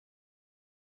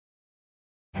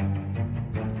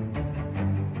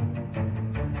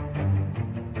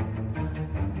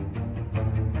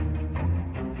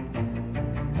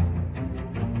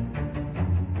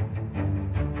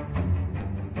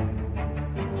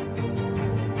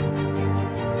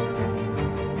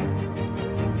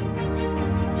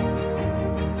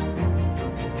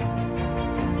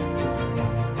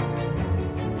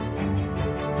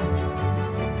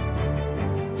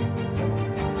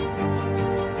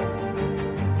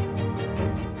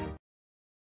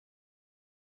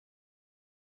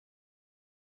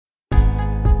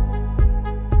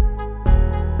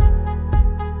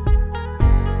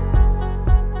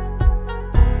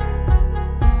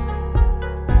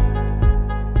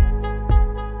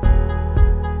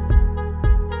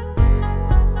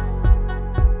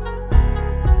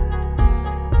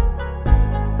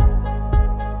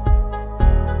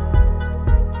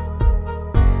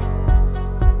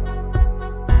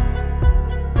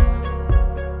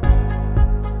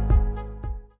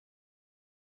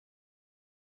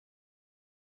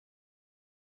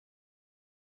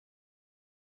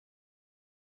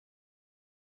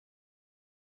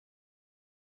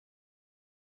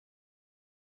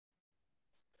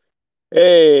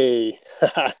Hey,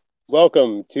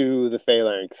 welcome to the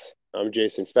Phalanx. I'm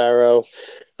Jason Farrow.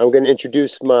 I'm going to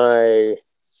introduce my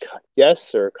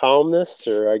guests or columnists,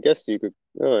 or I guess you could,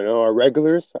 I don't know, our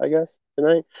regulars, I guess,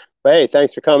 tonight. But hey,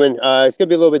 thanks for coming. It's going to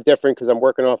be a little bit different because I'm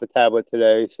working off a tablet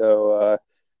today, so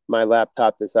my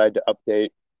laptop decided to update.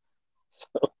 So,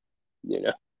 you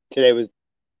know, today was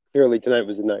tonight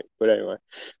was the night. But anyway,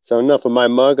 so enough of my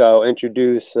mug. I'll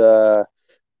introduce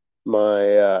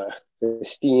my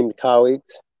esteemed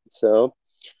colleagues. So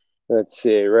let's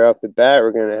see, right off the bat,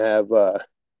 we're going to have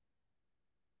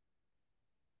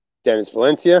Dennis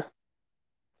Valencia.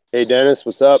 Hey, Dennis,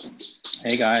 what's up?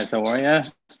 Hey, guys, how are you?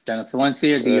 Dennis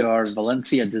Valencia, DR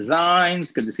Valencia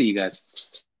Designs. Good to see you guys.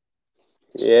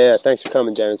 Yeah, thanks for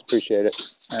coming, Dennis. Appreciate it.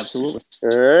 Absolutely.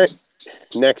 All right.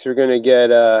 Next, we're going to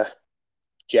get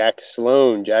Jack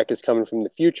Sloan. Jack is coming from the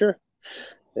future.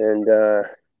 And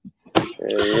there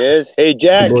he is. Hey,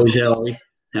 Jack. Hey boys,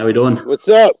 how we doing? What's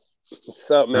up?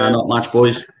 What's up, man? Not much,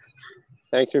 boys.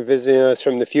 Thanks for visiting us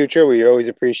from the future. We always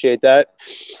appreciate that.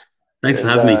 Thanks for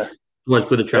having me. It's always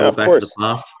good to travel back to the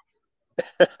past.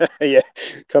 Yeah,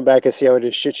 come back and see how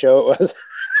this shit show it was.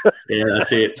 Yeah,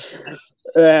 that's it.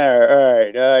 All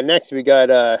right. Next, we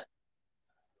got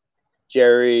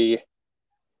Jerry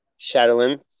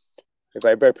Shadowlin. If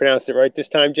I pronounced it right this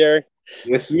time, Jerry?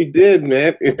 Yes, you did,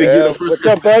 man. What's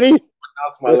up, buddy?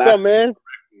 What's up, man?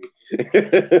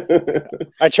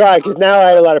 I tried because now I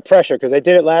had a lot of pressure because I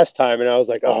did it last time and I was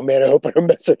like, oh man, I hope I don't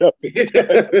mess it up this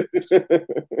time.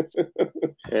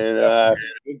 And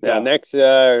now next,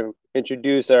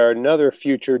 introduce our another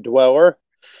future dweller,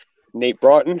 Nate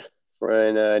Broughton.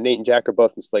 And Nate and Jack are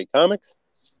both from Slate Comics.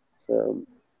 So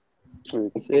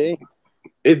let's see.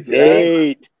 It's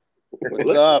Nate. What's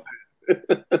up?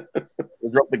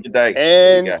 Dropping today.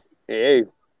 And hey,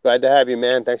 glad to have you,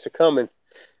 man. Thanks for coming.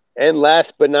 And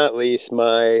last but not least,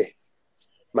 my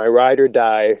ride or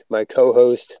die, my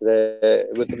co-host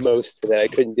with the most that I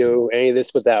couldn't do any of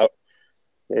this without.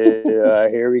 And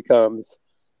here he comes,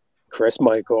 Chris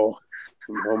Michael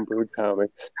from Homebrewed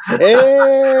Comics. Hey!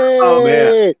 Oh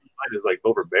man, mine is like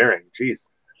overbearing. Jeez,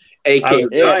 I was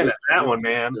dying at that one,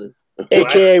 man.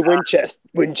 AKA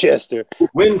Winchester.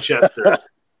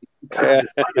 God,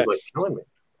 this mic is like killing me.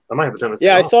 I might have to turn this.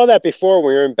 Yeah, I saw that before when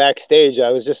we were in backstage. I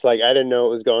was just like, I didn't know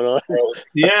what was going on.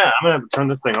 Yeah, I'm gonna have to turn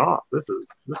this thing off. This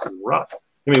is rough.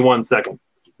 Give me 1 second.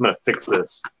 I'm gonna fix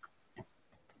this.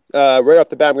 Right off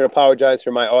the bat, I'm gonna apologize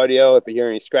for my audio if you hear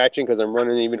any scratching because I'm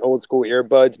running even old school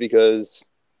earbuds because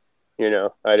I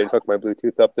didn't hook my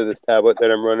Bluetooth up to this tablet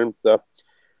that I'm running. So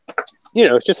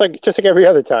it's just like every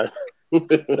other time.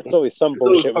 It's always some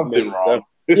bullshit with me. Wrong. So.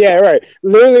 Yeah, right.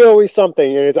 Literally always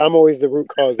something, and I'm always the root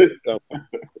cause of it. So.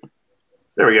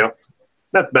 There we go.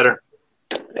 That's better.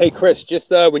 Hey, Chris,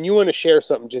 just when you want to share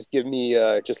something, just give me,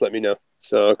 just let me know.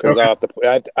 So, because okay.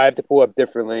 I have to pull up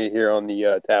differently here on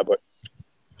the tablet.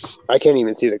 I can't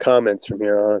even see the comments from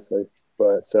here, honestly.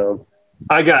 But so.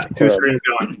 I got two screens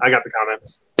going. I got the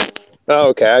comments. Oh,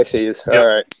 okay. I see you. Yep. All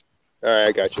right.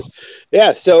 I got you.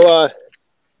 Yeah. So,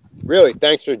 really,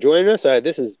 thanks for joining us.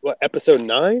 This is episode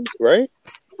 9, right?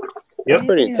 Yep. That's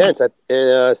pretty intense.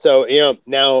 So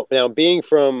now being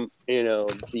from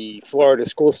the Florida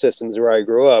school systems where I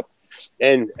grew up,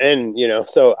 and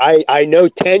so I know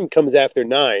 10 comes after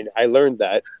 9. I learned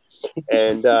that,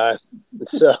 and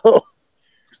so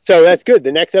that's good.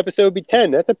 The next episode will be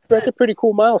 10. That's a pretty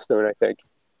cool milestone, I think.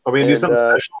 Are we gonna do something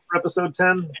special for episode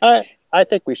 10? I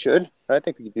think we should. I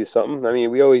think we could do something. I mean,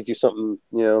 we always do something.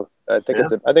 I think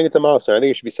it's a milestone. I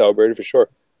think it should be celebrated for sure.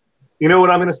 You know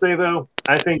what I'm going to say, though?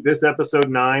 I think this episode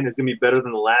 9 is going to be better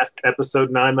than the last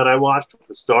episode 9 that I watched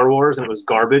for Star Wars, and it was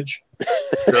garbage.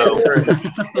 So,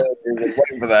 waiting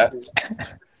for that.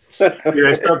 Here,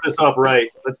 I start this off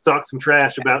right. Let's talk some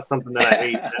trash about something that I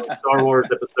hate. That was Star Wars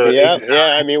episode 8.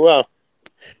 Yeah. I mean, well,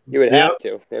 you would have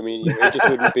to. I mean, it just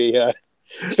wouldn't be,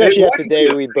 especially after the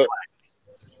day we booked.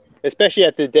 Especially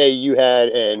at the day you had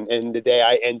and the day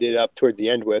I ended up towards the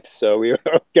end with. So we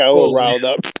got a little riled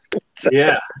up.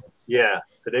 Yeah.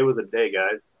 Today was a day,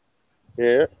 guys.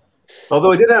 Yeah.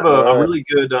 Although I did have a really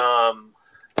good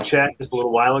chat just a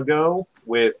little while ago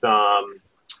with let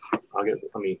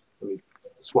me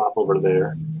swap over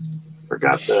there.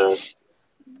 Forgot the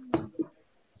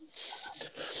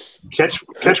catch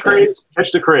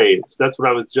the craze. That's what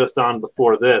I was just on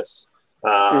before this.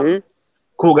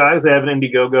 Cool guys. They have an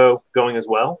Indiegogo going as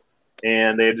well,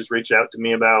 and they just reached out to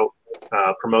me about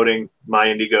promoting my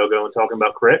Indiegogo and talking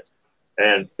about Crit,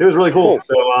 and it was really cool.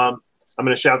 So I'm going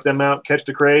to shout them out. Catch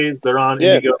the Craze. They're on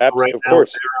Indiegogo right now.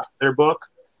 Their book.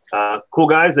 Cool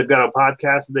guys. They've got a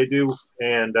podcast that they do,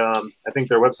 and I think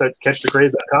their website's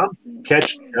catchthecraze.com.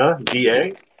 Catch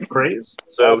DA craze.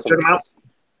 So awesome. check them out.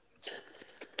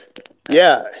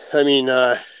 Yeah, I mean,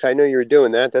 I know you were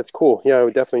doing that. That's cool. Yeah, I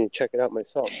would definitely check it out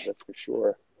myself. That's for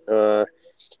sure.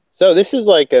 So this is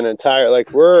like an entire,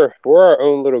 like we're our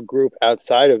own little group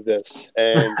outside of this,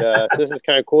 and this is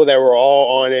kind of cool that we're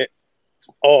all on it,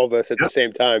 all of us at the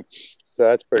same time. So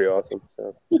that's pretty awesome.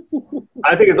 So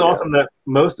I think it's awesome that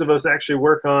most of us actually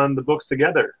work on the books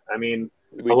together. I mean,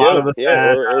 a lot of us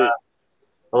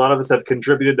have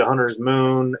contributed to Hunter's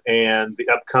Moon and the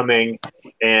upcoming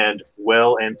and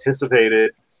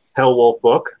well-anticipated Hellwolf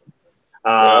book.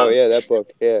 That book,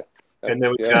 yeah. And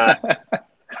then we've got...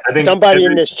 I think somebody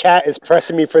in this chat is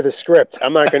pressing me for the script.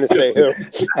 I'm not going to say who.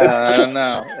 I don't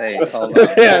know. Hey, hold on.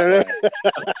 Yeah, I don't know.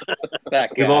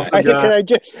 Back We've guy. also I said,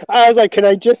 I was like, can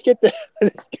I just get this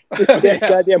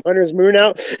goddamn Hunter's Moon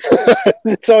out?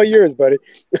 It's all yours, buddy.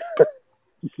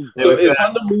 So is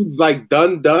Hunter Moon's like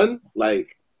done? Like,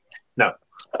 no.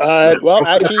 Well,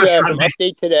 actually, some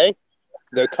update today.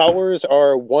 The colors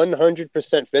are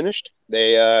 100% finished.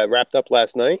 They wrapped up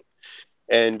last night.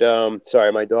 And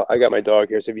sorry, my dog. I got my dog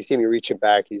here, so if you see me reaching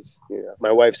back, he's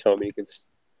my wife's home. He's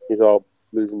all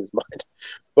losing his mind.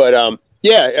 But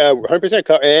 100%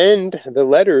 color, and the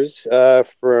letters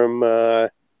from my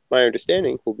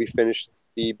understanding will be finished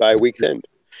by week's end.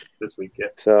 This week, yeah.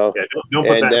 So don't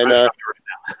put that pressure on me right now.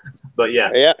 But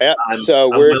yeah. So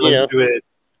we're into it,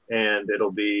 and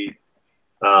it'll be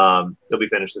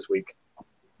finished this week.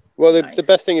 Well, the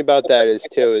best thing about that is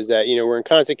that, we're in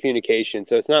constant communication.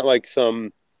 So it's not like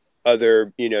some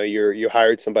other, you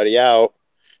hired somebody out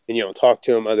and you don't talk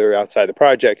to them outside the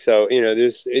project. So,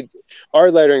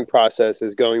 our lettering process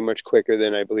is going much quicker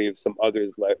than I believe some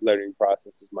others' lettering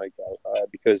processes might go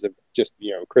because of just,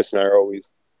 Chris and I are always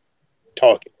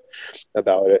talking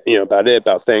about it,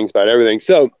 about things, about everything.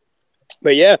 So,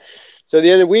 but yeah, so the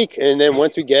end of the week. And then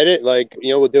once we get it,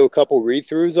 we'll do a couple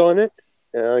read-throughs on it.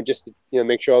 Just to,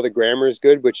 make sure all the grammar is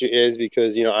good, which it is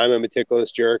because, I'm a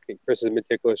meticulous jerk and Chris is a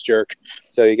meticulous jerk.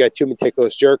 So you got two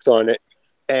meticulous jerks on it.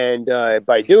 And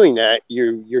by doing that,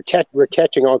 we're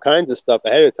catching all kinds of stuff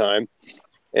ahead of time.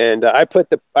 And I put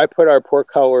our poor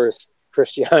colorist,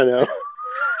 Cristiano,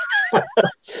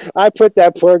 I put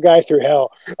that poor guy through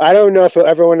hell. I don't know if he'll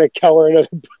ever want to color another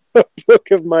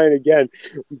book of mine again.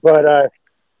 But,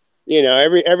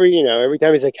 every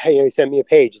time he's like, hey, he sent me a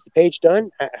page. Is the page done?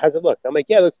 How's it look? I'm like,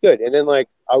 yeah, it looks good. And then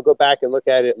I'll go back and look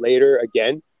at it later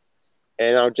again,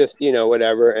 and I'll just,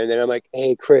 whatever. And then I'm like,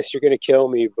 hey, Chris, you're going to kill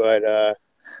me, but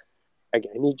I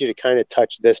need you to kind of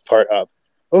touch this part up.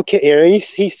 Okay.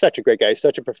 He's such a great guy. He's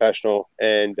such a professional.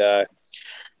 And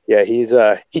he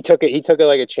took it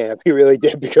like a champ. He really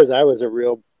did, because I was a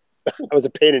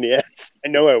pain in the ass. I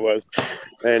know I was.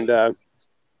 And,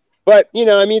 but,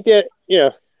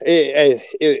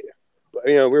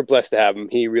 we're blessed to have him.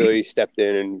 He really stepped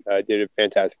in and did a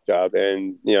fantastic job,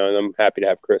 and I'm happy to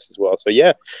have Chris as well. So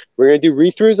yeah, we're gonna do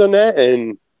read-throughs on that,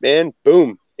 and man,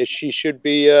 boom, she should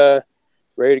be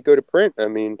ready to go to print. I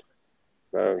mean,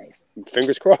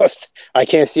 fingers crossed. I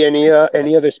can't see any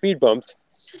other speed bumps.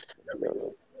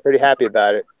 So, pretty happy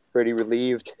about it. Pretty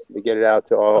relieved to get it out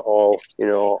to all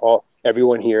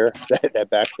everyone here that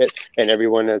backed it, and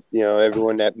everyone that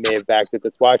may have backed it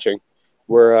that's watching.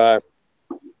 We're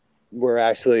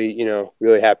actually,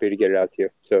 really happy to get it out to you.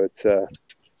 So it's,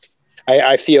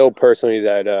 I feel personally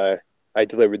that I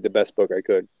delivered the best book I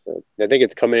could. So I think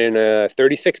it's coming in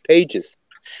 36 pages.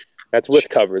 That's with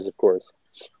covers, of course.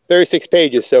 36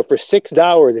 pages. So for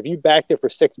 $6, if you backed it for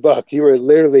 $6, you were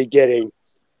literally getting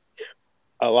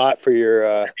a lot for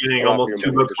your. Getting almost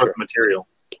 2 books worth of material.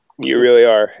 You really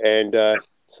are, and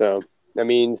so that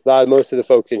means most of the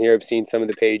folks in here have seen some of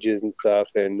the pages and stuff,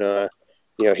 and.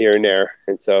 Here and there,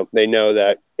 and so they know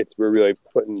that we really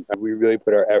put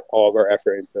all of our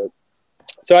effort into it.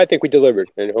 So I think we delivered,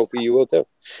 and hopefully you will too.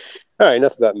 All right,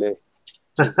 enough about me.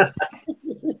 Yeah,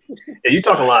 you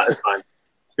talk a lot. It's fine.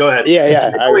 Go ahead.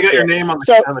 Yeah. We got your name on the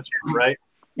channel, right?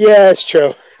 Yeah, it's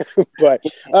true. But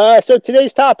so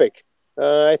today's topic,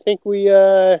 I think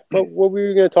what were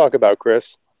we going to talk about,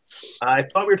 Chris? I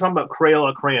thought we were talking about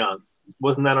Crayola crayons.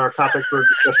 Wasn't that our topic for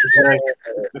discussion today?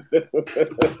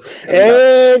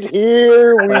 And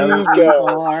here we go.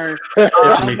 On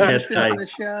the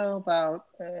show about.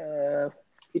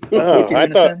 I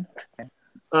thought.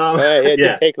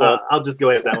 I'll just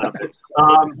go ahead with that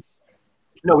one.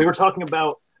 No, we were talking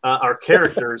about our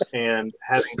characters and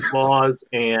having flaws,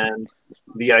 and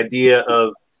the idea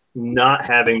of not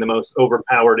having the most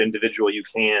overpowered individual you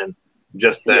can.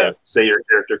 Just to say your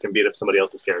character can beat up somebody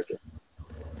else's character.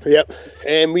 Yep,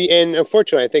 and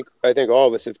unfortunately, I think all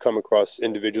of us have come across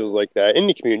individuals like that in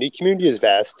the community. Community is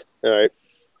vast. All right,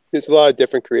 there's a lot of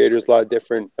different creators, a lot of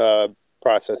different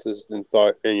processes and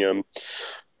thought and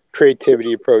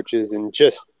creativity approaches, and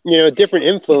just different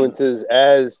influences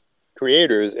as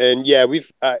creators. And yeah,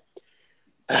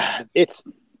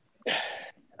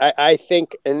 I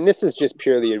think, and this is just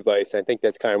purely advice. I think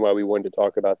that's kind of why we wanted to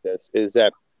talk about this. Is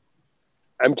that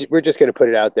we're just going to put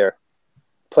it out there.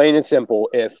 Plain and simple,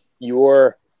 if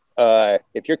your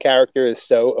character is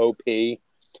so OP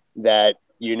that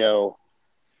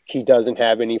he doesn't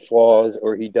have any flaws,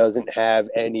 or he doesn't have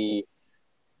any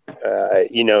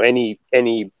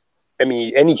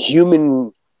any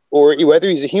human, or whether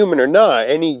he's a human or not,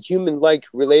 any human-like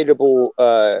relatable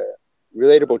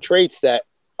traits that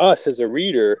us as a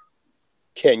reader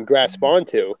can grasp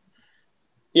onto,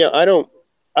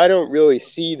 I don't really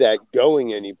see that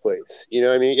going anyplace. You know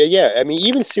what I mean? Yeah, I mean,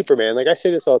 even Superman, like I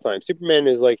say this all the time, Superman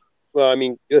is like, well, I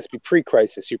mean, let's be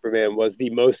pre-crisis, Superman was the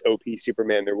most OP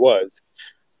Superman there was.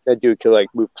 That dude could like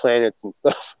move planets and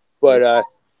stuff. But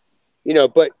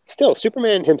but still,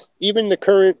 Superman, even the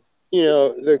current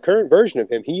version of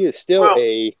him, he is still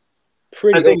a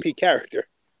pretty OP character.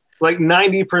 Like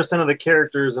 90% of the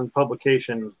characters in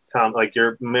publication, like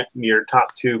your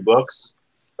top 2 books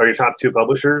or your top 2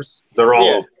 publishers, they're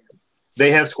all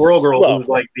they have Squirrel Girl, who's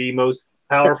like the most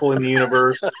powerful in the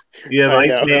universe. You have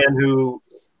Iceman, who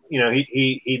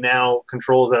he now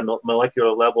controls at a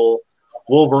molecular level.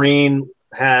 Wolverine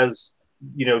has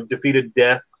defeated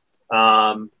death,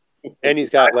 and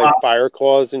he's got like fire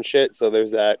claws and shit. So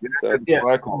there's that. So.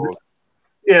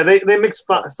 Yeah, they mix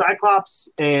Cyclops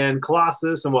and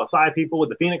Colossus and 5 people with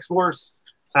the Phoenix Force.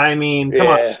 I mean, come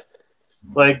on,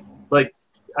 like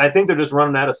I think they're just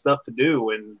running out of stuff to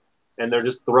do, and they're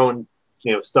just throwing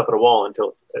stuff at a wall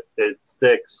until it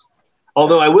sticks.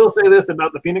 Although I will say this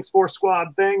about the Phoenix Force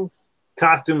squad thing,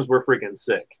 costumes were freaking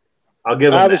sick. I'll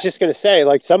give them I was just gonna say,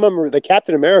 like, some of them, the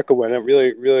Captain America one,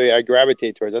 I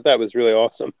gravitate towards. I thought it was really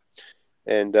awesome.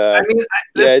 And I mean,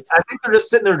 I think they're just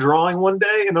sitting there drawing one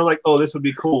day, and they're like, "Oh, this would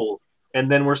be cool,"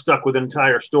 and then we're stuck with an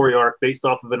entire story arc based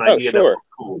off of an idea that was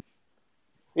cool.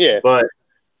 Yeah, but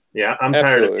yeah, I'm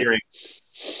tired of hearing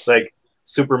like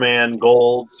Superman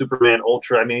Gold, Superman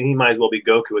Ultra. I mean, he might as well be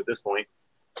Goku at this point.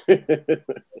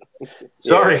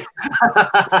 Sorry.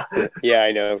 Yeah,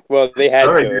 I know. Well, they had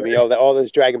to. I mean, all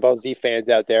those Dragon Ball Z fans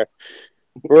out there.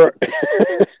 But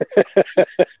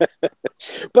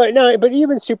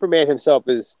even Superman himself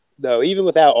even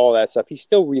without all that stuff,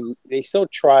 they still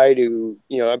try to,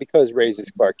 because Ray's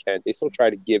is Clark Kent, they still try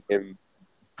to give him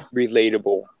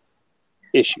relatable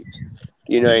issues.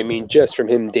 You know what I mean? Just from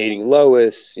him dating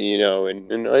Lois,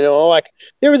 and I know, like,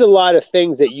 there was a lot of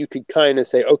things that you could kind of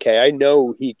say, okay, I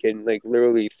know he can like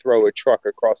literally throw a truck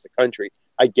across the country.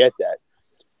 I get that.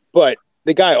 But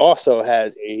the guy also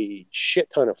has a shit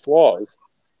ton of flaws,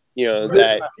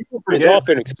 that is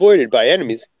often exploited by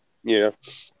enemies,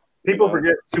 People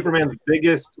forget Superman's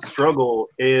biggest struggle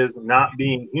is not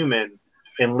being human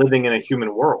and living in a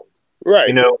human world.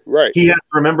 Right. Right. He has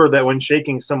to remember that when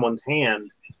shaking someone's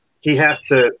hand, he has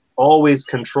to always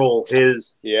control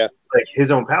his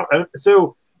own power.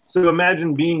 So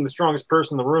imagine being the strongest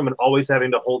person in the room and always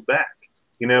having to hold back,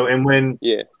 and when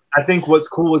I think what's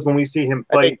cool is when we see him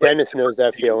fight. I think Dennis knows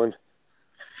that feeling.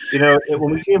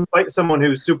 When we see him fight someone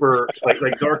who's super like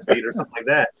Darkseid or something like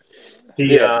that,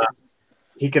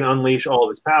 he can unleash all of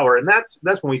his power, and that's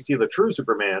when we see the true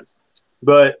Superman.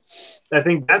 But I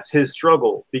think that's his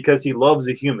struggle because he loves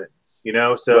a human,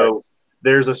 So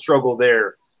there's a struggle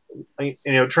there,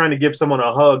 trying to give someone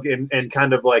a hug and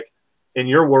kind of like in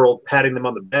your world patting them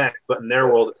on the back, but in their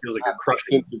world it feels like you're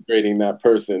crushing, integrating that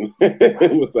person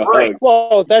with a hug.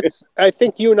 Well, I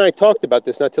think you and I talked about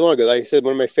this not too long ago. Like I said,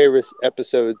 one of my favorite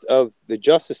episodes of the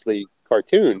Justice League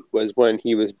cartoon was when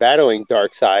he was battling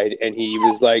Darkseid, and he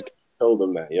was like, told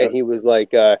him that, and he was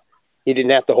like, he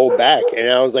didn't have to hold back. And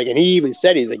I was like, and he even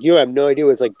said, he's like, you have no idea.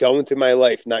 It's like going through my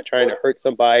life, not trying to hurt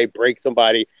somebody, break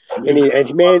somebody.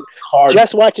 And man,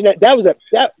 just watching I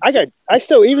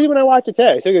still, even when I watch it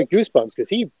today, I still get goosebumps because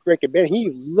he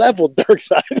leveled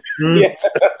Darkseid. Yes.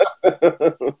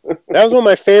 That was one of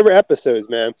my favorite episodes,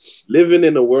 man. Living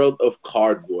in a world of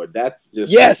cardboard. That's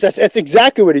just. Yes, that's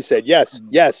exactly what he said. Yes.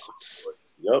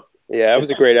 Yep. Yeah, that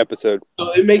was a great episode.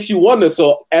 So it makes you wonder.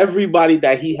 So everybody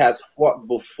that he has fought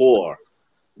before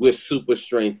with super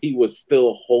strength, he was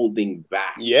still holding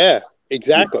back. Yeah,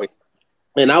 exactly.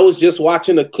 And I was just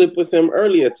watching a clip with him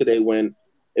earlier today when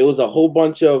it was a whole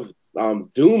bunch of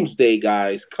Doomsday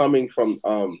guys coming from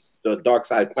the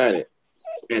Darkseid planet,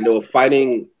 and they were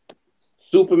fighting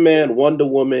Superman, Wonder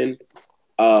Woman,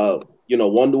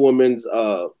 Wonder Woman's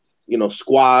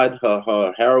squad,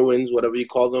 her heroines, whatever you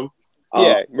call them.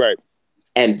 Yeah, right.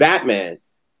 And Batman.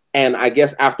 And I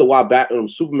guess after a while,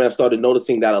 Superman started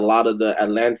noticing that a lot of the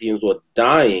Atlanteans were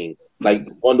dying, like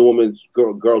Wonder Woman's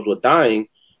girls were dying.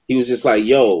 He was just like,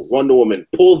 yo, Wonder Woman,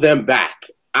 pull them back.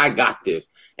 I got this.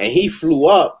 And he flew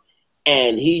up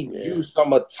and he used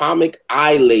some atomic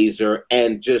eye laser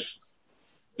and just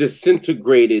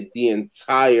disintegrated the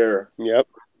entire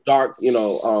dark,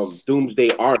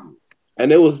 Doomsday army.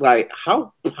 And it was like,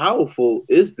 how powerful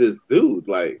is this dude?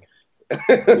 Like,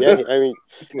 yeah, I mean,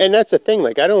 and that's the thing.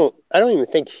 Like, I don't even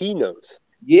think he knows.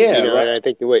 Yeah, right. And I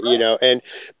think the way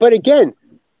but again,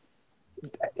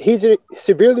 he's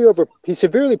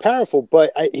severely powerful,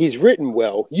 but he's written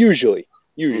well, usually,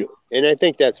 and I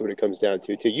think that's what it comes down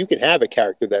to. Too, you can have a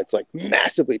character that's like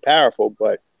massively powerful,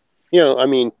 but I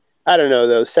mean, I don't know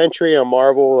though. Sentry on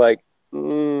Marvel, like,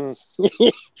 I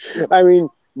mean,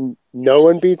 no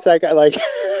one beats that guy. Like,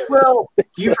 well,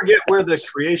 you forget where the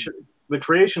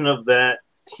creation of that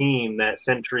team, that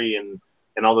Sentry and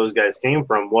all those guys came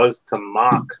from, was to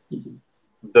mock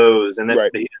those, and then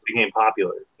he became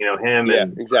popular. Him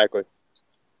and exactly.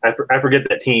 I forget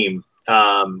that team.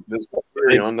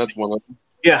 Hyperion, that's one of them.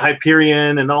 Yeah,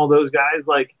 Hyperion and all those guys.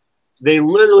 Like, they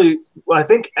literally. Well, I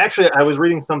think actually I was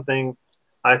reading something.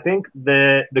 I think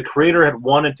that the creator had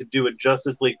wanted to do a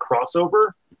Justice League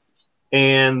crossover,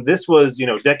 and this was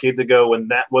decades ago when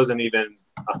that wasn't even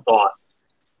a thought.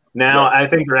 Now I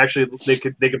think they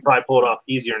could probably pull it off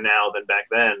easier now than back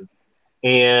then,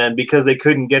 and because they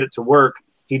couldn't get it to work,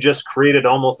 he just created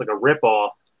almost like a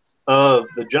ripoff of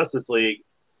the Justice League.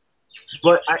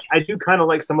 But I do kind of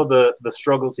like some of the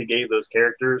struggles he gave those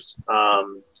characters,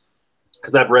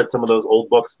 because I've read some of those old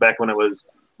books back when it was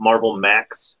Marvel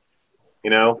Max,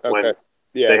 when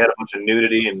they had a bunch of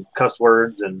nudity and cuss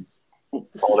words and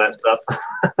all that stuff.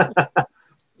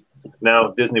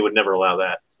 Now Disney would never allow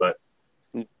that, but.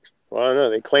 Well, I don't know.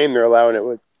 They claim they're allowing it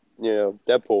with,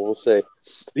 Deadpool. We'll see.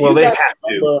 Well, they have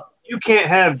to. You can't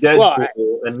have Deadpool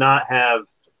and not have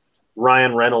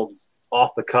Ryan Reynolds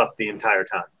off the cuff the entire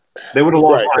time. They would have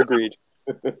lost. Right, agreed.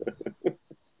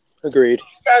 Agreed.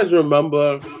 You guys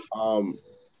remember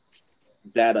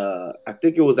that? I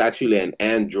think it was actually an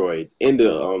android in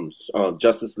the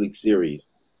Justice League series.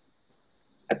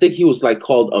 I think he was like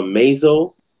called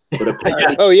Amazo.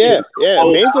 Oh yeah.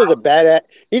 Mazo's a badass.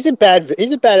 He's a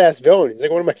badass villain. He's like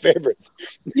one of my favorites.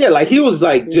 Yeah, like he was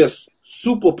like just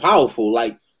super powerful.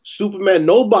 Like Superman,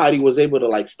 nobody was able to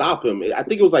like stop him. I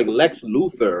think it was like Lex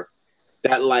Luthor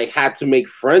that like had to make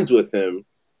friends with him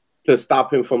to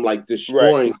stop him from like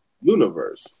destroying the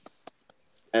universe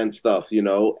and stuff,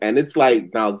 And it's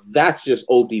like, now that's just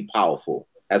OD powerful.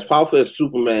 As powerful as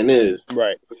Superman is,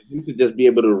 right? You could just be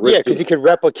able to because he could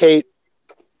replicate.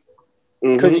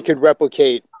 Because he could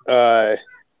replicate, because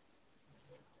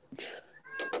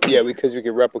we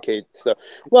could replicate stuff.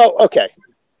 Well, okay.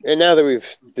 And now that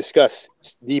we've discussed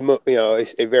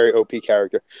a very OP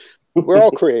character, we're all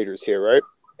creators here, right?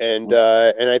 And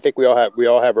I think we all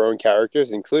have our own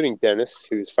characters, including Dennis,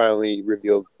 who's finally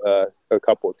revealed a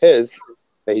couple of his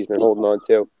that he's been holding on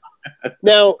to.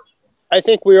 Now, I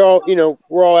think we're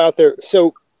all out there.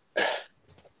 So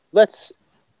let's,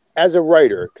 as a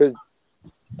writer, because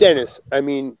Dennis, I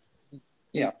mean,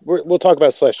 we'll talk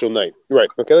about Celestial Knight. Right.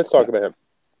 Okay, let's talk about him.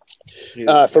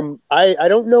 I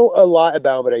don't know a lot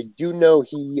about him, but I do know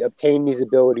he obtained these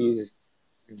abilities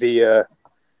via,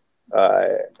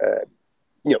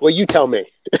 well, you tell me.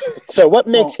 So what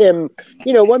makes him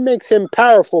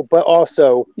powerful, but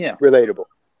also relatable?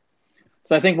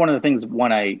 So I think one of the things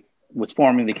when I was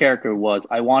forming the character was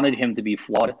I wanted him to be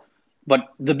flawed. But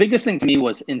the biggest thing to me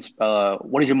was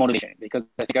what is your motivation? Because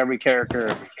I think every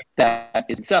character that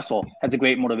is successful has a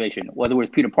great motivation, whether it was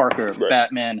Peter Parker,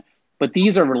 Batman. But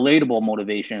these are relatable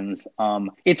motivations.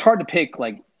 It's hard to pick,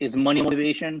 like, is money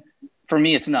motivation? For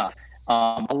me, it's not.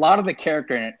 A lot of the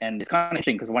character, and it's kind of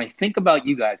interesting because when I think about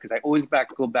you guys, because I always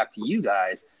go back to you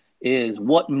guys, is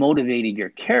what motivated your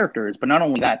characters. But not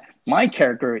only that, my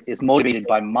character is motivated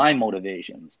by my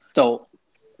motivations. So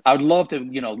I would love to,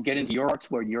 get into your arts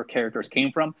where your characters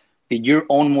came from. Did your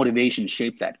own motivation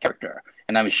shape that character?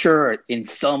 And I'm sure in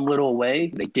some little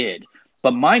way they did.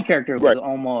 But my character was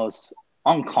almost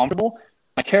uncomfortable.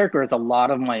 My character has a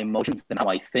lot of my emotions and how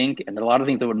I think, and a lot of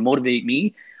things that would motivate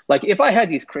me. Like if I had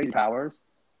these crazy powers,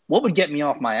 what would get me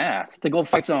off my ass to go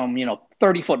fight some,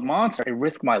 30-foot monster and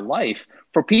risk my life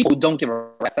for people who don't give a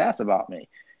rat's ass about me?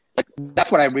 Like,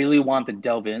 that's what I really want to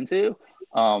delve into.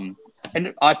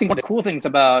 And I think one of the cool things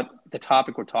about the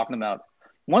topic we're talking about,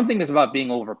 one thing is about being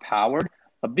overpowered,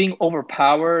 but being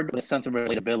overpowered with a sense of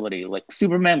relatability. Like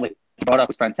Superman, like brought up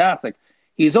was fantastic.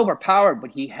 He's overpowered,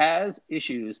 but he has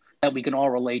issues that we can all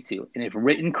relate to. And if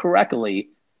written correctly,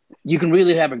 you can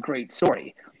really have a great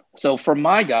story. So for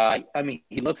my guy, I mean,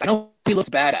 I know he looks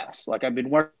badass. Like, I've been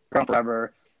working on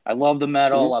forever. I love the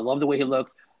metal. I love the way he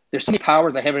looks. There's so many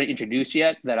powers I haven't introduced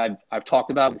yet that I've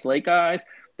talked about with Slate guys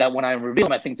that when I reveal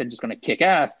them, I think they're just going to kick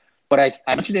ass. But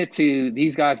I mentioned it to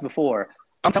these guys before.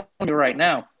 I'm telling you right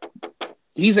now,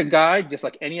 he's a guy just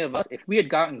like any of us. If we had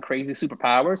gotten crazy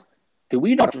superpowers, do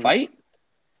we know how to fight?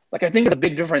 Like, I think it's a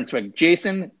big difference. Like,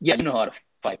 Jason, yeah, you know how to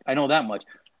fight. I know that much.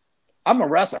 I'm a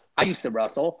wrestler. I used to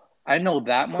wrestle. I know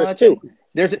that much.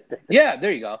 There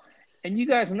you go. And you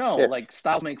guys know, like,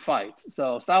 styles make fights.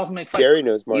 So styles make fights. Jerry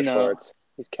knows martial arts.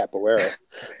 He's capoeira.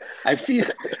 I've seen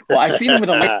him with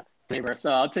a lightsaber,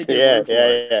 so I'll take it.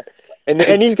 Yeah.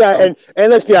 And he's got and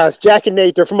let's be honest, Jack and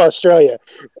Nate, they're from Australia.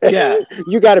 Yeah,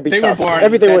 you got to be tough.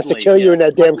 Everything wants to kill you in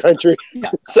that damn country.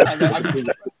 Yeah, so.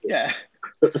 Yeah.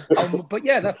 But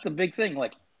yeah, that's the big thing.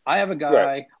 Like, I have a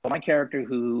guy, my character,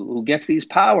 who gets these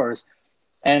powers.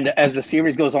 And as the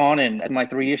series goes on, and my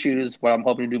 3 issues, what I'm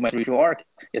hoping to do my 3-issue arc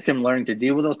is him learning to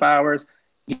deal with those powers.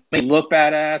 He may look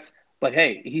badass, but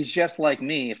hey, he's just like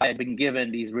me. If I had been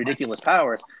given these ridiculous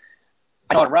powers,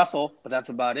 I know how to wrestle, but that's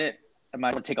about it. I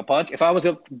might take a punch. If I was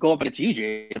to go up against you,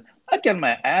 Jason, I'd get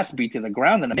my ass beat to the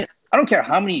ground in a minute. I don't care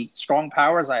how many strong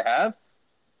powers I have.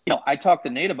 You know, I talked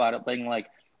to Nate about it, being like,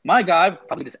 my guy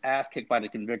probably gets ass kicked by the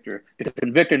Convictor because the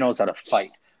Convictor knows how to fight.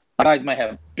 My guys might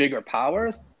have bigger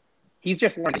powers. He's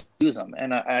just learning to use them.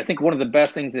 And I think one of the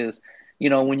best things is, you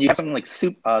know, when you have something like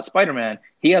Spider-Man,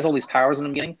 he has all these powers in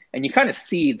the beginning, and you kind of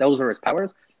see those are his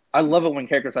powers. I love it when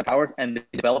characters have powers and they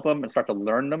develop them and start to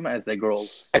learn them as they grow,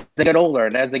 as they get older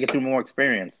and as they get through more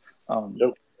experience.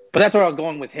 But that's where I was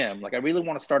going with him. Like, I really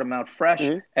want to start him out fresh.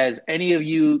 As any of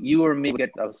you or me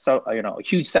get a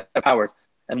huge set of powers,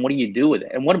 and what do you do with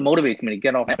it? And what motivates me to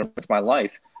get off the rest of my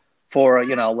life for,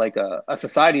 you know, like a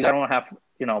society that I don't have,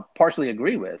 you know, partially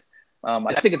agree with.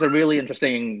 I think it's a really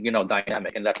interesting, you know,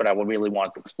 dynamic, and that's what I would really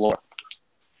want to explore.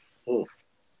 Yeah,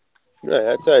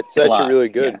 that's actually really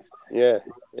good. Yeah.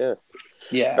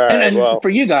 Right, and for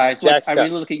you guys, like, I really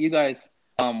look at you guys.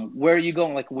 Where are you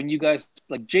going? Like, when you guys,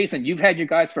 like, Jason, you've had your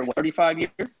guys for what, 35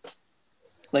 years?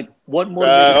 Like, what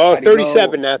motivates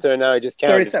 37 after now. I just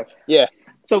counted. 37. Yeah.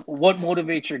 So what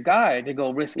motivates your guy to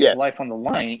go risk his life on the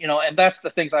line? You know, and that's the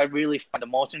things I really find the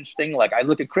most interesting. Like, I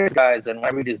look at Chris guys, and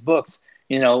when I read his books,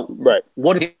 you know,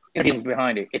 what is the games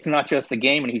behind it? It's not just the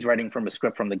game, and he's writing from a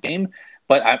script from the game,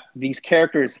 but these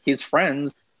characters, his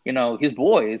friends, you know, his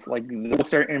boys, like, what's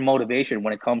their motivation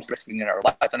when it comes to risking in our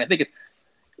lives? And I think it's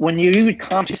when you read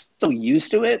comics, you're so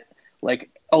used to it, like,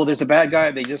 oh, there's a bad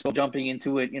guy, they just go jumping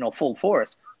into it, you know, full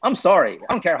force. I'm sorry,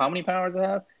 I don't care how many powers I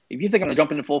have. If you think I'm gonna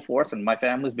jump into full force and my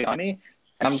family's behind me,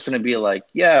 I'm just gonna be like,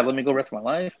 yeah, let me go risk my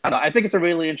life. I don't know, I think it's a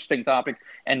really interesting topic,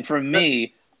 and for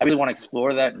me, I really want to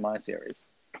explore that in my series.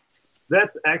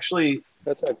 That's actually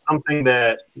something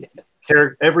that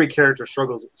every character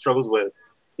struggles with,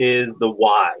 is the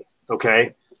why.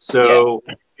 Okay, so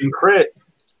in Crit,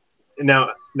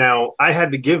 now I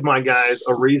had to give my guys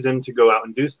a reason to go out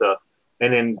and do stuff.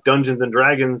 And in Dungeons and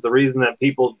Dragons, the reason that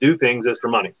people do things is for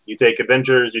money. You take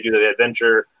adventures, you do the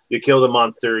adventure, you kill the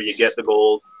monster, you get the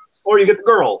gold, or you get the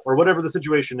girl, or whatever the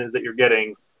situation is that you're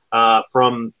getting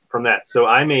from that. So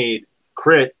I made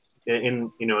Crit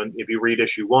in you know, if you read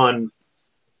issue 1,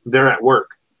 they're at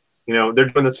work. You know, they're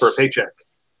doing this for a paycheck.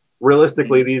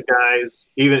 Realistically, these guys,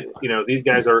 even, you know, these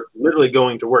guys are literally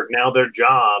going to work. Now their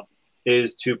job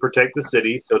is to protect the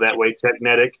city, so that way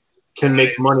Technetic can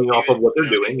make money off of what they're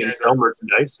doing and sell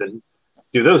merchandise and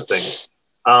do those things.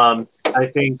 I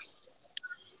think,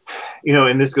 you know,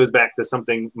 and this goes back to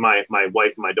something my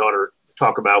wife and my daughter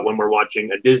talk about when we're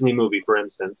watching a Disney movie, for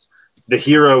instance. The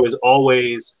hero is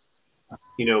always,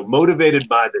 you know, motivated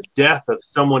by the death of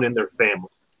someone in their family.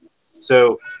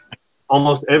 So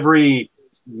almost every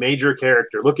major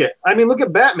character, look at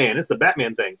Batman. It's the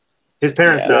Batman thing. His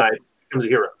parents died, becomes a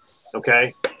hero.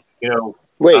 Okay, you know.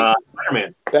 Wait,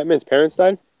 Spider-Man. Batman's parents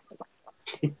died?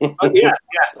 Yeah.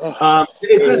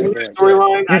 It's this new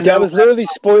storyline. That was literally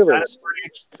spoilers.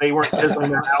 They weren't chiseling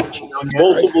that out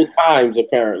multiple times,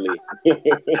 apparently.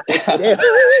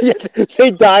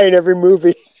 They die in every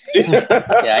movie.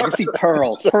 Yeah, I can see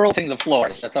Pearl hitting the floor.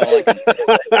 That's all I can see.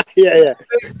 Yeah.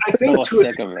 I think so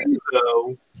sick of it.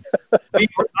 Though,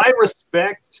 I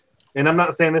respect, and I'm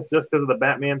not saying this just because of the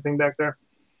Batman thing back there.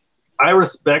 I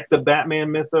respect the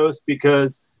Batman mythos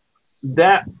because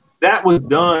that was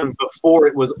done before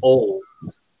it was old.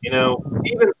 You know,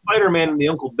 even Spider-Man in the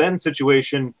Uncle Ben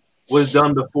situation was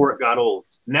done before it got old.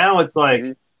 Now it's like,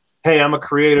 hey, I'm a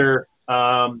creator.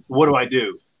 What do I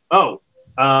do?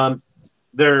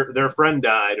 their friend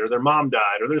died, or their mom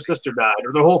died, or their sister died,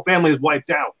 or their whole family is wiped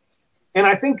out. And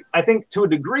I think to a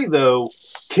degree, though,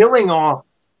 killing off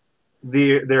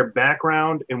their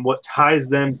background and what ties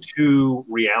them to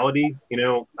reality,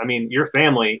 I mean, your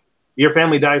family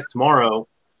dies tomorrow,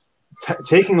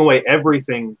 taking away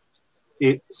everything,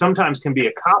 it sometimes can be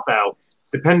a cop-out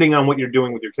depending on what you're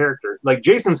doing with your character. Like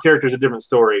Jason's character is a different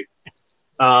story.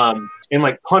 And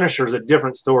like Punisher's a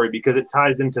different story because it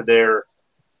ties into their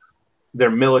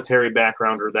military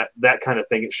background or that kind of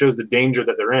thing. It shows the danger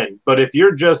that they're in. But if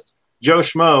you're just Joe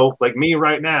Schmo, like me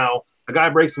right now, a guy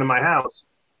breaks into my house,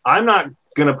 I'm not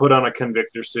gonna put on a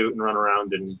convictor suit and run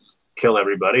around and kill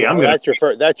everybody. That's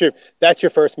your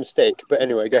first mistake. But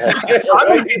anyway, go ahead. I'm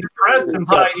gonna be depressed and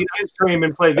probably eat ice cream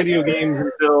and play video games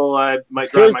until I might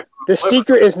drive my. The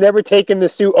secret is never taking the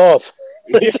suit off.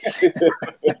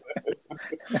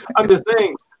 I'm just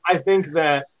saying. I think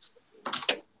that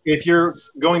if you're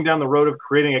going down the road of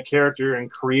creating a character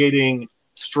and creating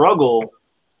struggle,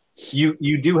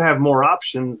 you do have more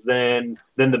options than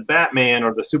the Batman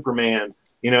or the Superman.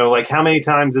 Like how many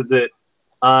times is it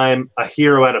I'm a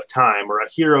hero out of time or a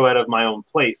hero out of my own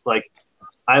place? Like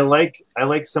I like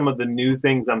some of the new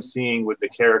things I'm seeing with the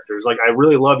characters. Like I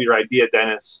really love your idea,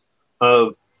 Dennis,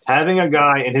 of having a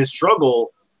guy and his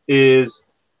struggle is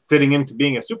fitting into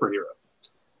being a superhero.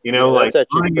 Like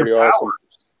actually pretty awesome.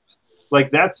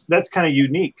 Like that's kind of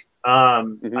unique.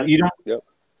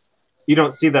 You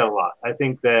don't see that a lot. I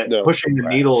think that pushing the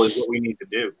needle is what we need to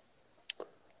do.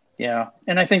 Yeah,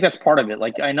 and I think that's part of it.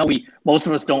 Like I know most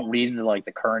of us don't read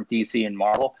the current DC and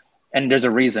Marvel, and there's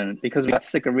a reason, because we got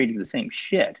sick of reading the same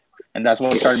shit, and that's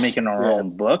when we started making our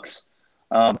own books.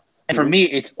 And for me,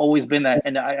 it's always been that,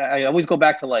 and I always go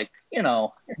back to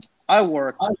I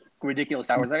work ridiculous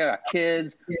hours. I got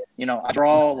kids. I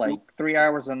draw 3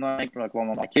 hours a night,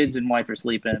 while my kids and wife are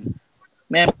sleeping.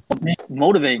 Man,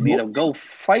 motivate me to go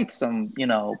fight some,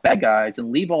 bad guys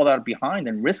and leave all that behind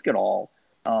and risk it all.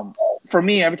 For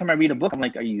me, every time I read a book, I'm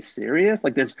like, are you serious?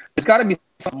 Like there's got to be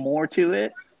something more to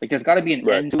it. Like there's got to be an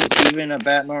end to it, even a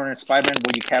Batman or a Spider-Man,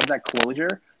 where you have that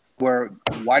closure where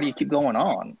why do you keep going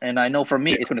on? And I know for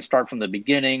me, it's going to start from the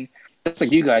beginning. Just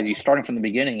like you guys, you're starting from the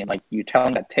beginning and you're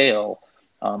telling that tale,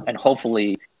 and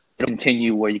hopefully it'll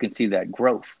continue where you can see that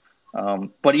growth.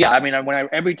 But yeah, I mean,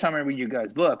 every time I read you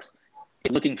guys' books,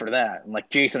 I'm looking for that. And like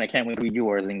Jason, I can't wait to read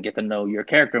yours and get to know your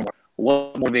character more.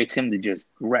 What motivates him to just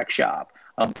wreck shop?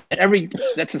 And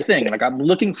that's the thing. Like I'm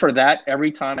looking for that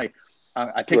every time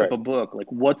I pick up a book.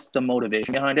 Like what's the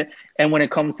motivation behind it? And when it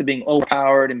comes to being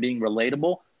overpowered and being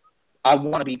relatable, I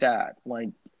want to be that. Like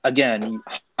again,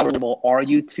 how relatable are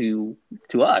you to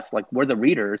us? Like we're the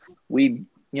readers. We've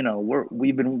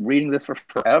been reading this for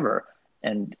forever.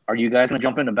 And are you guys going to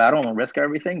jump into battle and risk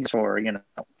everything for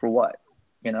what?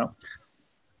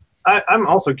 I'm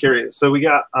also curious. So we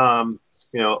got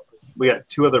we got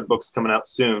 2 other books coming out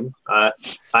soon.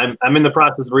 I'm in the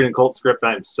process of reading Colt script.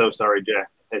 I'm so sorry, Jack.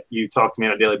 If you talk to me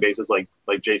on a daily basis, like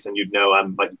Jason, you'd know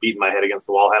I'm beating my head against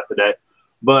the wall half the day.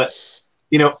 But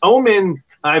Omen,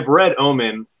 I've read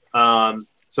Omen,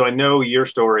 so I know your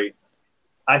story.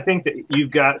 I think that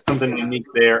you've got something unique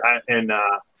there, and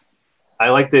I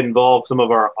like to involve some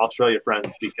of our Australia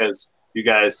friends because you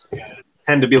guys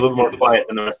tend to be a little more quiet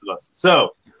than the rest of us. So,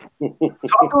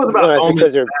 talk to us about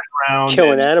Omen's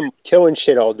background. Killing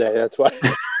shit all day. That's why.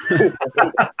 I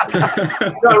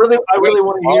really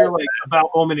want to hear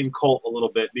about Omen and Colt a little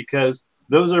bit, because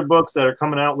those are books that are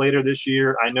coming out later this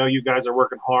year. I know you guys are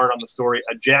working hard on the story.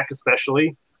 Jack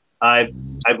especially. I've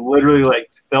literally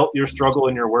felt your struggle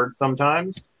in your words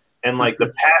sometimes, and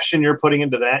the passion you're putting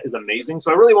into that is amazing.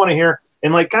 So I really want to hear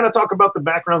and kind of talk about the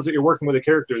backgrounds that you're working with the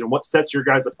characters and what sets your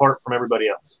guys apart from everybody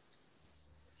else.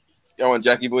 Come on,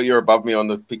 Jackie boy, you're above me on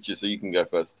the picture, so you can go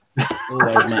first.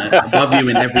 Always, mate. Above you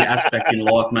in every aspect in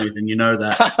life, mate, and you know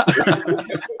that.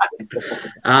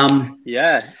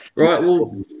 Yeah. Right.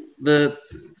 Well,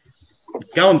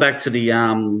 going back to the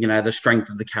the strength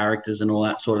of the characters and all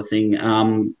that sort of thing.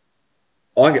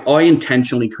 I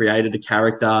intentionally created a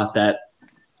character that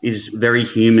is very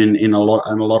human in a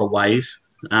lot of ways.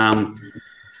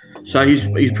 So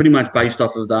he's pretty much based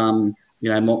off of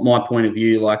my point of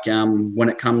view. When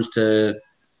it comes to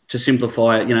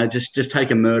simplify it, just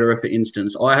take a murderer for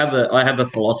instance. I have a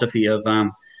philosophy of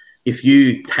if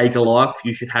you take a life,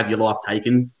 you should have your life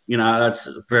taken. That's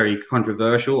very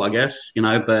controversial, I guess.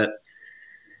 But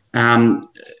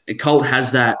Colt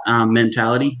has that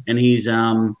mentality, and he's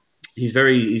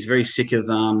very sick of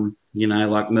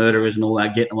murderers and all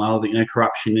that, getting away with it,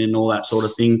 corruption and all that sort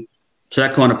of thing. So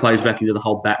that kind of plays back into the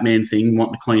whole Batman thing,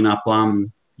 wanting to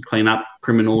clean up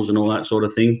criminals and all that sort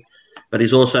of thing. but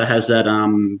he's also has that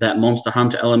that monster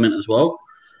hunter element as well.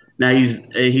 Now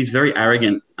he's very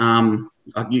arrogant.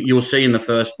 You'll see in the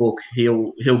first book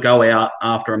he'll go out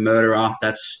after a murderer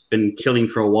that's been killing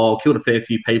for a while, killed a fair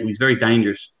few people. He's very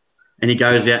dangerous, and he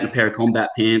goes out in a pair of combat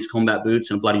pants, combat boots,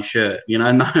 and a bloody shirt. You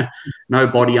know, no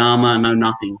body armor, no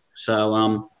nothing.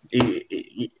 So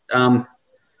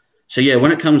so yeah,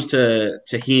 when it comes to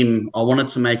him, I wanted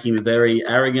to make him very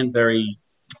arrogant, very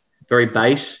very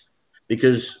base,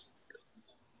 because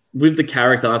with the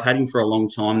character, I've had him for a long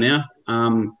time now.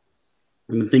 I'm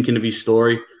thinking of his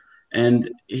story,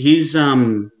 and he's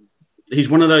one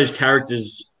of those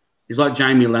characters. He's like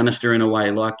Jaime Lannister in a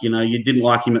way. Like, you know, you didn't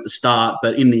like him at the start,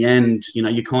 but in the end, you know,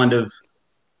 you kind of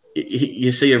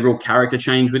you see a real character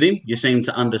change with him. You seem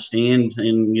to understand,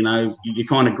 and you know, you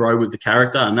kind of grow with the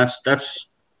character, and that's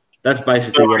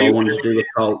basically what I wanted to do with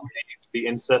Colt. The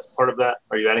incest part of that?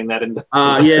 Are you adding that in?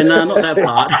 Yeah, no, not that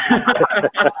part.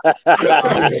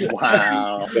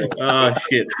 Wow. Oh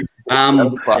shit. Yeah,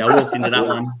 I walked into that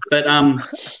one, but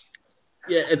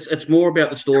yeah, it's more about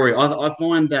the story. I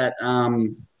find that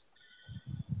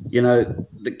you know,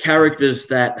 the characters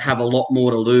that have a lot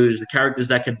more to lose, the characters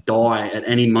that could die at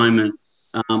any moment,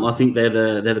 I think they're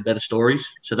the better stories.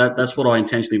 So that's what I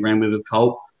intentionally ran with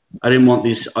Colt. I didn't want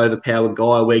this overpowered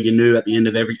guy where you knew at the end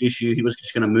of every issue he was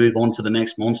just going to move on to the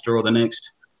next monster or the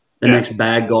next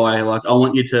bad guy. Like, I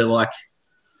want you to like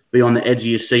be on the edge of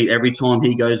your seat every time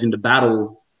he goes into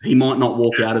battle. He might not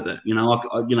walk out of it. You know,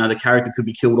 the character could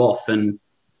be killed off, and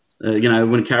you know,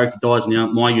 when a character dies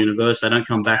in my universe, they don't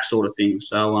come back, sort of thing.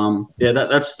 So yeah,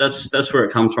 that's where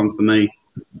it comes from for me.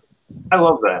 I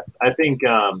love that. I think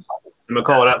I'm gonna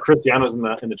call it out. Cristiano's in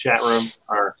the chat room.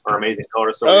 Our amazing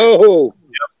colorist. Oh.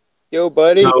 Yo,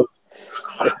 buddy. So,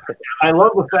 I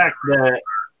love the fact that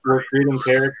we're creating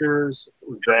characters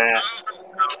that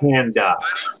can die.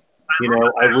 You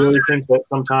know, I really think that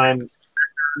sometimes,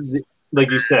 like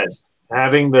you said,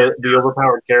 having the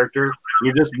overpowered character,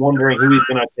 you're just wondering who he's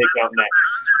going to take out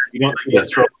next. You don't see the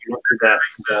struggle. You don't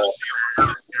see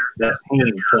that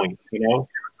pain point, you know?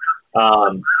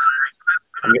 I'm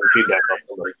getting feedback off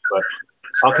somebody, but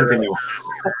I'll continue.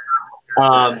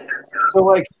 So,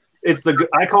 like, I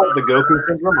call it the Goku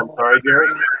syndrome. I'm sorry, Jared.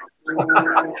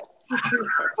 But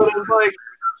it's like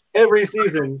every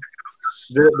season,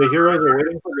 the heroes are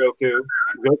waiting for Goku.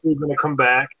 Goku's going to come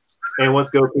back, and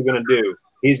what's Goku going to do?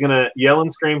 He's going to yell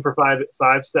and scream for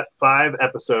five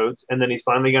episodes, and then he's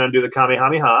finally going to do the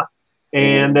Kamehameha.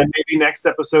 And then maybe next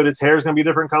episode his hair is going to be a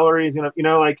different color. He's going to, you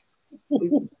know, like,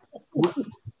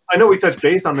 I know we touch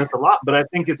base on this a lot, but I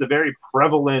think it's a very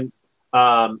prevalent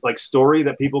like story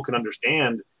that people can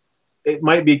understand. It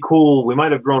might be cool. We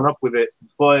might have grown up with it,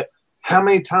 but how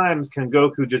many times can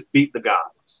Goku just beat the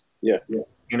gods? Yeah.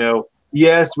 You know,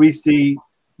 yes, we see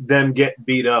them get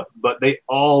beat up, but they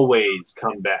always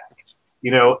come back.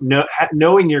 You know,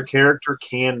 knowing your character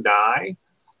can die,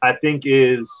 I think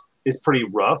is pretty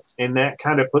rough, and that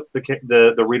kind of puts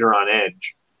the reader on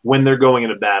edge when they're going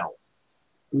into battle.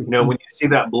 You know, when you see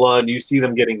that blood, you see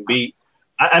them getting beat.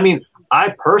 I mean,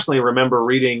 I personally remember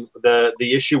reading the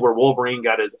issue where Wolverine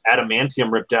got his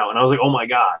adamantium ripped out, and I was like, oh my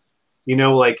God. You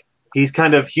know, like, he's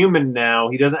kind of human now.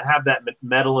 He doesn't have that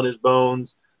metal in his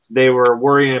bones. They were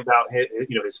worrying about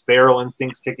his feral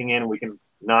instincts kicking in. We can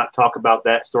not talk about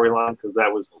that storyline because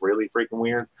that was really freaking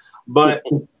weird. But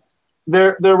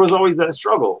there was always that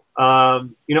struggle.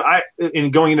 You know, in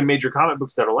going into major comic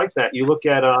books that are like that, you look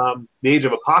at the Age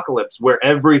of Apocalypse, where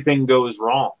everything goes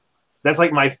wrong. That's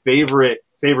like my favorite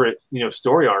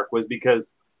story arc, was because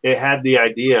it had the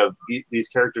idea of these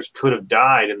characters could have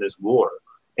died in this war,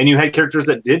 and you had characters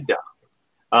that did die.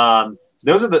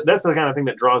 That's the kind of thing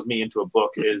that draws me into a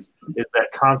book is that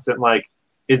constant, like,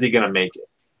 is he going to make it?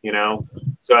 You know?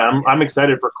 So I'm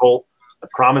excited for Colt. I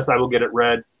promise I will get it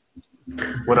read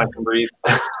when I can breathe.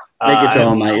 Take your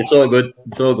time, mate. It's all good.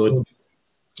 It's all good.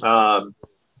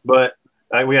 But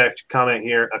we have to comment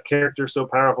here. A character so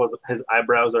powerful, his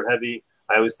eyebrows are heavy.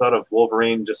 I always thought of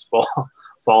Wolverine just fall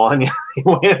on you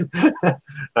when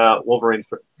Wolverine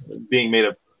being made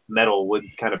of metal would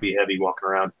kind of be heavy walking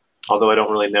around. Although I don't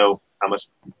really know how much,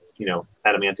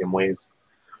 adamantium weighs.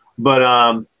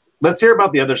 But let's hear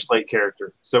about the other Slate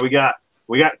character. So we got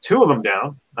two of them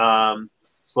down.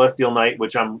 Celestial Knight,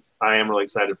 which I am really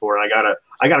excited for, and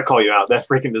I gotta call you out. That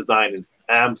freaking design is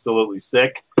absolutely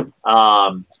sick.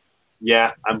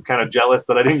 Yeah, I'm kind of jealous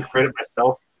that I didn't create it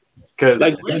myself. Because,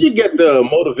 like, where did you get the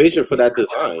motivation for that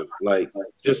design? Like,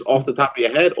 just off the top of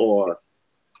your head, or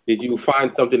did you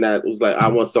find something that was like, I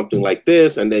want something like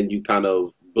this, and then you kind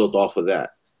of built off of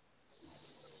that?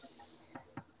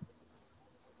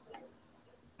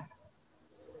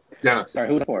 Dennis. Sorry,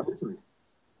 who was it for?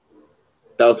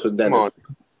 That was for Dennis.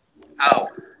 Oh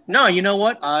no, you know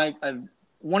what? I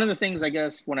one of the things I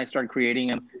guess when I started creating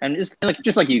him, and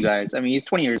just like you guys. I mean, he's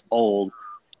 20 years old.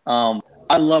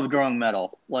 I love drawing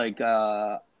metal. Like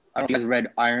I don't know if you guys read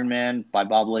Iron Man by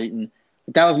Bob Layton.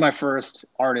 That was my first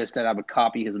artist that I would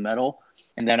copy his metal.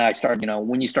 And then I started,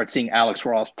 when you start seeing Alex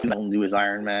Ross do his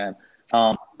Iron Man.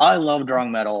 I love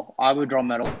drawing metal. I would draw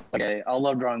metal. I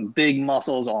love drawing big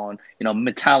muscles on,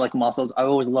 metallic muscles. I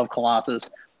always love Colossus.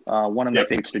 One of my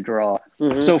favorites to draw.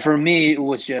 Mm-hmm. So for me, it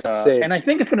was just, and I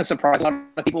think it's going to surprise a lot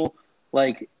of people.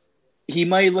 Like, he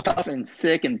might look tough and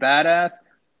sick and badass,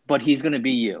 but he's going to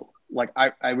be you. Like,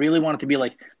 I really want it to be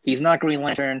like, he's not Green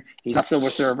Lantern. He's not Silver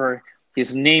Surfer.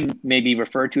 His name may be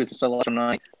referred to as a Celestial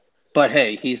Knight. But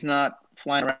hey, he's not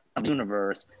flying around the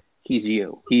universe. He's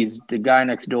you. He's the guy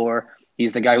next door.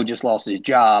 He's the guy who just lost his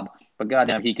job. But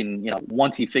goddamn, he can,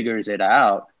 once he figures it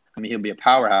out, he'll be a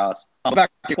powerhouse.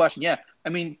 Back to your question, yeah.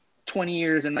 20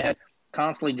 years in my head,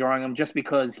 constantly drawing him just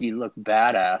because he looked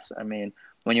badass.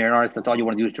 When you're an artist, that's all you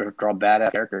want to do is draw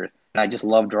badass characters. And I just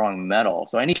love drawing metal.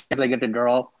 So any chance I get to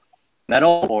draw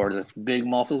metal or this big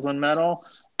muscles in metal,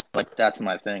 like, that's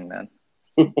my thing, man.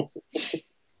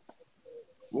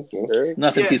 Okay.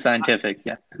 Nothing too scientific.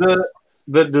 Yeah.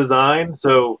 The design,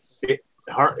 so it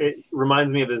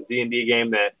reminds me of this D&D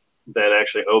game that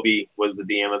actually Obi was the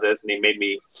DM of this, and he made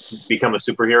me become a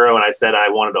superhero. And I said I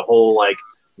wanted a whole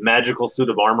magical suit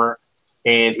of armor,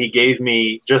 and he gave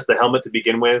me just the helmet to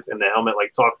begin with, and the helmet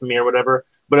talked to me or whatever.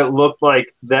 But it looked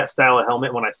like that style of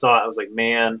helmet. When I saw it, I was like,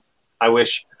 man, I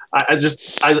wish. I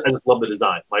just love the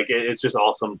design. It's just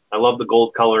awesome. I love the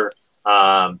gold color.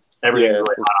 Everything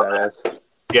really hot on that.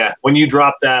 Yeah, when you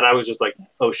dropped that, I was just like,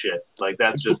 oh shit,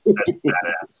 that's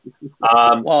badass.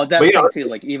 Well, that's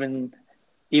too.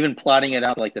 Even plotting it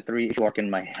out the 3-issue arc in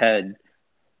my head,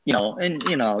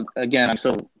 and again, I'm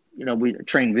so we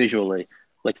train visually.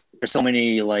 There's so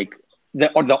many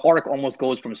the arc almost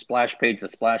goes from splash page to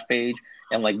splash page,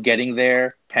 and getting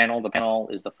there panel to panel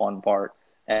is the fun part.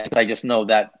 And I just know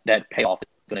that payoff is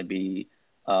going to be,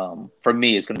 for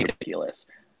me, it's going to be ridiculous.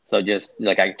 So just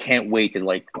I can't wait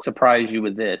to surprise you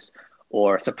with this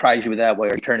or surprise you with that way,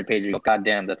 or you turn the page and you go, God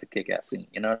damn, that's a kick-ass scene.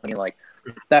 You know what I mean?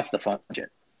 That's the fun shit.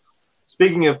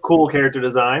 Speaking of cool character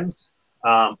designs,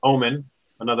 Omen,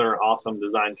 another awesome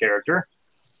design character.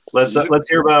 Let's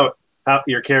hear about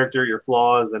your character, your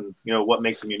flaws, and what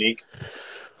makes him unique.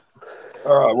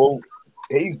 All right. Well,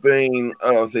 he's been.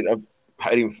 I've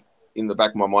had him in the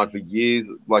back of my mind for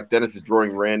years. Dennis is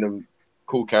drawing random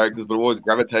cool characters, but always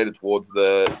gravitated towards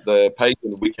the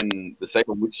pagan Wiccan, the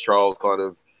Sacred Witch Trials kind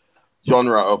of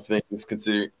genre of things.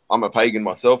 Considering I'm a pagan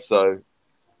myself, so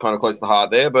kind of close to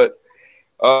heart there. But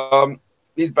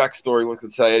his backstory, one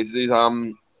could say, is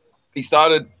he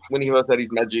started when he first had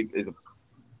his magic.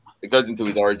 It goes into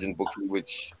his origin book,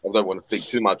 which I don't want to speak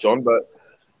too much on, but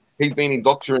he's been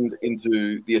indoctrinated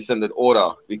into the Ascended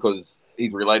Order because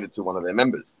he's related to one of their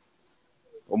members,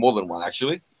 or more than one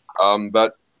actually.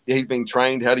 But he's been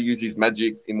trained how to use his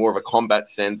magic in more of a combat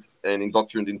sense and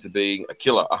indoctrinated into being a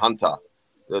killer, a hunter.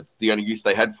 That's the only use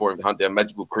they had for him, to hunt down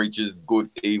magical creatures, good,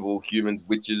 evil, humans,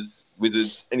 witches,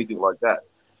 wizards, anything like that.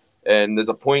 And there's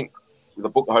a point with a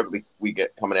book hopefully we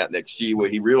get coming out next year where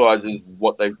he realizes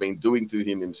what they've been doing to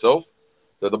him himself.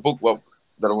 So the book,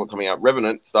 that are coming out,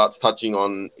 Revenant, starts touching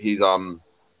on his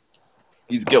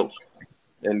guilt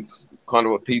and kind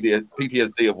of a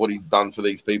PTSD of what he's done for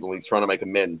these people. He's trying to make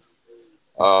amends.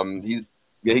 He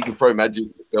can throw magic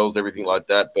spells, everything like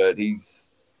that, but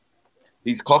he's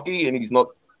cocky and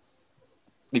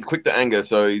he's quick to anger,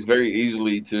 so he's very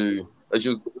easily to,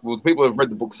 people have read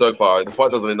the book so far, the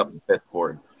fight doesn't end up the best for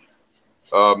him.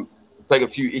 Take a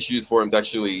few issues for him to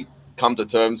actually come to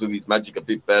terms with his magic a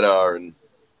bit better and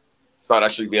start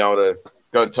actually being able to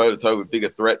go toe-to-toe with bigger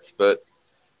threats. But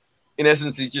in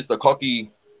essence, he's just a cocky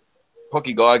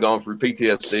guy going through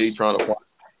PTSD, trying to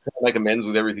make amends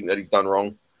with everything that he's done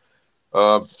wrong.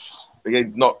 Again,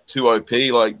 he's not too OP.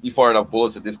 You fire enough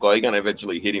bullets at this guy, you're going to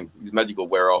eventually hit him. His magic will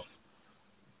wear off.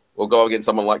 Or go against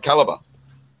someone like Caliber,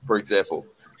 for example.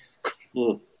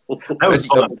 That was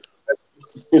fun.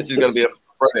 This is going to be a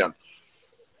throwdown.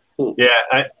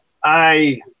 Yeah,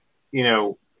 I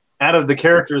out of the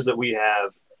characters that we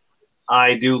have,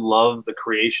 I do love the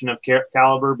creation of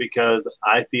Caliber, because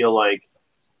I feel like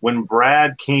when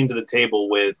Brad came to the table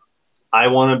with, I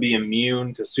want to be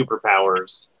immune to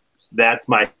superpowers, that's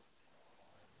my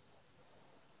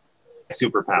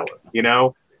superpower.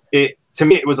 To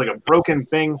me, it was like a broken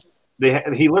thing.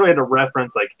 He literally had to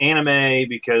reference anime,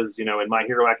 because in My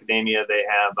Hero Academia they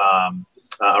have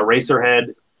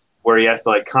Eraserhead, where he has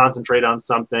to concentrate on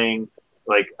something,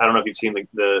 Like, I don't know if you've seen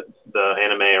the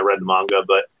anime or read the manga,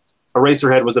 but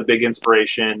Eraserhead was a big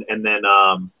inspiration. And then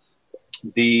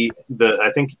the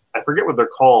I think, I forget what they're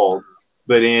called,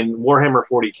 but in Warhammer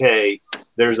 40K,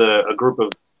 there's a group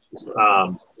of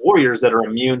warriors that are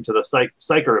immune to the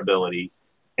psyker ability,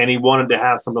 and he wanted to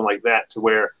have something like that, to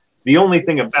where the only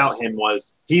thing about him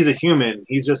was he's a human,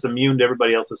 he's just immune to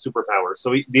everybody else's superpowers.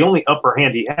 So the only upper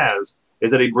hand he has is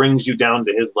that he brings you down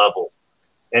to his level.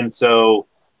 And so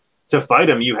to fight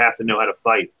him, you have to know how to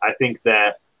fight. I think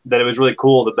that it was really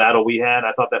cool, the battle we had.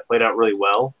 I thought that played out really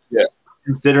well. Yeah.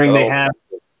 Considering they have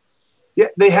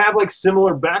like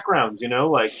similar backgrounds, you know,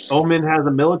 like Omen has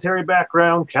a military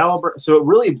background, Caliber. So it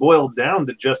really boiled down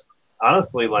to just,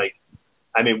 honestly, like,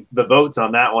 I mean, the votes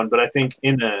on that one, but I think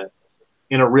in a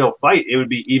real fight, it would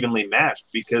be evenly matched,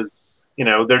 because, you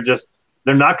know, they're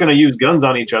not going to use guns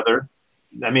on each other.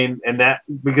 I mean, and that,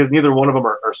 because neither one of them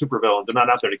are supervillains. They're not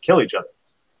out there to kill each other.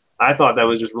 I thought that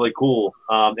was just really cool.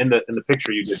 In the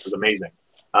picture you did was amazing.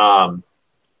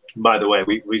 By the way,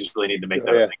 we just really need to make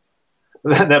that a thing.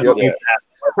 That book.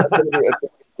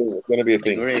 It's going to be a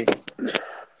thing. Great.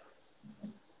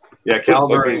 Yeah,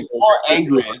 Caliber. More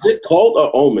angry. Is it Colt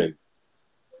or Omen?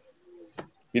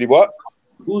 You need what?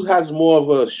 Who has more of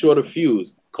a shorter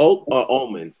fuse, Colt or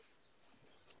Omen?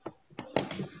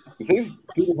 These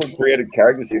people from created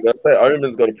characters here, I'd say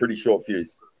Omen's got a pretty short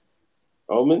fuse.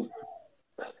 Omen?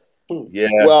 Yeah.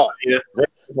 Well,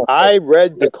 I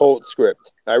read the Colt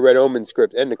script. I read Omen's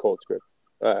script and the Colt script.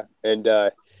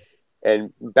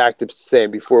 And back to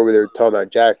saying before we were talking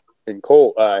about Jack and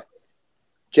Colt,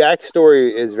 Jack's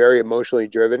story is very emotionally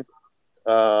driven.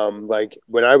 Like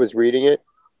when I was reading it,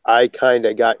 I kind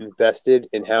of got invested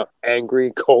in how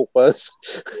angry Colt was,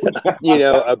 you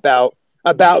know, about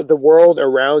the world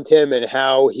around him and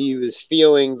how he was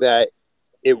feeling that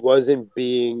it wasn't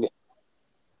being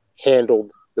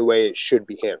handled the way it should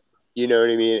be handled. You know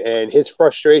what I mean? And his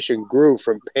frustration grew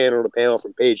from panel to panel,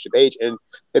 from page to page. And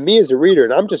me as a reader,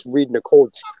 and I'm just reading a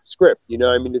cold script, you know,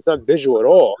 I mean, it's not visual at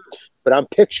all, but I'm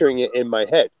picturing it in my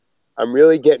head. I'm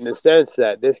really getting a sense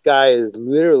that this guy is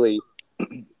literally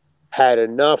had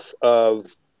enough of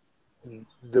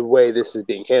the way this is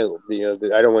being handled. You know,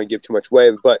 I don't want to give too much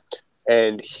away,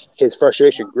 and his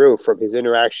frustration grew from his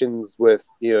interactions with,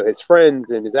 you know, his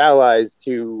friends and his allies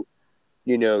to,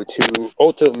 you know, to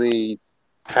ultimately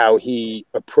how he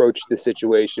approached the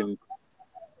situation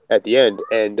at the end.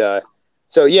 And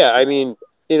so, yeah, I mean,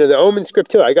 you know, the Omen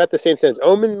script too, I got the same sense.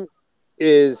 Omen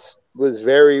was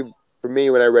very, for me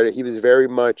when I read it, he was very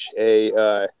much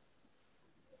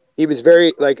he was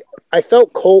very, like, I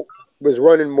felt Colt was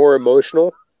running more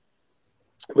emotional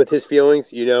with his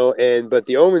feelings, you know, but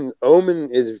the Omen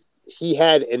is, he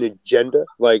had an agenda,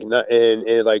 like, not,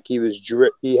 and like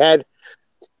he had,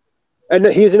 and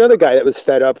he's another guy that was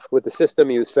fed up with the system.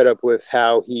 He was fed up with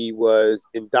how he was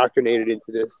indoctrinated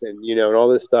into this, and, you know, and all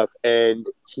this stuff. And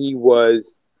he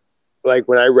was, like,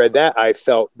 when I read that, I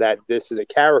felt that this is a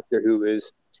character who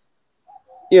is,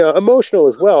 you know, emotional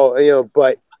as well, you know,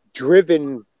 but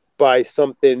driven by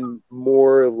something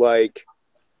more like,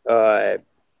 for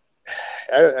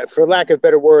lack of a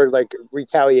better word, like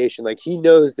retaliation. Like, he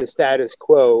knows the status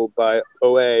quo by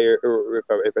OA, or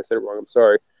if I said it wrong, I'm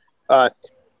sorry. The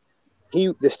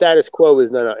status quo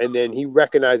is not, and then he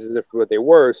recognizes it for what they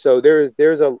were. So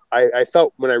I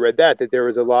felt when I read that there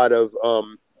was a lot of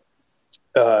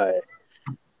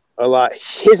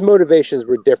his motivations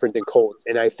were different than Colt's,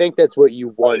 and I think that's what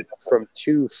you want from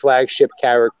two flagship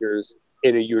characters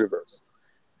in a universe.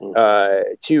 When I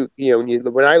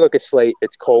look at Slate,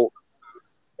 it's Colt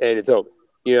and it's Omen.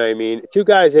 You know what I mean? Two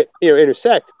guys that, you know,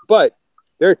 intersect, but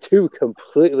they're two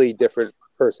completely different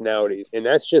personalities, and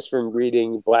that's just from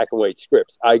reading black and white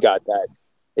scripts. I got that,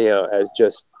 you know, as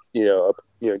just,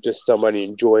 just somebody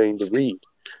enjoying to read.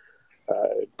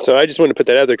 So I just want to put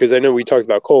that out there because I know we talked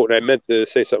about Colt, and I meant to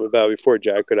say something about it before,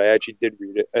 Jack, but I actually did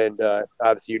read it, and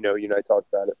obviously, you know, I talked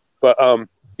about it, but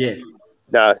yeah.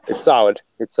 Nah, it's solid.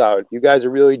 It's solid. You guys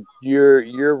are really,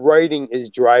 your writing is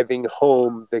driving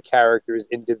home the characters'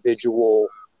 individual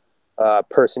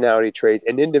personality traits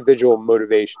and individual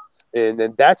motivations, and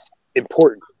then that's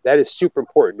important. That is super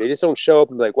important. They just don't show up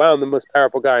and be like, wow, I'm the most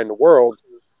powerful guy in the world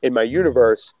in my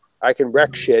universe. I can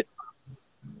wreck shit.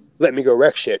 Let me go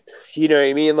wreck shit. You know what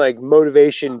I mean? Like,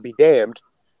 motivation be damned,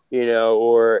 you know,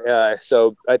 or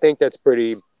so I think that's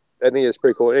pretty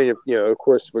cool. And, you know, of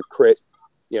course, with Crit,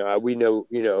 you know, we know,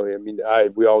 you know, I mean,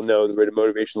 we all know where the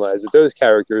motivation lies with those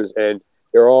characters, and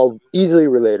they're all easily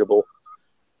relatable.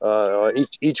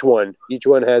 Each one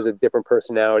has a different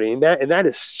personality, and that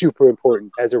is super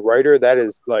important as a writer. That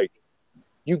is, like,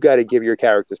 you got to give your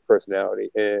characters personality,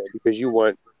 and because you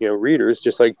want, you know, readers,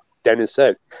 just like Dennis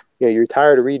said, you know, you're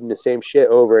tired of reading the same shit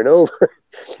over and over.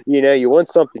 You know, you want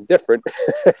something different,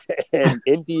 and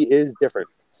indie is different.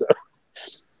 So,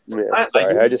 yeah,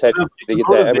 sorry, I just had to get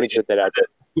that. I'm going to get that out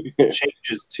there.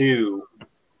 Changes too.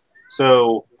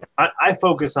 So I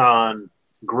focus on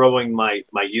growing my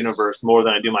universe more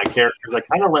than I do my characters. I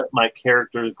kind of let my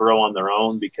characters grow on their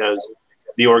own because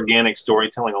the organic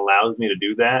storytelling allows me to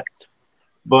do that.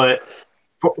 But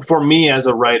for me as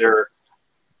a writer,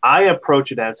 I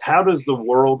approach it as, how does the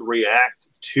world react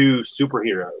to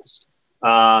superheroes?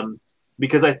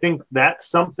 Because I think that's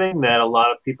something that a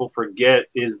lot of people forget,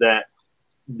 is that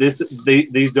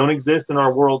these don't exist in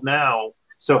our world now.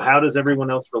 So how does everyone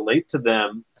else relate to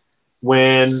them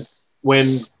when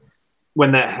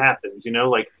that happens? You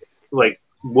know, like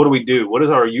what do we do? What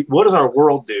does our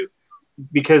world do?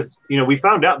 Because, you know, we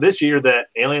found out this year that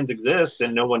aliens exist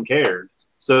and no one cared.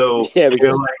 So yeah,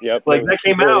 because, like that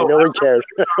came out. No one cared.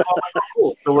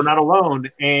 So we're not alone,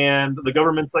 and the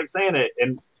government's like saying it,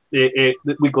 and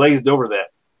we glazed over that.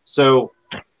 So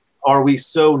are we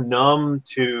so numb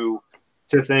to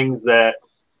things that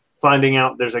finding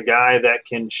out there's a guy that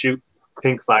can shoot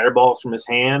pink fireballs from his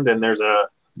hand and there's a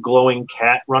glowing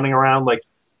cat running around? Like,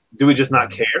 do we just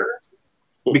not care?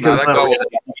 Because it's not a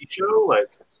reality TV show. Like,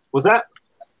 was that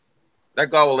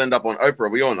guy will end up on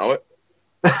Oprah? We all know it.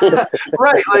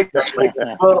 Right, like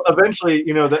well, eventually,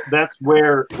 you know, that's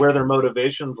where their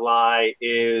motivations lie.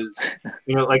 Is,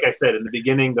 you know, like I said in the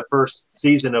beginning, the first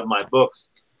season of my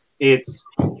books, it's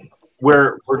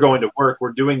where we're going to work,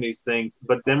 we're doing these things,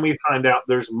 but then we find out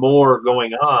there's more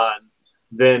going on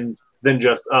than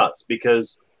just us.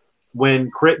 Because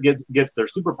when Crit gets their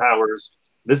superpowers,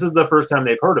 this is the first time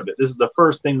they've heard of it. This is the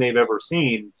first thing they've ever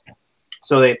seen.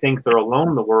 So they think they're alone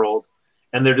in the world,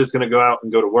 and they're just going to go out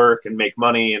and go to work and make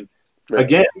money. And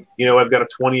again, you know, I've got a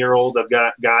 20-year-old, I've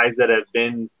got guys that have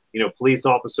been, you know, police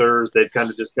officers. They've kind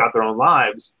of just got their own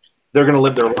lives. They're going to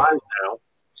live their lives now.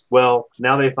 Well,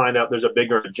 now they find out there's a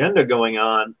bigger agenda going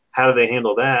on. How do they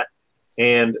handle that?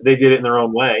 And they did it in their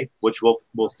own way, which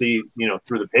we'll see, you know,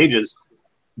 through the pages.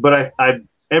 But I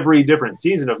every different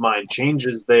season of mine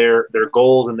changes their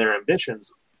goals and their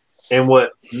ambitions. And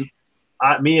what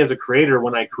me as a creator,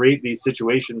 when I create these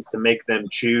situations to make them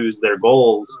choose their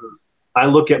goals, I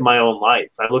look at my own life.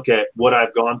 I look at what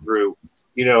I've gone through.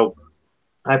 You know,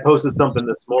 I posted something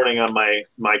this morning on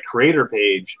my creator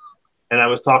page, and I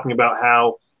was talking about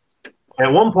how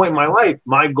at one point in my life,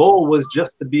 my goal was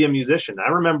just to be a musician. I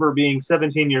remember being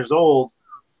 17 years old,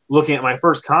 looking at my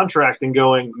first contract and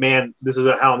going, man, this is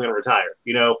how I'm going to retire.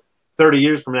 You know, 30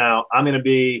 years from now, I'm going to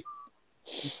be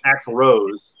Axl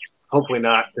Rose. Hopefully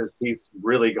not, because he's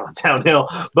really gone downhill.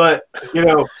 But, you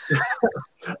know,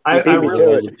 I really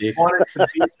wanted to be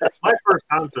my first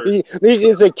concert.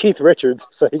 He's like Keith Richards,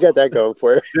 so you got that going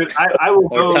for you. Dude, I will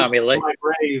go to my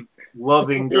grave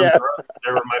loving Guns N' Roses.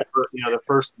 They were my first, you know, the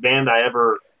first band I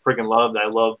ever freaking loved. I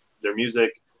loved their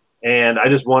music, and I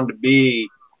just wanted to be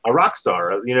a rock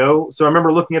star, you know? So I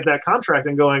remember looking at that contract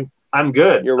and going, I'm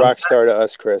good. You're a rock star to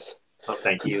us, Chris. Oh,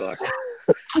 thank you.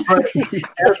 But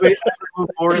as we move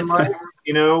forward in life,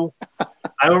 you know,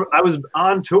 I was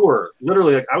on tour,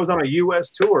 literally, like I was on a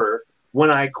U.S. tour when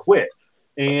I quit,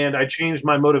 and I changed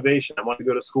my motivation. I wanted to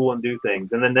go to school and do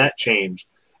things, and then that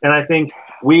changed. And I think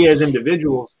we as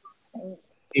individuals,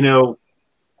 you know,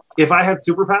 if I had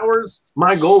superpowers,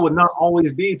 my goal would not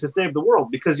always be to save the world,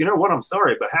 because you know what? I'm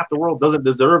sorry, but half the world doesn't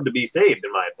deserve to be saved,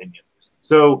 in my opinion.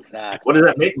 So What does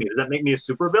that make me? Does that make me a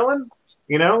supervillain?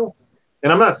 You know?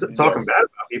 And I'm not talking bad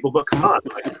about people, but come on.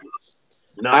 Like,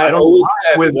 no, I don't always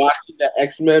with watching the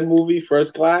X-Men movie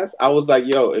First Class. I was like,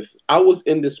 yo, if I was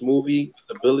in this movie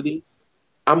with ability,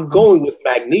 I'm going with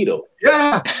Magneto.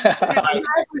 Yeah,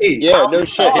 exactly. Yeah, no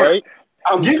shit, right?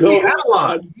 Give me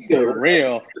Avalon. For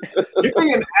real. Give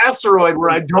me an asteroid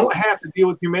where I don't have to deal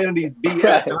with humanity's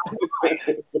BS.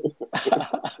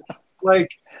 Like,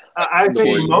 I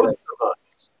think most of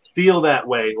us feel that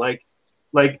way. Like,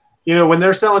 you know, when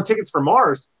they're selling tickets for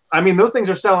Mars, I mean, those things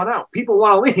are selling out. People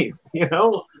want to leave, you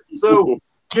know? So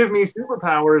give me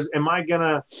superpowers. Am I going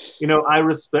to, you know, I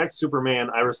respect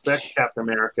Superman. I respect Captain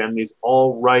America and these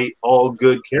all right, all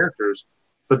good characters,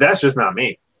 but that's just not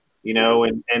me, you know?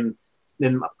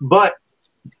 But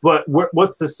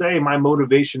what's to say my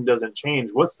motivation doesn't change?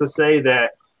 What's to say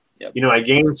that, you know, I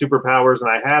gain superpowers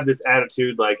and I have this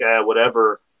attitude like,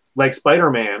 whatever, like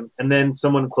Spider-Man, and then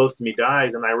someone close to me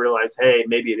dies and I realize, hey,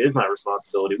 maybe it is my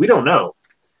responsibility. We don't know.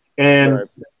 And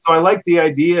so I like the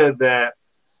idea that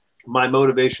my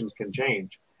motivations can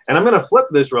change. And I'm going to flip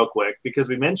this real quick because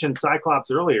we mentioned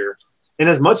Cyclops earlier. And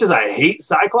as much as I hate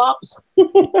Cyclops, I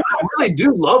really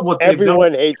do love what they've done.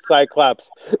 Everyone hates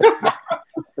Cyclops.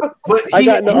 But I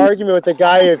got in an argument with the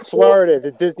guy in Florida,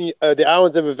 the Disney, the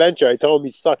Islands of Adventure. I told him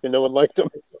he sucked and no one liked him.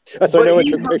 That's why no one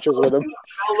took pictures with him.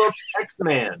 Developed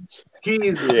X-Man.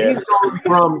 He's gone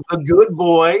from a good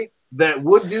boy that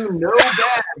would do no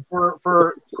bad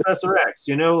for Professor X,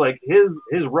 you know, like his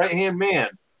right-hand man,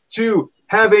 to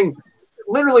having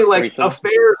literally like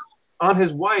affairs on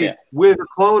his wife with a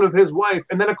clone of his wife,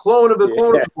 and then a clone of the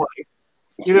clone of his wife.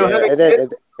 You know, and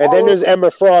then there's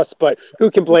Emma Frost, but who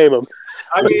can blame him?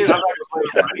 I mean, I'm not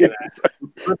going to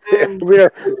blame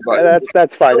that.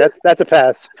 That's fine. That's a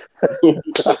pass. He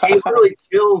really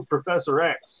kills Professor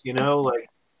X, you know, like,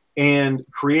 and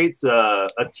creates a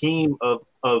team of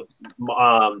a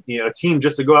team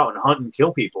just to go out and hunt and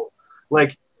kill people.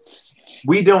 Like,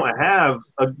 we don't have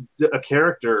a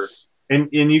character. And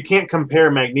you can't compare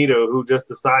Magneto, who just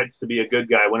decides to be a good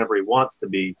guy whenever he wants to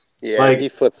be. Yeah, like, he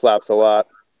flip flops a lot.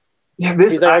 Yeah,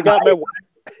 this like,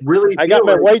 I got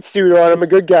my white suit on. I'm a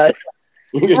good guy.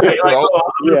 Right, like,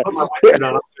 oh, I'm gonna put my white suit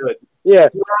on. I'm good. Yeah,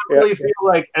 I really feel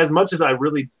like, as much as I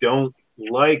really don't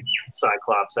like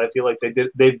Cyclops, I feel like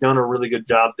they've done a really good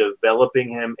job developing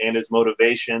him and his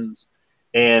motivations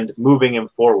and moving him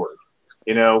forward.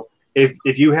 You know,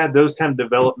 if you had those kind of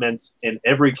developments in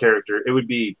every character, it would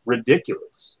be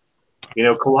ridiculous. You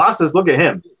know, Colossus, look at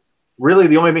him. Really,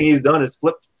 the only thing he's done is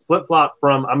flip flop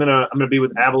from I'm gonna be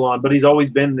with Avalon, but he's always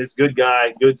been this good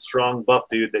guy, good, strong, buff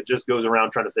dude that just goes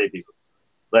around trying to save people.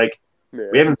 Like,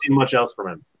 we haven't seen much else from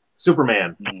him.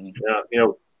 Superman, you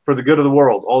know, for the good of the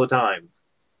world all the time.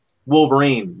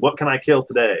 Wolverine, what can I kill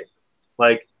today?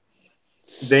 Like,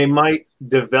 they might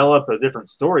develop a different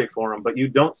story for him, but you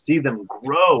don't see them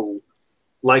grow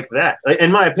like that,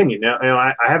 in my opinion. Now, you know,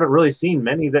 I haven't really seen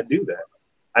many that do that.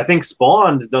 I think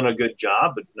Spawn's done a good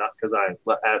job, but not because I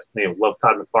love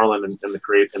Todd McFarlane and the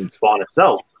create and Spawn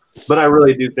itself. But I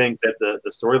really do think that the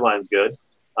storyline's good.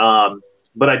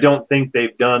 But I don't think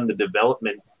they've done the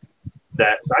development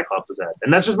that Cyclops was at,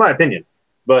 and that's just my opinion.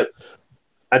 But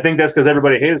I think that's because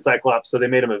everybody hated Cyclops, so they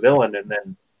made him a villain, and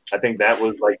then I think that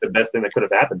was like the best thing that could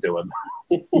have happened to him.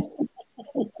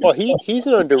 Well, he's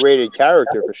an underrated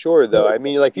character for sure, though. I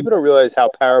mean, like, people don't realize how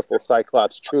powerful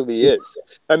Cyclops truly is.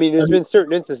 I mean, there's been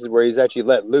certain instances where he's actually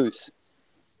let loose,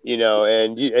 you know,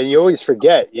 and you always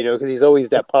forget, you know, because he's always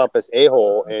that pompous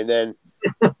a-hole, and then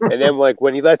like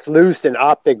when he lets loose an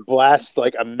optic blast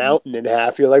like a mountain in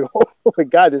half, you're like, oh my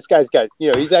god, this guy's got,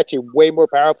 you know, he's actually way more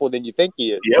powerful than you think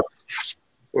he is. Yep.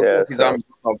 Yeah. So.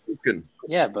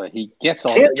 Yeah, but he gets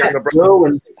all that go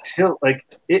until like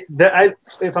it.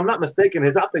 If I'm not mistaken,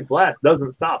 his optic blast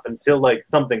doesn't stop until like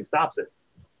something stops it.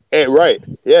 Hey, right?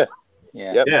 Yeah.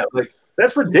 Yeah. Yeah. Like,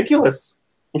 that's ridiculous.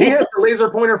 He has the laser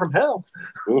pointer from hell.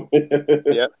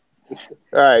 Yeah.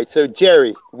 All right, so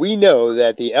Jerry, we know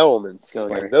that the elements,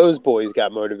 like, those boys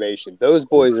got motivation. Those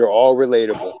boys are all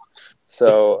relatable.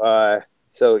 So,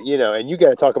 you know, and you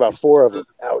got to talk about 4 of them.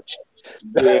 Ouch.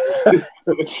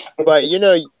 But you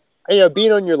know,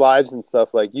 being on your lives and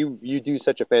stuff, like, you do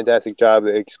such a fantastic job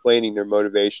of explaining their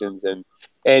motivations, and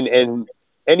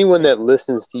anyone that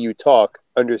listens to you talk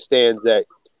understands that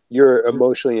you're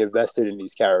emotionally invested in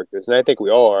these characters, and I think we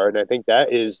all are, and I think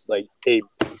that is like a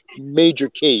major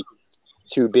key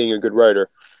to being a good writer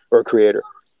or creator.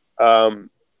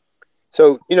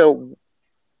 So, you know,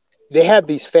 they have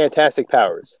these fantastic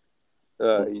powers,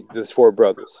 those 4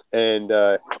 brothers, and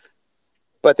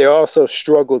but they also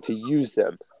struggle to use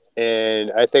them,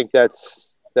 and I think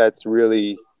that's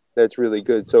really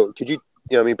good. So could you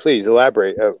I mean, please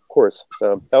elaborate, of course.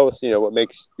 So tell us, you know, what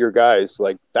makes your guys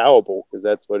like fallible, because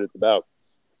that's what it's about.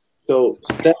 So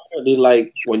definitely,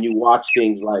 like, when you watch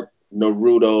things like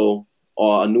Naruto,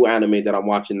 or a new anime that I'm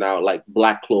watching now, like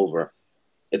Black Clover,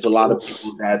 it's a lot of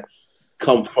people that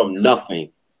come from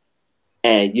nothing,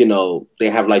 and, you know, they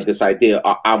have like this idea,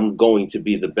 I'm going to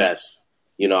be the best.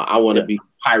 You know, I want to be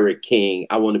Pirate King.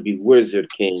 I want to be Wizard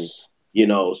King. You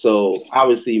know, so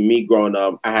obviously, me growing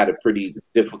up, I had a pretty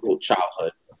difficult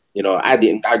childhood. You know, I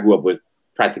grew up with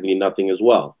practically nothing as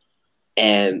well.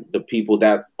 And the people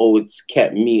that always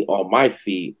kept me on my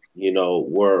feet, you know,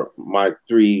 were my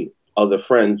 3 other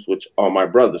friends, which are my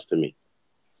brothers to me.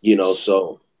 You know,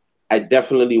 so I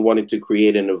definitely wanted to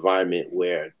create an environment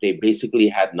where they basically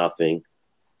had nothing.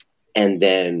 And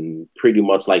then pretty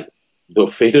much like the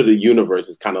fate of the universe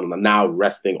is kind of now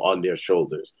resting on their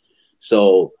shoulders.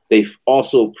 So they've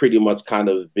also pretty much kind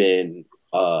of been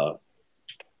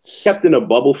kept in a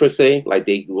bubble, per se. Like,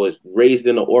 they was raised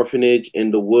in an orphanage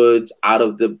in the woods, out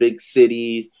of the big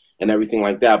cities and everything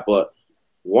like that. But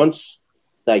once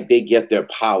like they get their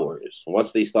powers,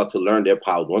 once they start to learn their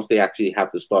powers, once they actually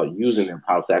have to start using their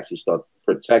powers to actually start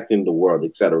protecting the world,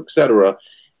 et cetera,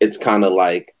 it's kind of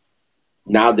like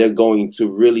now they're going to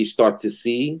really start to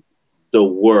see the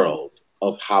world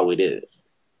of how it is.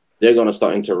 They're going to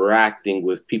start interacting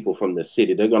with people from the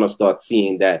city. They're going to start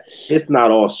seeing that it's not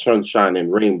all sunshine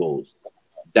and rainbows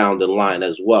down the line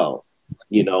as well,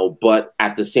 you know. But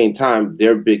at the same time,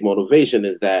 their big motivation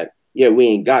is that, yeah, we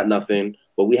ain't got nothing,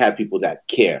 but we have people that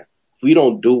care. If we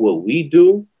don't do what we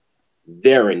do,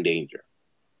 they're in danger.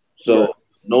 So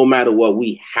no matter what,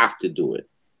 we have to do it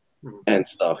and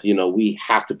stuff. You know, we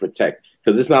have to protect.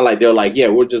 Because it's not like they're like, yeah,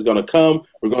 we're just going to come,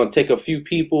 we're going to take a few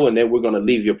people, and then we're going to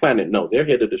leave your planet. No, they're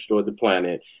here to destroy the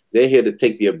planet. They're here to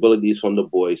take the abilities from the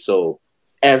boys. So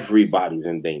everybody's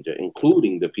in danger,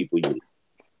 including the people you leave.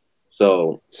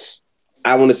 So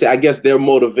I want to say, I guess their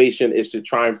motivation is to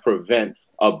try and prevent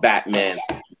a Batman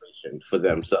situation for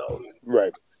themselves.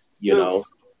 Right. You know?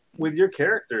 With your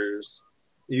characters,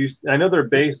 I know they're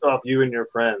based off you and your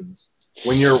friends.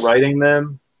 When you're writing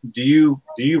them, do you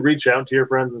reach out to your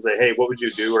friends and say, hey, what would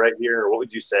you do right here? Or what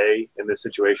would you say in this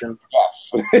situation?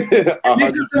 Yes. It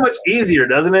makes it so much easier,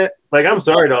 doesn't it? Like, I'm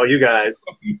sorry to all you guys,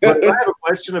 but I have a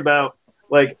question about,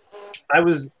 like, I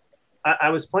was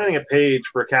planning a page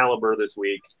for Caliber this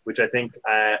week, which I think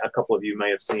a couple of you may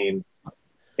have seen.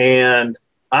 And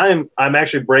I'm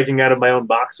actually breaking out of my own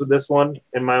box with this one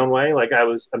in my own way. Like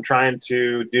I'm trying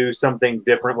to do something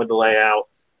different with the layout,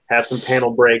 have some panel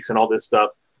breaks and all this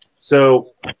stuff.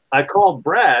 So I called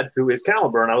Brad, who is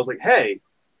Caliber, and I was like, hey,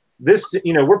 this,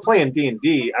 you know, we're playing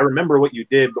D&D. I remember what you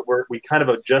did, but we kind of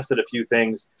adjusted a few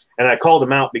things. And I called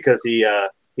him out because he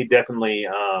definitely,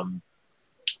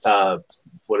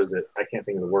 what is it? I can't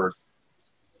think of the word.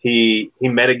 He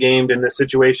metagamed in this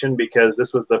situation because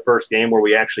this was the first game where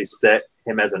we actually set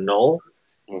him as a null.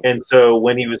 And so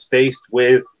when he was faced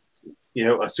with, you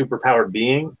know, a superpowered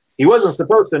being, he wasn't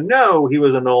supposed to know he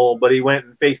was a null, but he went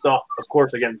and faced off, of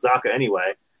course, against Zaka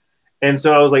anyway. And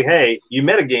so I was like, hey, you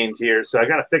metagamed here, so I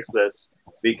got to fix this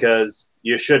because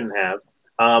you shouldn't have.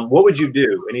 What would you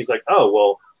do? And he's like, oh,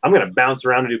 well, I'm going to bounce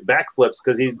around and do backflips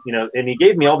because he's, you know, and he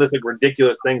gave me all this like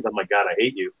ridiculous things. I'm like, God, I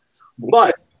hate you.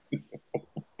 But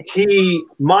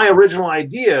my original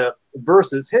idea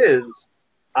versus his,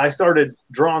 I started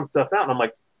drawing stuff out and I'm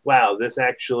like, wow, this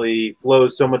actually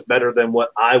flows so much better than what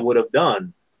I would have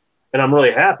done. And I'm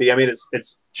really happy. I mean,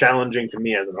 it's challenging to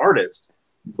me as an artist,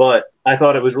 but I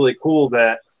thought it was really cool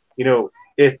that, you know,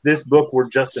 if this book were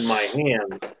just in my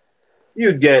hands,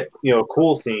 you'd get, you know, a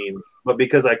cool scene. But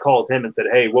because I called him and said,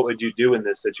 hey, what would you do in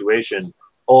this situation?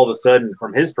 All of a sudden,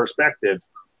 from his perspective,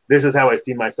 this is how I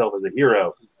see myself as a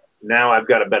hero. Now I've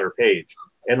got a better page.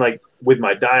 And like with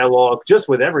my dialogue, just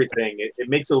with everything, it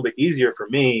makes it a little bit easier for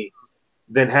me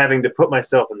than having to put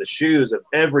myself in the shoes of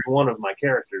every one of my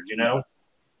characters, you know?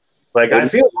 Like I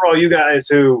feel for all you guys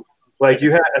who, like,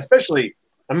 you have, especially,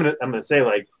 I'm gonna say,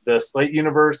 like, the Slate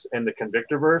universe and the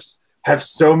Convictorverse have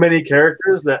so many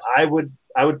characters that I would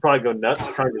probably go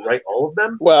nuts trying to write all of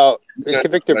them. Well, the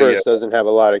Convictorverse doesn't have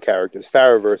a lot of characters.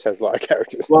 Pharaohverse has a lot of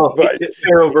characters. Well, but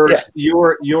Pharaohverse,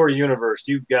 your universe,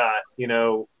 you've got, you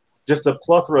know, just a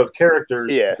plethora of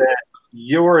characters that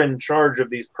you're in charge of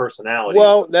these personalities.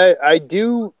 Well, that I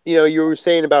do, you know, you were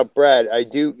saying about Brad,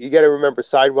 you got to remember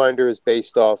Sidewinder is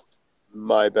based off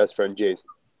my best friend Jason.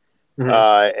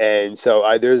 Mm-hmm. And so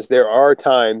there are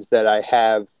times that I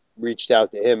have reached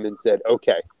out to him and said,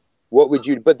 okay, what would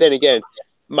you, but then again,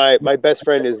 my best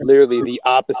friend is literally the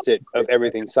opposite of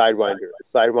everything Sidewinder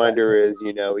is. Sidewinder is,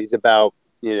 you know, he's about,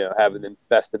 you know, having the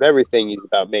best of everything. He's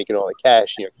about making all the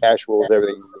cash, you know, cash rules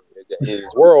everything in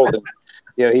his world. And,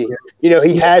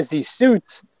 he has these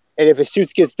suits, and if his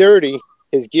suits gets dirty,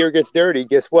 his gear gets dirty,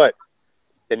 guess what?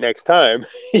 The next time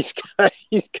he's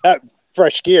got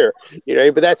fresh gear, you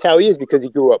know, but that's how he is because he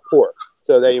grew up poor.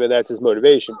 So that, you know, that's his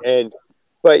motivation.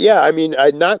 But yeah, I mean,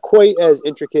 not quite as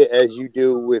intricate as you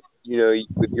do with, you know,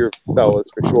 with your fellas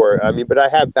for sure. I mean, but I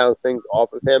have bounced things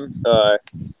off of him,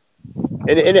 and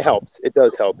it helps. It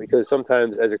does help because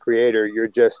sometimes as a creator, you're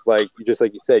just like you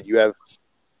said, you have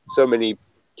so many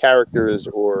characters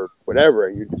or whatever.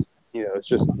 You just, you know, it's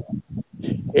just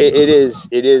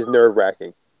it is nerve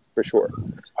wracking for sure.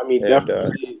 I mean,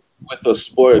 definitely. With a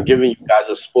spoiler, giving you guys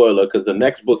a spoiler, because the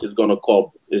next book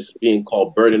is being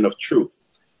called Burden of Truth.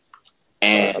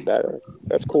 And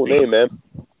that's a cool name, man.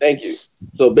 Thank you.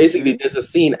 So basically, there's a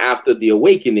scene after the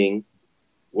awakening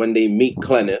when they meet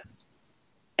Clenneth,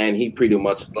 and he pretty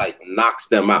much like knocks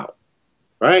them out,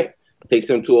 right? Takes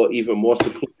them to an even more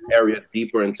secluded area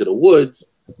deeper into the woods,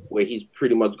 where he's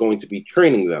pretty much going to be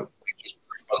training them.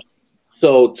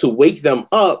 So to wake them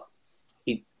up,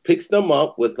 he picks them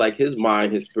up with like his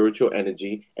mind, his spiritual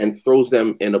energy, and throws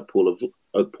them in a pool of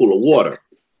water.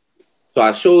 So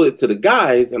I showed it to the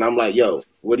guys, and I'm like, "Yo,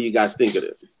 what do you guys think of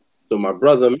this?" So my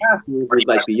brother Matthew, who's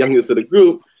like the youngest of the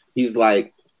group, he's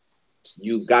like,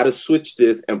 "You got to switch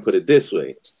this and put it this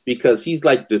way," because he's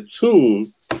like the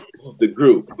tune of the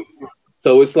group.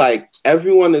 So it's like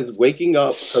everyone is waking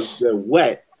up because they're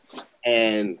wet,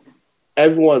 and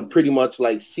everyone pretty much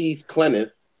like sees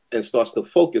Clenneth and starts to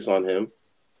focus on him.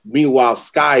 Meanwhile,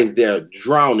 Sky's there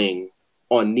drowning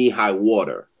on knee-high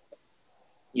water,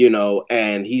 you know,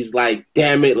 and he's like,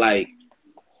 damn it, like,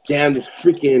 damn this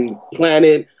freaking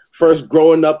planet. First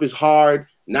growing up is hard.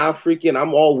 Now freaking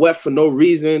I'm all wet for no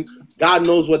reason. God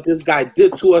knows what this guy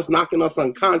did to us, knocking us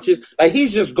unconscious. Like,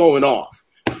 he's just going off.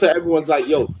 So everyone's like,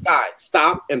 yo, Sky,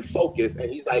 stop and focus. And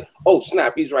he's like, oh,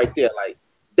 snap, he's right there. Like,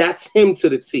 that's him to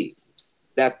the T.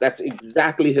 That's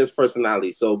exactly his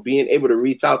personality. So being able to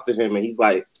reach out to him and he's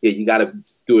like, yeah, you got to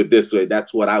do it this way.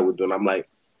 That's what I would do. And I'm like,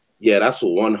 yeah, that's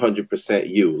 100%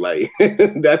 you. Like,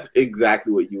 that's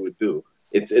exactly what you would do.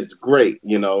 It's great,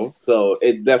 you know? So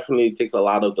it definitely takes a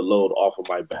lot of the load off of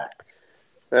my back.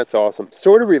 That's awesome.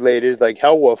 Sort of related, like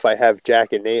Hellwolf, I have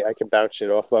Jack and Nate I can bounce it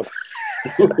off of.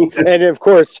 and of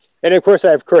course I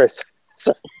have Chris.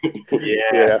 So,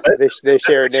 yeah. They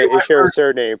share a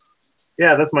surname.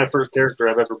 Yeah, that's my first character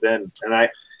I've ever been. And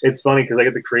it's funny because I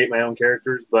get to create my own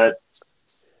characters, but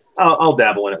I'll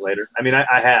dabble in it later. I mean,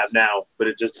 I have now, but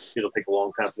it'll take a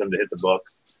long time for them to hit the book.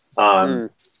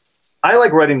 I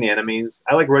like writing the enemies.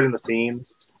 I like writing the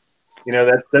scenes. You know,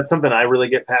 that's something I really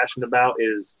get passionate about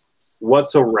is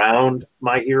what's around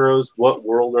my heroes. What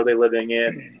world are they living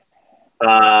in?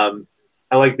 I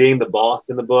like being the boss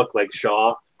in the book, like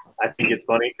Shaw. I think it's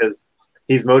funny because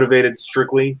he's motivated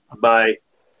strictly by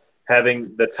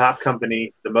having the top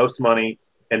company, the most money,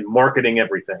 and marketing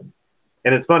everything.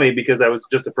 And it's funny because I was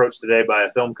just approached today by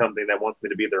a film company that wants me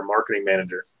to be their marketing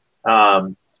manager.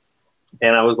 And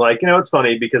I was like, you know, it's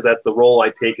funny because that's the role I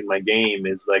take in my game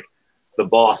is like the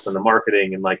boss and the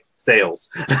marketing and like sales.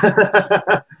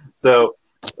 So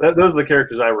those are the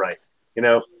characters I write. You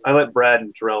know, I let Brad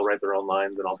and Terrell write their own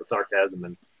lines and all the sarcasm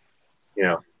and, you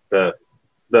know, the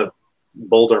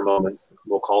bolder moments,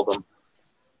 we'll call them.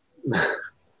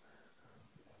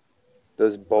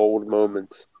 Those bold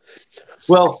moments.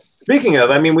 Well, speaking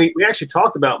of, I mean, we actually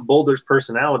talked about Boulder's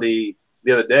personality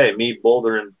the other day, me,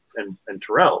 Boulder, and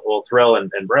Terrell. Well, Terrell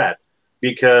and Brad,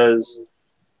 because,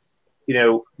 you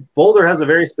know, Boulder has a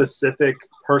very specific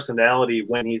personality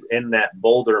when he's in that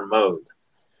Boulder mode.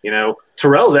 You know,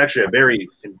 Terrell is actually a very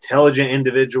intelligent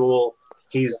individual.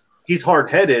 He's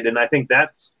hard-headed, and I think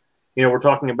that's, you know, we're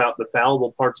talking about the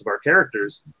fallible parts of our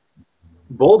characters.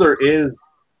 Boulder is...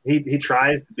 He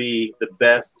tries to be the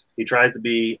best. He tries to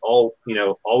be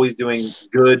always doing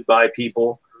good by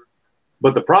people.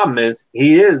 But the problem is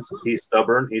he's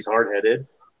stubborn, he's hard-headed,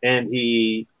 and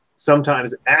he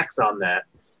sometimes acts on that.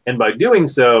 And by doing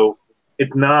so,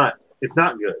 it's not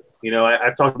good. You know,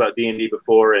 I've talked about D&D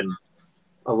before and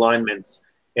alignments,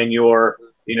 and your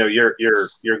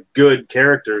good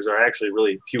characters are actually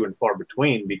really few and far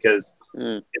between because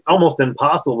it's almost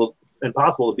impossible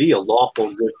to be a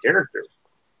lawful good character.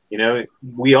 You know,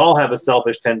 we all have a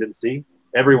selfish tendency,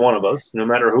 every one of us, no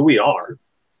matter who we are,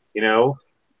 you know,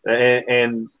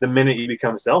 and the minute you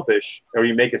become selfish or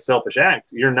you make a selfish act,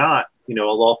 you're not, you know,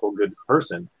 a lawful good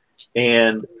person.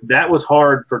 And that was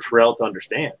hard for Terrell to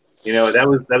understand. You know, that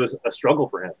was a struggle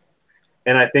for him.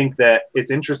 And I think that it's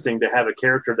interesting to have a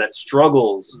character that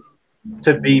struggles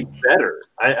to be better.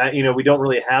 You know, we don't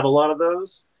really have a lot of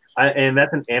those. And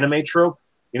that's an anime trope.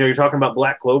 You know, you're talking about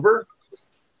Black Clover,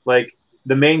 like,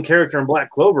 the main character in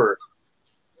Black Clover,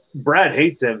 Brad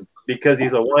hates him because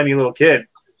he's a whiny little kid.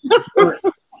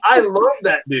 I love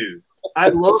that dude. I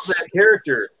love that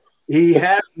character. He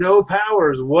has no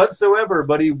powers whatsoever,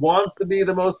 but he wants to be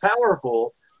the most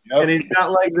powerful. Yep. And he's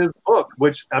got like this book,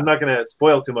 which I'm not going to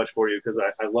spoil too much for you because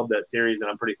I love that series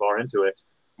and I'm pretty far into it.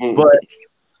 But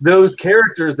those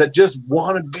characters that just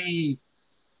want to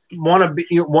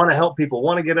help people,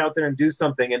 want to get out there and do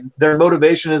something, and their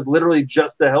motivation is literally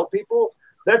just to help people.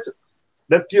 That's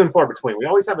few and far between. We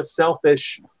always have a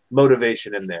selfish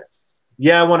motivation in there.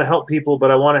 Yeah, I want to help people,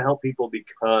 but I want to help people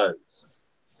because,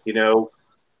 you know,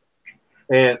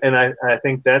 and I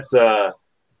think that's a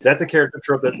character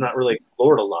trope that's not really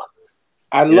explored a lot.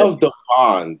 I love the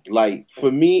bond. Like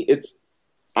for me,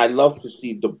 I love to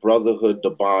see the brotherhood,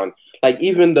 the bond. Like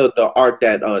even the art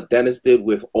that Dennis did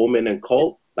with Omen and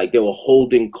Colt. Like they were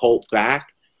holding Colt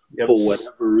back for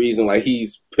whatever reason. Like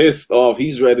he's pissed off.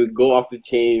 He's ready to go off the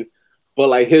chain. but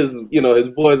like his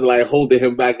boys are like holding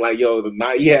him back, like, yo,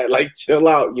 not yet, like chill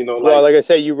out, Well, like I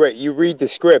said, you read the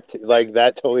script, like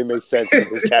that totally makes sense with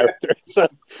his character. So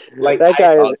like that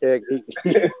guy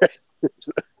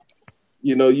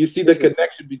you see the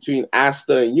connection between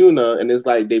Asta and Yuna, and it's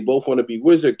like they both want to be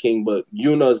Wizard King, but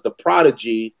Yuna is the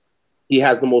prodigy. He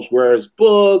has the most rarest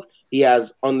book. He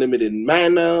has unlimited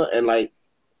mana, and like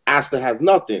Asta has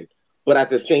nothing. But at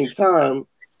the same time,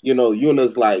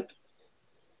 Yuna's like,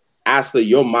 Asta,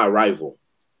 you're my rival.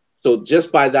 So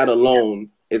just by that alone,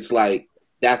 it's like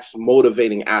that's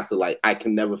motivating Asta. Like, I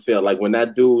can never fail. Like when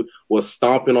that dude was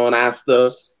stomping on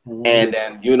Asta, and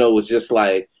then Yuna was just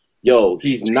like, yo,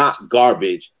 he's not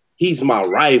garbage. He's my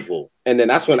rival. And then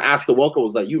that's when Asta Walker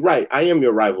was like, you're right. I am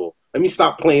your rival. Let me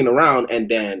stop playing around. And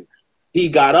then he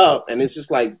got up, and it's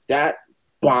just like that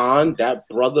bond, that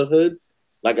brotherhood.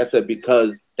 Like I said,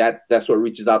 because that's what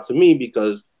reaches out to me,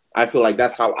 because I feel like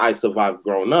that's how I survived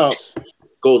growing up.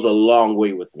 Goes a long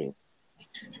way with me.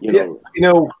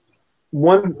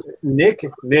 One Nick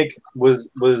was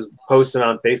posting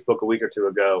on Facebook a week or two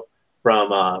ago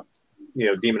from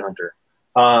Demon Hunter.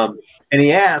 And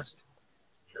he asked,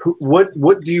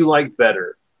 what do you like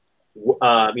better?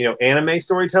 Anime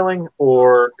storytelling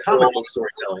or comic book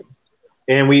storytelling?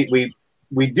 And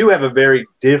we do have a very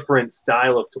different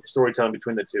style of storytelling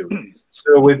between the two.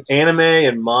 So with anime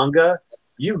and manga,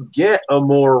 you get a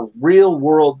more real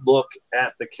world look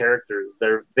at the characters.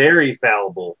 They're very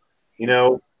fallible.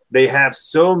 They have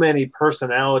so many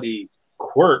personality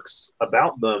quirks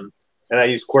about them. And I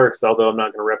use quirks, although I'm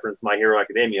not going to reference My Hero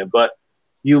Academia, but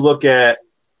you look at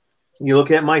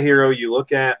My Hero, you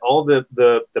look at all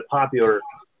the popular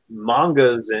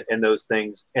mangas and those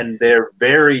things, and they're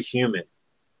very human.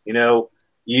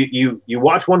 You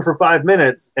watch one for 5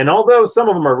 minutes, and although some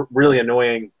of them are really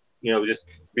annoying, just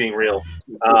being real,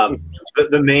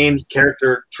 the main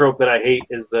character trope that I hate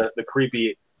is the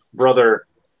creepy brother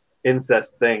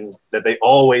incest thing that they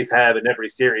always have in every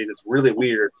series. It's really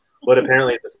weird, but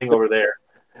apparently it's a thing over there.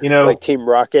 Like Team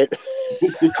Rocket.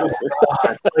 Oh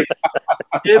God. Like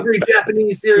every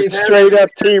Japanese series has straight up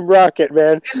Team Rocket,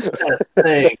 man. Incest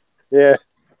thing. Yeah.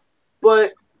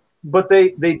 But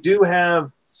they do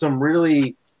have some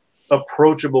really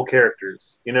approachable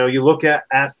characters. You look at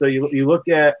Asta, you look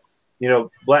at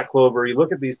Black Clover, you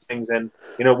look at these things, and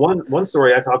one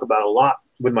story I talk about a lot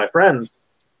with my friends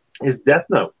is Death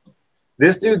Note.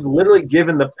 This dude's literally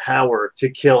given the power to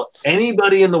kill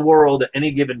anybody in the world at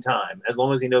any given time, as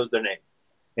long as he knows their name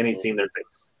and he's seen their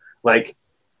face. Like,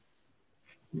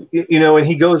 and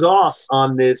he goes off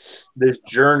on this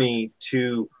journey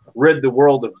to rid the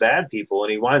world of bad people,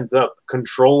 and he winds up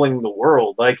controlling the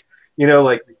world. Like,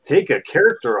 take a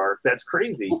character arc. That's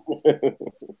crazy.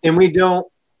 And we don't,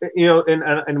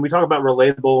 and we talk about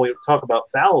relatable, we talk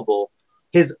about fallible.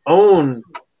 His own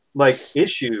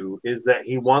issue is that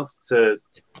he wants to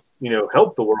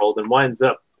help the world, and winds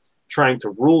up trying to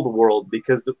rule the world,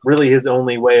 because really his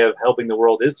only way of helping the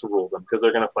world is to rule them, because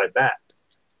they're going to fight back.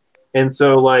 And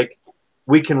so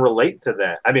we can relate to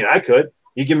that. I mean, I could.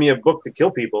 You give me a book to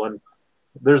kill people, and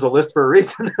there's a list for a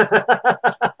reason.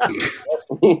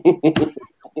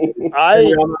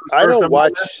 I don't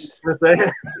watch.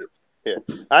 Yeah,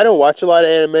 I don't watch a lot of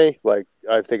anime.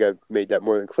 I think I've made that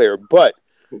more than clear. But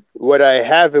what I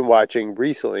have been watching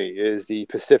recently is the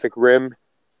Pacific Rim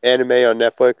anime on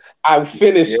Netflix. I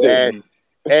finished it,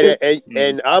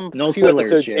 and I'm a few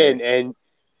episodes in,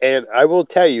 and I will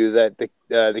tell you that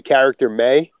the character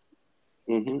May,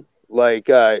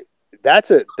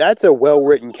 that's a well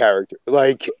written character.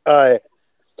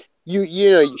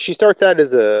 She starts out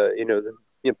as a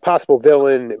possible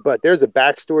villain, but there's a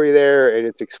backstory there, and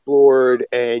it's explored,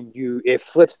 and it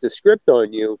flips the script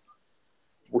on you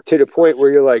to the point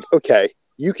where you're like, okay,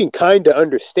 you can kind of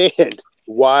understand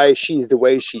why she's the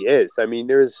way she is.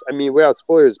 Without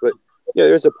spoilers, but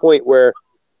there's a point where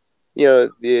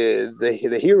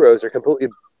the heroes are completely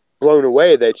blown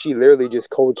away that she literally just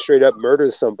cold straight up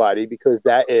murders somebody, because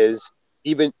that is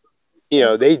even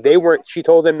they weren't. She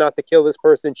told them not to kill this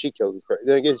person. She kills this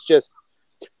person. It's just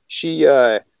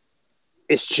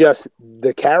it's just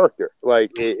the character. I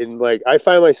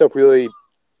find myself really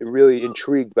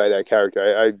intrigued by that character.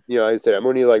 I said I'm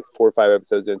only 4 or 5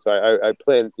 episodes in, so I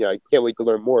plan. I can't wait to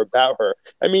learn more about her.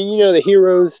 The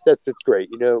heroes, it's great.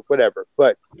 Whatever.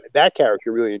 But that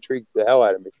character really intrigues the hell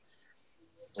out of me.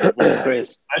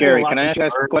 Chris, Jerry, can I ask you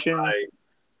a question?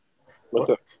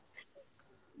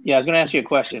 Yeah, I was going to ask you a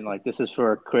question. This is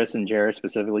for Chris and Jerry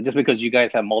specifically, just because you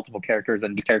guys have multiple characters,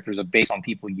 and these characters are based on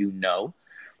people you know.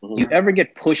 Do you ever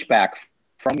get pushback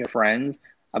from your friends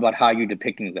about how you're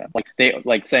depicting them. Like they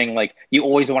like saying like you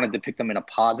always want to depict them in a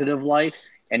positive light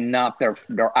and not their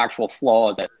actual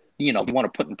flaws that you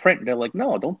want to put in print. They're like,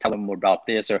 no, don't tell them more about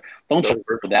this or don't show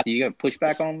that. Do you get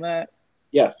pushback on that?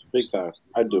 Yes, big time.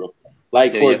 I do.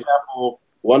 Like for example,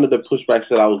 one of the pushbacks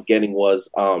that I was getting was,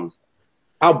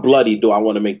 how bloody do I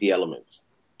want to make the elements?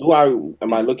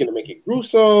 Am I looking to make it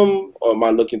gruesome, or am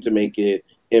I looking to make it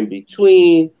in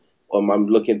between, or am I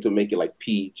looking to make it like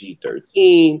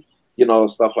PG-13,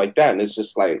 stuff like that? And it's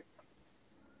just like,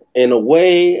 in a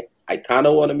way, I kind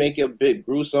of want to make it a bit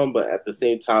gruesome, but at the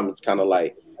same time, it's kind of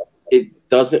like it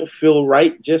doesn't feel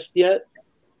right just yet.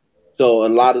 So a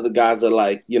lot of the guys are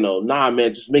like, nah,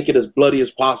 man, just make it as bloody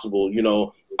as possible.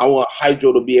 I want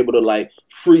Hydro to be able to like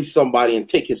free somebody and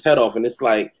take his head off. And it's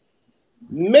like,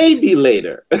 maybe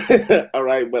later. All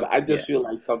right. But I just feel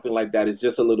like something like that is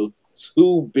just a little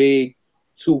too big,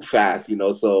 too fast,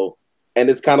 So, and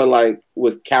it's kind of like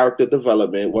with character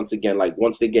development, once again, like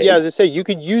once they get. Yeah, as I say, you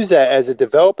could use that as a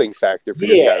developing factor for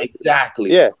your character.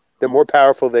 Exactly. Yeah. The more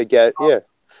powerful they get. Yeah.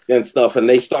 And stuff, and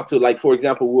they start to, like, for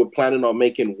example, we were planning on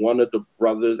making one of the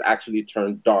brothers actually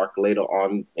turn dark later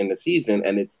on in the season,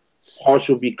 and it's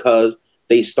partial because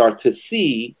they start to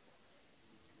see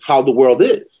how the world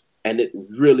is, and it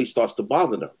really starts to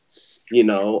bother them,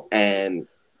 and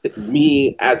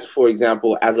me, as for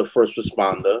example, as a first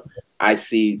responder, I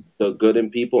see the good in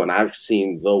people, and I've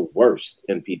seen the worst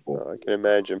in people. I can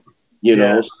imagine.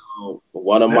 So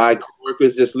one of my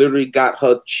coworkers just literally got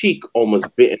her cheek almost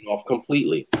bitten off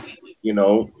completely,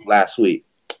 last week.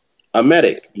 A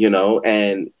medic,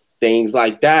 and things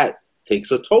like that takes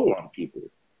a toll on people.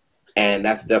 And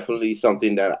that's definitely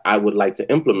something that I would like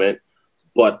to implement,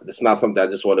 but it's not something I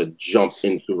just want to jump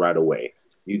into right away.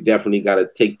 You definitely got to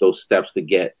take those steps to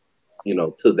get,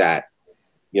 to that,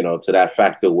 to that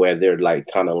factor where they're like,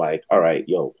 kind of like, all right,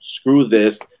 screw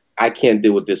this. I can't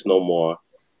deal with this no more.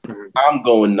 I'm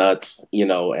going nuts,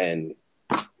 and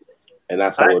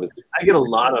that's how it is. I get a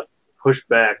lot of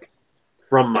pushback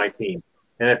from my team,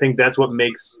 and I think that's what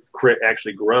makes Crit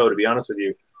actually grow, to be honest with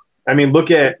you. I mean, look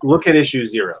at issue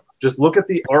 0. Just look at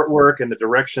the artwork and the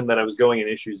direction that I was going in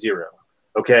issue 0.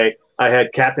 Okay, I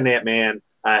had Captain Ant-Man,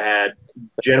 I had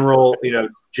General,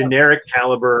 generic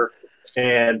Caliber,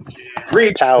 and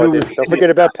Reach. Paladin. Don't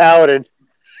forget about Paladin.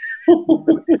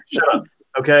 Shut up.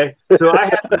 Okay, so I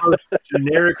had the most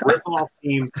generic ripoff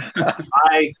team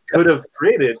I could have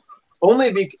created,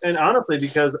 and honestly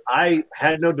because I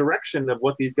had no direction of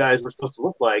what these guys were supposed to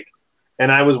look like,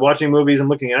 and I was watching movies and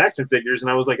looking at action figures, and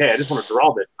I was like, hey, I just want to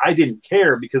draw this. I didn't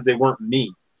care because they weren't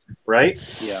me, right?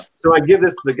 Yeah. So I give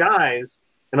this to the guys,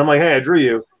 and I'm like, hey, I drew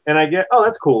you, and I get, oh,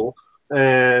 that's cool,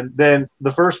 and then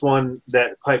the first one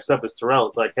that pipes up is Terrell.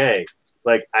 It's like, hey,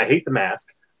 like I hate the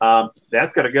mask.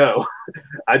 That's got to go.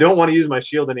 I don't want to use my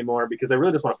shield anymore because I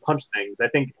really just want to punch things. I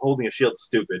think holding a shield's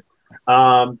stupid.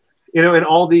 And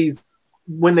all these,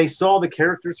 when they saw the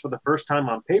characters for the first time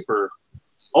on paper,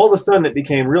 all of a sudden it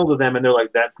became real to them, and they're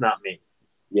like, that's not me.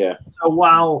 Yeah. So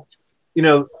while,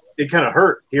 it kind of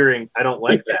hurt hearing I don't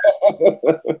like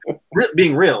that,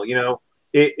 being real,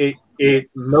 it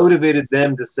motivated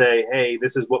them to say, hey,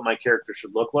 this is what my character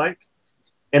should look like.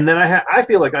 And then I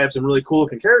feel like I have some really cool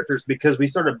looking characters because we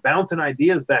started bouncing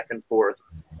ideas back and forth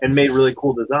and made really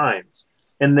cool designs.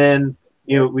 And then,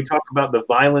 we talk about the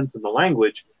violence and the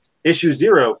language. Issue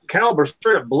 0, Caliber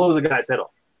straight up blows a guy's head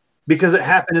off because it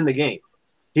happened in the game.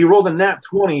 He rolled a nat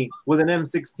 20 with an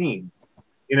M16,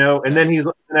 and then he's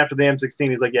looking after the M16.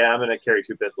 He's like, yeah, I'm going to carry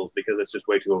 2 pistols because it's just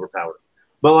way too overpowered.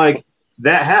 But like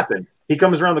that happened. He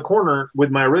comes around the corner with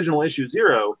my original issue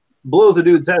 0, blows a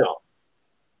dude's head off.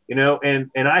 And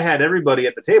I had everybody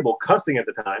at the table cussing at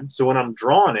the time. So when I'm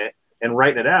drawing it and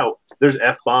writing it out, there's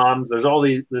F-bombs, there's all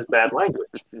this bad language.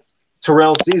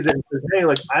 Terrell sees it and says, hey,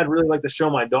 like, I'd really like to show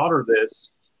my daughter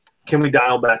this. Can we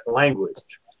dial back the language?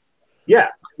 Yeah,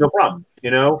 no problem.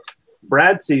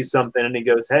 Brad sees something and he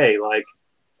goes, hey, like,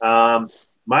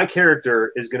 my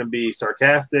character is going to be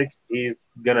sarcastic. He's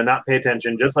going to not pay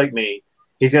attention, just like me.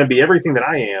 He's going to be everything that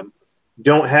I am.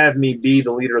 Don't have me be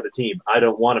the leader of the team. I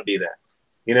don't want to be that.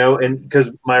 And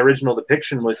because my original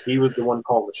depiction was he was the one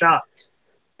calling the shots,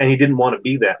 and he didn't want to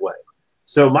be that way.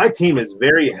 So my team is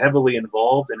very heavily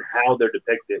involved in how they're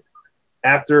depicted.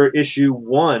 After issue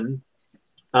 1,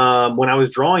 when I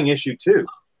was drawing issue 2,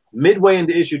 midway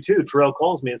into issue 2, Terrell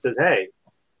calls me and says, hey,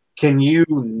 can you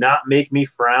not make me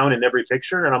frown in every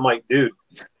picture? And I'm like, dude,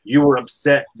 you were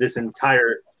upset this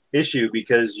entire issue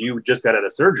because you just got out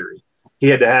of surgery. He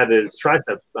had to have his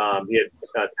tricep, he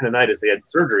had tendonitis, he had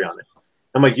surgery on it.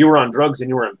 I'm like, you were on drugs and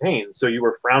you were in pain, so you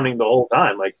were frowning the whole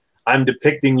time. Like, I'm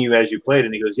depicting you as you played.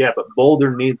 And he goes, yeah, but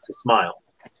Boulder needs to smile.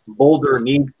 Boulder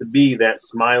needs to be that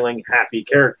smiling, happy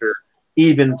character,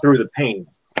 even through the pain.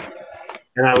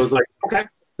 And I was like, okay,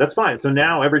 that's fine. So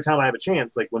now every time I have a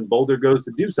chance, like when Boulder goes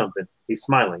to do something, he's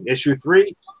smiling. Issue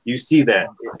 3, you see that.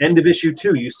 End of issue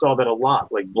 2, you saw that a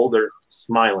lot, like Boulder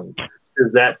smiling,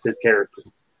 because that's his character.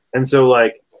 And so,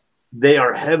 like, they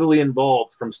are heavily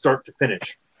involved from start to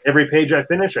finish. Every page I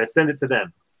finish, I send it to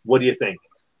them. What do you think?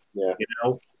 Yeah. You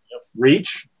know,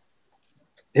 Reach,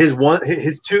 his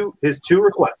two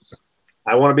requests.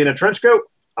 I want to be in a trench coat.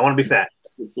 I want to be fat.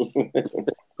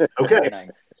 Okay.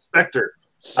 Nice. Spectre.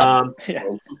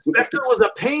 Spectre was a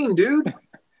pain, dude.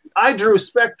 I drew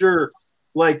Spectre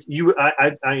like you.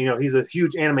 I you know, he's a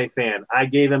huge anime fan. I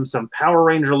gave him some Power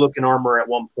Ranger looking armor at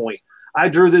one point. I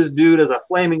drew this dude as a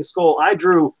flaming skull. I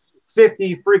drew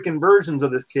 50 freaking versions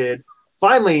of this kid.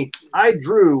 Finally, I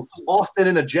drew Austin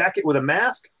in a jacket with a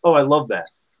mask. Oh, I love that.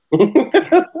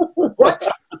 What?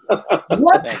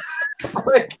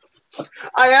 Like,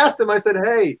 I asked him, I said,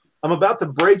 hey, I'm about to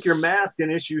break your mask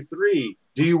in issue 3.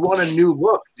 Do you want a new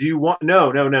look? Do you want,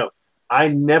 no. I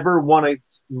never want to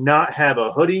not have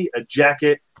a hoodie, a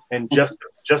jacket, and just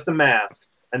a mask.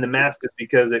 And the mask is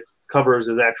because it covers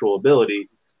his actual ability.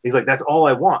 He's like, that's all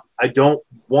I want. I don't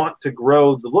want to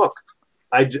grow the look.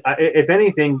 I if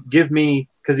anything, give me,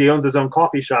 because he owns his own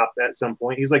coffee shop at some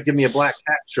point. He's like, give me a black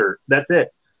cat shirt. That's it.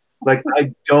 Like,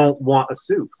 I don't want a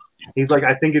suit. He's like,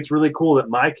 I think it's really cool that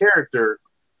my character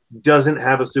doesn't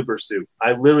have a super suit.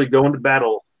 I literally go into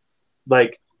battle,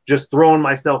 like, just throwing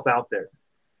myself out there,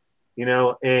 you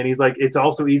know? And he's like, it's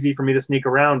also easy for me to sneak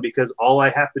around because all I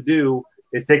have to do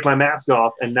is take my mask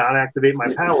off and not activate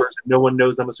my powers. And no one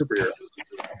knows I'm a superhero.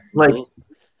 Like,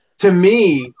 to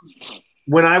me,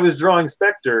 when I was drawing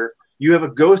Spectre, you have a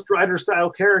Ghost Rider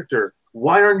style character.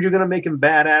 Why aren't you going to make him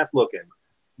badass looking?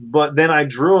 But then I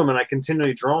drew him and I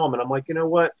continually draw him. And I'm like, you know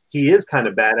what? He is kind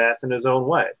of badass in his own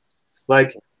way.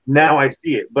 Like, now I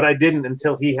see it. But I didn't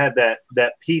until he had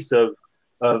that piece of,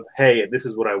 hey, this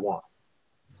is what I want.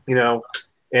 You know?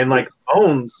 And like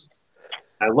Bones,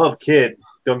 I love Kid,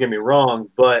 don't get me wrong,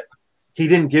 but he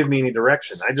didn't give me any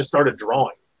direction. I just started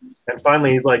drawing. And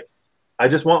finally he's like, I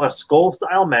just want a skull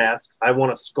style mask. I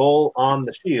want a skull on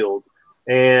the shield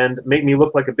and make me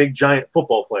look like a big giant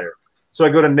football player. So I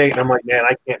go to Nate and I'm like, man,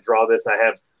 I can't draw this.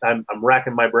 I'm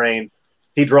racking my brain.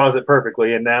 He draws it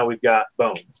perfectly. And now we've got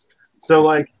Bones. So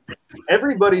like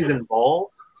everybody's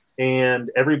involved and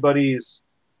everybody's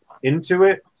into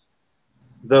it.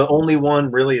 The only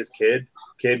one really is Kid.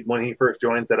 Kid, when he first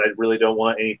joined, said, I really don't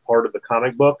want any part of the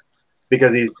comic book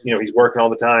because he's working all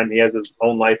the time. He has his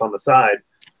own life on the side.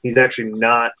 He's actually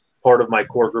not part of my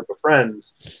core group of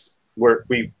friends where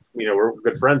we're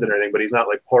good friends and everything, but he's not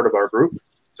like part of our group.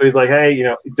 So he's like, hey,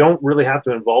 you don't really have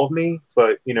to involve me,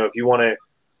 but if you want to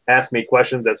ask me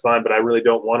questions, that's fine. But I really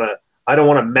don't want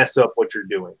to mess up what you're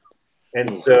doing.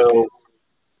 And so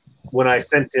when I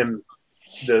sent him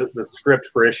the script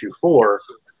for issue 4,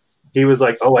 he was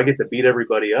like, oh, I get to beat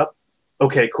everybody up.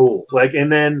 Okay, cool. Like, and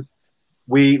then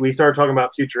we started talking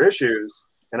about future issues.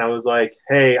 And I was like,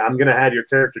 hey, I'm going to have your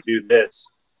character do this.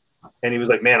 And he was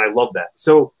like, man, I love that.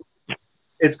 So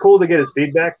it's cool to get his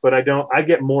feedback, but I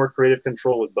get more creative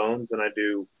control with Bones than I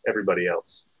do everybody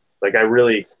else. Like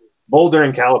Boulder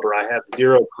and Caliber, I have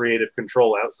zero creative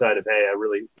control outside of, hey, I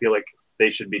really feel like they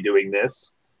should be doing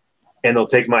this. And they'll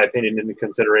take my opinion into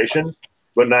consideration.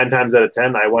 But 9 times out of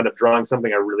 10, I wind up drawing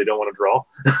something I really don't want to draw.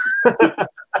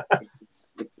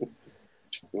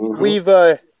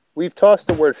 We've tossed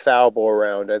the word fallible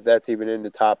around. That's even in the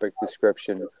topic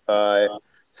description.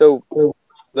 So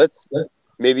let's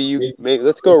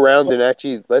go around and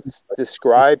actually let's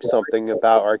describe something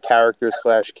about our characters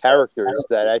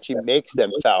that actually makes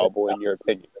them fallible in your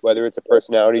opinion. Whether it's a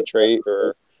personality trait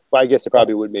or, well, I guess it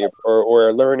probably would be, or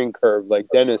a learning curve, like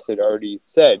Dennis had already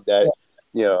said that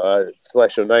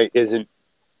Celestial Knight isn't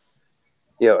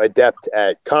adept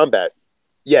at combat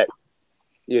yet.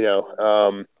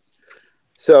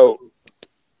 So,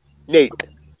 Nate,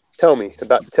 tell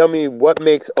me what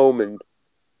makes Omen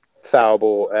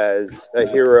fallible as a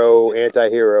hero,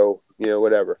 anti-hero,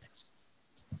 whatever.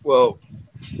 Well,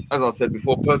 as I said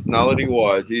before,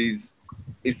 personality-wise, he's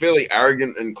fairly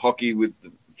arrogant and cocky with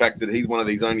the fact that he's one of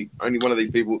these only one of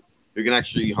these people who can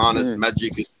actually harness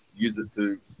magic and use it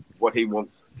to what he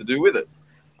wants to do with it.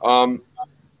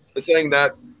 Saying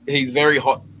that he's very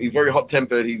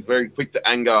hot-tempered, he's very quick to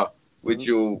anger, which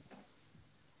will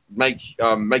make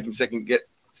him second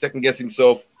guess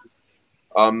himself,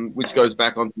 which goes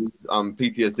back on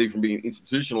PTSD from being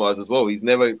institutionalized as well. He's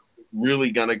never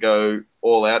really going to go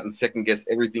all out and second guess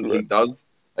everything he does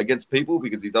against people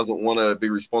because he doesn't want to be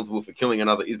responsible for killing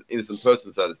another innocent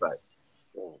person, so to say.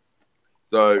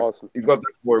 So Awesome. he's got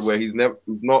that story where he's not.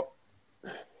 I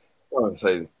want to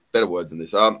say better words than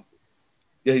this. Yeah,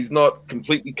 he's not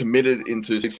completely committed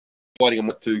into fighting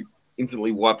him to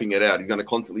instantly wiping it out. He's going to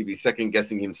constantly be second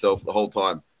guessing himself the whole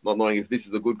time, not knowing if this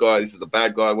is a good guy, this is the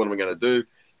bad guy. What am I going to do?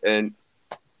 And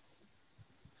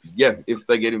yeah, if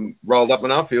they get him rolled up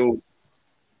enough, he'll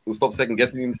stop second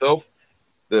guessing himself.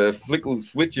 The flick will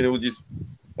switch, and he'll just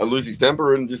lose his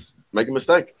temper and just make a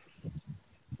mistake.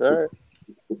 All right.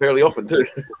 Fairly often too.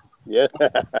 Yeah,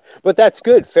 but that's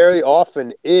good. Fairly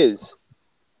often is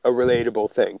a relatable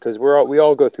thing because we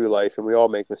all go through life and we all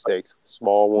make mistakes,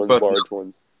 small ones, large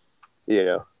ones. You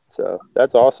know, so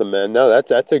that's awesome, man. No, I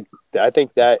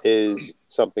think that is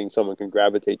something someone can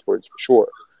gravitate towards for sure.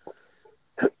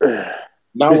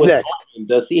 Now, Who's next? Martin,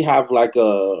 does he have like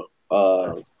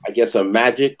I guess a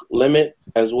magic limit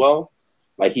as well?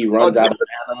 Like he runs out of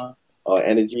mana or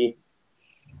energy?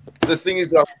 The thing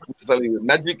is,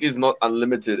 magic is not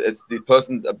unlimited. It's the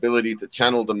person's ability to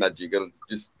channel the magic. It'll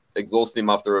just exhaust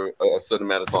him after a certain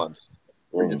amount of time.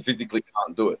 He just physically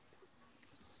can't do it.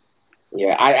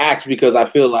 Yeah, I asked because I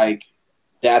feel like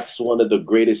that's one of the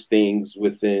greatest things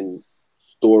within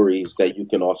stories that you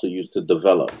can also use to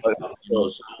develop. That's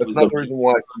another reason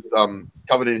why he's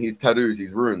covered in his tattoos,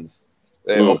 his runes.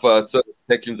 They offer certain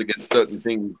protections against certain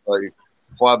things, like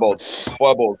fireballs,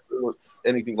 bullets,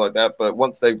 anything like that. But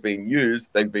once they've been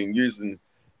used, and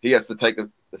he has to take a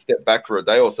step back for a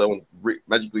day or so and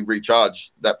magically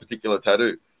recharge that particular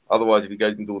tattoo. Otherwise, if he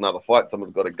goes into another fight,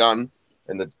 someone's got a gun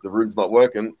and the rune's not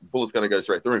working, the bullet's going to go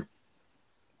straight through him.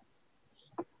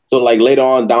 So, like later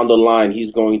on down the line,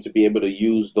 he's going to be able to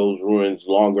use those runes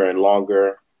longer and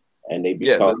longer, and they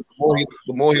become. Yeah,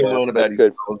 the more he'll learn about his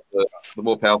skills, the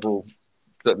more powerful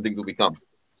certain things will become.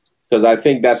 Because I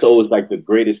think that's always like the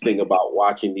greatest thing about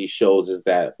watching these shows is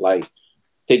that, like,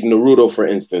 take Naruto for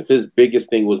instance, his biggest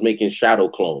thing was making shadow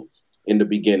clones in the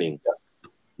beginning.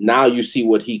 Now you see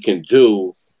what he can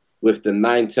do with the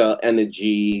nine-tail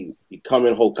energy,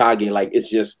 becoming Hokage. Like, it's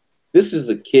just, this is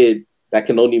a kid that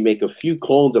can only make a few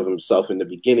clones of himself in the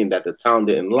beginning that the town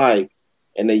didn't like.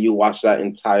 And then you watch that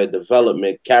entire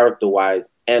development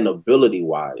character-wise and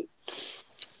ability-wise.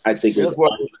 I think it's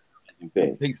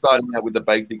thing. He's starting out with the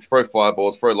basics, throw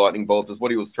fireballs, throw lightning bolts. Is what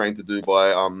he was trained to do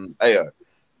by Ao.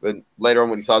 But later on,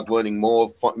 when he starts learning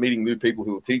more, meeting new people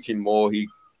who will teach him more, he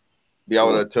be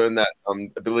able to turn that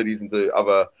abilities into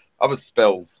other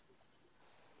spells,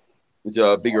 which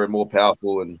are bigger and more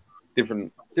powerful and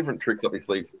different tricks up his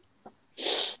sleeve.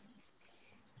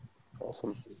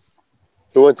 Awesome.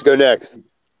 Who wants to go next?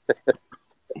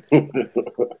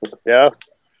 Yeah?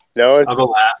 No one? I'll go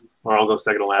last, or I'll go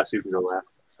second to last. You can go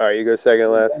last. All right, you go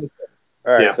second last.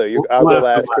 All right, so I'll go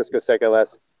last. Chris goes second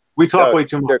last. We talk way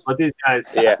too much. Let these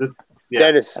guys. Yeah.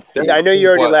 Dennis, I know you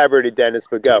already elaborated, Dennis,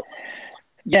 but go.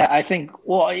 Yeah, I think.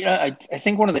 Well, I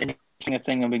think one of the interesting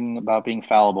things about being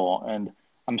fallible, and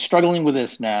I'm struggling with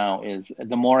this now, is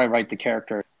the more I write the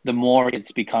character, the more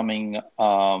it's becoming.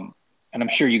 And I'm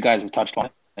sure you guys have touched on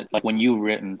it. Like when you've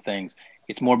written things,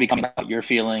 it's more becoming about your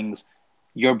feelings,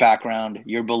 your background,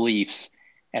 your beliefs,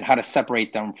 and how to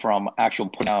separate them from actual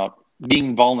putting out,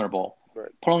 being vulnerable,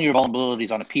 putting your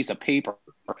vulnerabilities on a piece of paper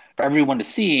for everyone to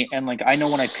see. And like, I know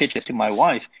when I pitched this to my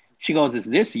wife, she goes, "Is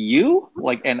this you?"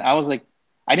 Like, and I was like,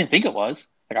 I didn't think it was.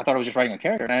 Like, I thought I was just writing a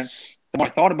character. And the more I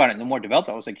thought about it, and the more I developed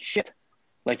it, I was like, shit,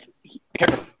 like, the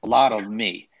character is a lot of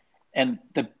me. And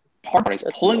the part is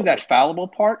pulling that fallible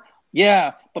part.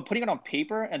 Yeah, but putting it on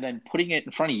paper and then putting it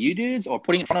in front of you dudes or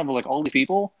putting it in front of like all these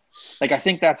people, like, I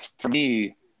think that's, for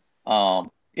me,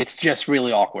 it's just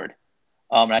really awkward.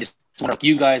 And I just wonder if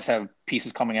you guys have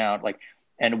pieces coming out, like,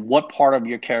 and what part of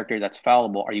your character that's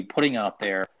fallible are you putting out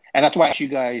there? And that's why I asked you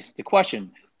guys the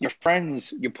question. Your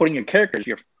friends, you're putting your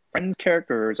friends'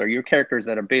 characters or your characters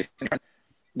that are based on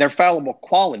their fallible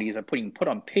qualities are put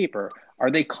on paper. Are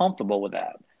they comfortable with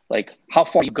that? Like, how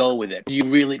far you go with it? Do you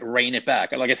really rein it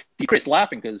back? Like, I see Chris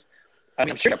laughing because, I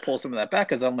mean, I'm sure I pull some of that back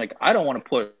because I'm like, I don't want to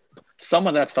put some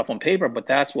of that stuff on paper, but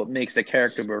that's what makes the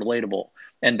character relatable.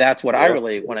 And that's what I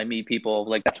relate when I meet people.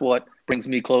 Like, that's what brings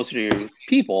me closer to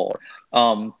people.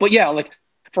 But yeah, like,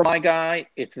 for my guy,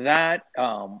 it's that.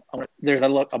 There's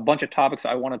a bunch of topics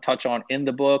I want to touch on in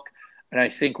the book. And I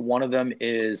think one of them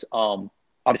is,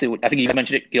 obviously, I think you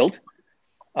mentioned it, guilt,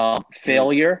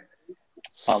 failure,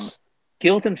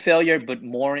 guilt and failure, but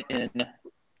more in,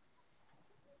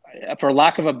 for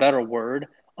lack of a better word,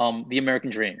 the American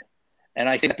dream. And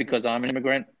I say that because I'm an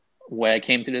immigrant, where I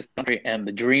came to this country, and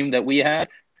the dream that we had,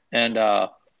 and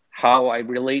how I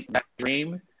relate that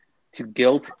dream to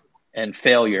guilt and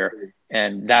failure,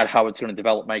 and how it's going to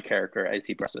develop my character as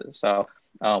he progresses. So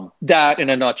that, in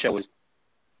a nutshell, is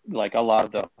like a lot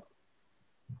of the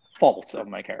faults of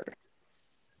my character.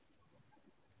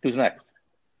 Who's next?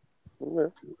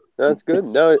 That's good.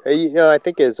 No, I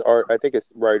think as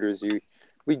writers,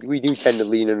 we do tend to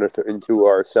lean into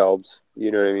ourselves.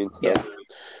 You know what I mean? So, Yeah.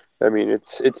 I mean,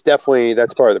 it's definitely,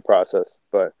 that's part of the process.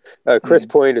 But Chris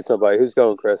pointed at somebody. Who's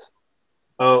going, Chris?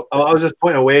 Oh, I was just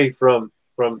pointing away from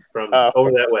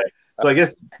over that way. So I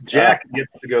guess Jack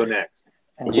gets to go next.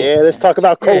 Yeah, let's talk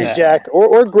about Colt, Jack,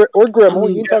 or Grimmel.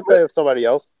 You can talk to somebody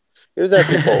else. It doesn't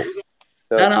have to be Colt.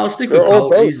 So, No, I'll stick with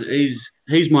Colt.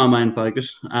 He's my main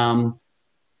focus. I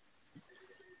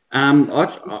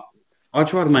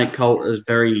try to make Colt as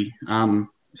very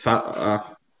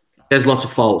there's lots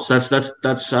of faults. That's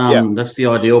the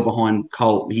ideal behind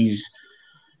Colt.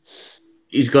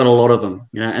 He's got a lot of them,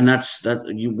 and as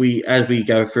we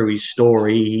go through his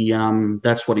story,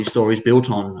 that's what his story is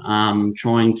built on.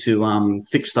 Trying to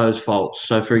fix those faults.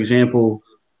 So, for example,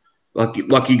 like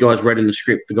you guys read in the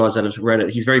script, the guys that have read it,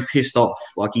 he's very pissed off.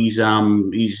 Like he hates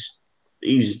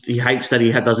that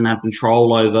he doesn't have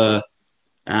control over,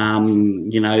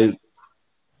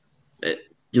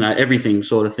 everything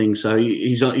sort of thing. So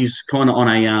he's kind of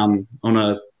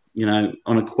on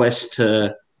a quest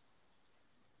to.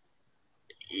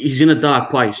 He's in a dark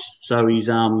place, so he's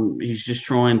just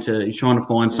trying to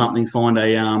find something, find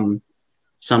a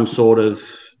some sort of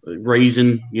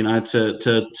reason,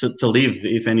 to live,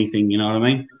 if anything, you know what I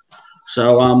mean.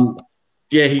 So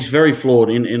he's very flawed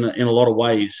in a lot of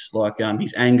ways, like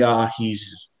his anger,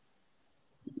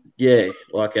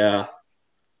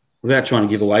 without trying to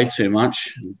give away too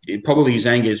much, probably his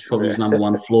anger is probably his number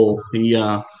one flaw.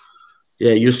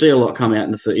 You'll see a lot come out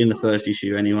in the first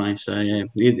issue anyway. So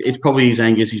it's probably his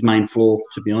anger is his main flaw,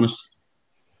 to be honest.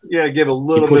 Yeah, give a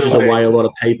little. He pushes away a lot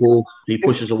of people.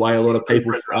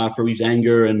 Through his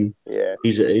anger, and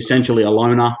he's essentially a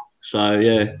loner. So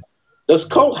Does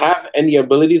Colt have any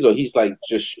abilities, or he's like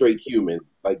just straight human?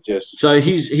 So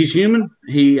he's human.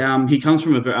 He comes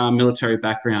from a military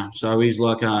background, so he's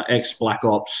like ex Black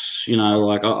Ops. I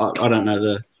don't know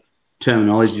the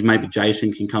terminology. Maybe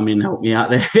Jason can come in and help me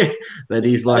out there. But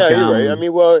he's like, you're right.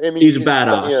 He's a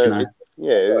badass.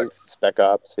 It's Spec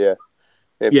Ops.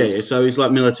 So he's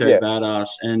like military badass,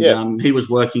 and he was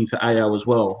working for AO as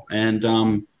well,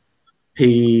 and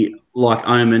he, like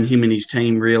Omen, him and his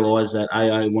team realised that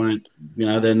AO weren't,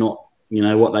 they're not,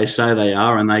 what they say they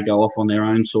are, and they go off on their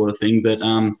own sort of thing. But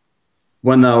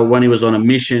when he was on a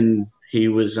mission, he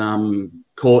was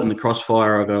caught in the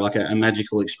crossfire of a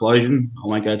magical explosion. I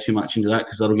won't go too much into that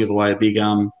because that'll give away a big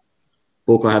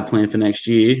book I have planned for next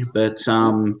year. But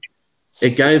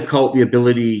it gave Colt the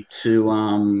ability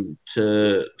to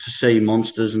see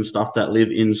monsters and stuff that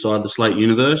live inside the Slate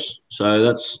universe. So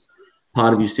that's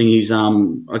part of his thing. He's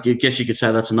I guess you could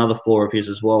say that's another flaw of his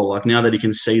as well. Like, now that he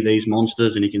can see these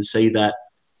monsters and he can see that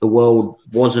the world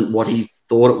wasn't what he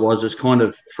thought it was, it's kind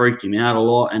of freaked him out a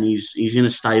lot, and he's in a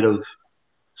state of,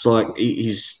 it's like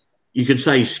you could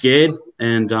say he's scared,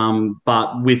 and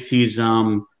but with his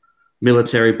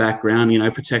military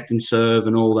background, protect and serve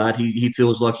and all that, he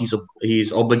feels like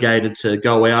he's obligated to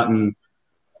go out and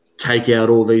take out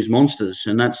all these monsters.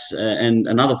 And that's and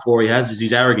another flaw he has is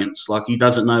his arrogance. Like, he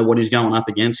doesn't know what he's going up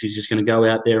against. He's just going to go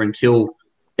out there and kill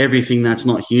everything that's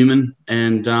not human.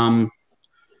 And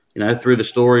through the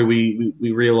story, we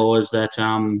realize that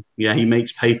he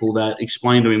meets people that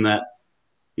explain to him that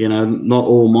not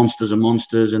all monsters are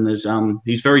monsters, and there's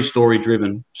he's very story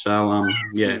driven. So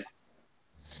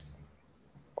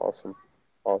Awesome.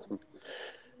 All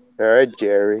right,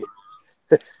 Jerry.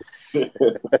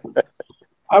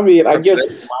 I mean, I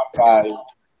guess my guys,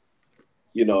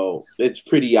 it's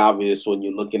pretty obvious when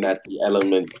you're looking at the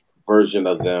element version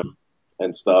of them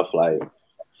and stuff. Like,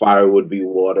 fire would be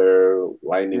water,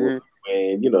 lightning would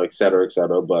be wind, et cetera, et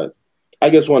cetera. But I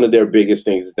guess one of their biggest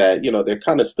things is that, they're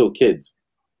kind of still kids,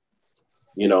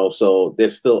 so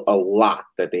there's still a lot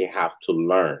that they have to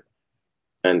learn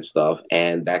and stuff.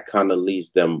 And that kind of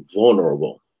leaves them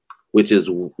vulnerable, which is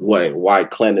why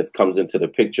Clenneth comes into the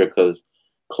picture, because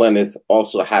Clenneth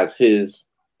also has his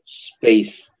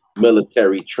space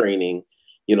military training.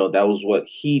 That was what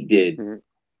he did,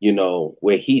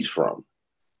 where he's from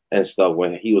and stuff,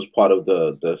 when he was part of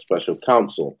the special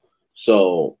council.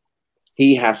 So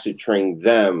he has to train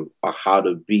them on how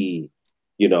to be,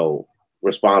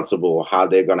 responsible, how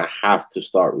they're going to have to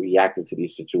start reacting to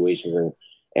these situations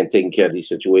and taking care of these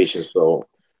situations. So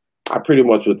I pretty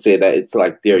much would say that it's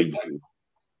like their youth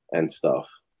and stuff.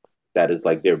 That is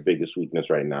like their biggest weakness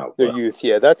right now. Their youth,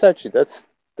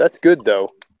 that's good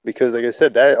though, because like I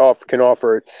said, that can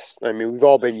offer its. I mean, we've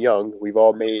all been young, we've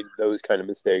all made those kind of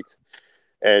mistakes,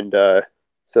 and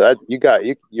So that you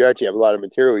actually have a lot of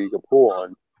material you can pull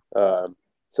on.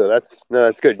 So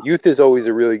that's good. Youth is always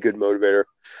a really good motivator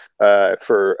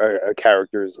for a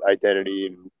character's identity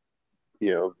and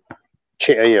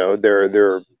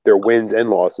their wins and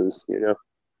losses.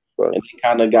 But, and they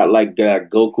kind of got like that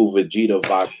Goku Vegeta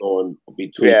vibe going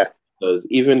between. Yeah. Because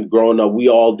even growing up, we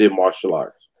all did martial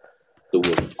arts. So we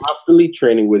were constantly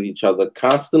training with each other,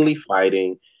 constantly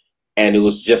fighting, and it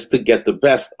was just to get the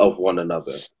best of one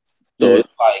another. So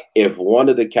it's like if one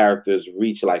of the characters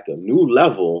reach like a new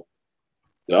level,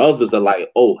 the others are like,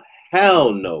 "Oh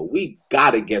hell no, we got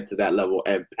to get to that level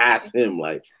and pass him."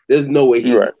 Like there's no way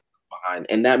he's behind,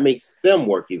 and that makes them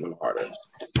work even harder.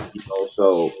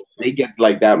 So they get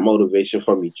like that motivation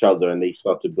from each other, and they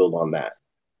start to build on that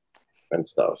and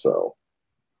stuff. So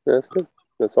that's good.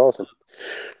 That's awesome.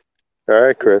 All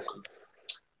right, Chris.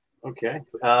 Okay.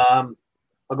 I'll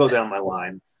go down my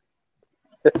line.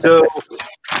 So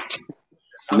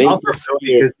I'll start with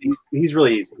Obi because he's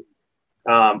really easy.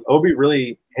 Obi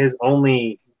really, his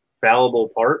only fallible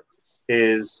part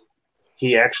is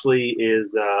he actually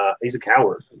is he's a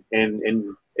coward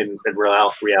in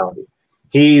reality.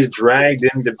 He's dragged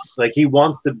into, like, he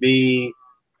wants to be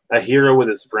a hero with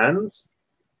his friends,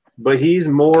 but he's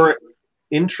more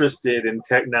interested in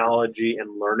technology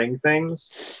and learning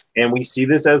things. And we see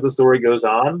this as the story goes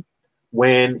on.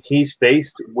 When he's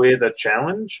faced with a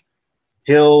challenge,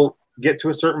 he'll get to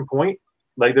a certain point.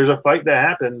 Like there's a fight that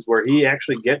happens where he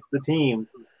actually gets the team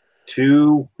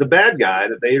to the bad guy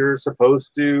that they are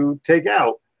supposed to take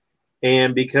out.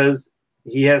 And because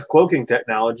he has cloaking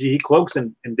technology, he cloaks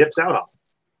and dips out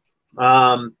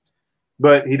on him.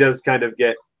 But he does kind of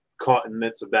get caught in the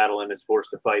midst of battle and is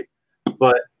forced to fight.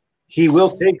 But he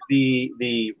will take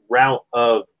the route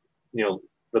of,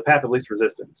 the path of least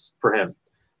resistance for him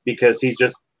because he's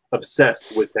just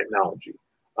obsessed with technology.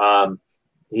 In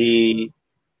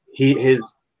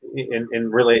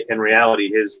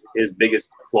reality, his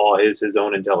biggest flaw is his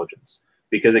own intelligence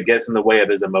because it gets in the way of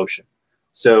his emotion.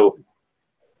 So,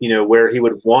 where he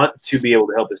would want to be able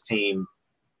to help his team,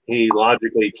 he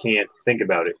logically can't think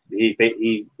about it.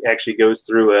 He actually goes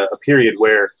through a period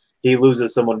where he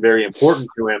loses someone very important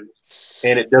to him,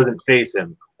 and it doesn't faze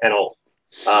him at all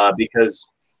because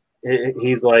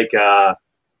he's like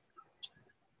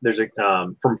there's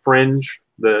from Fringe,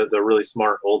 the really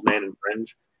smart old man in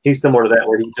Fringe. He's similar to that,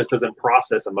 where he just doesn't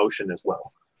process emotion as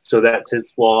well. So that's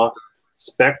his flaw.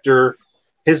 Spectre,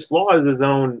 his flaw is his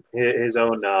own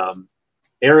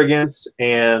arrogance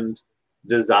and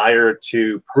desire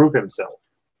to prove himself.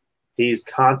 He's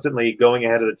constantly going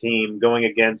ahead of the team, going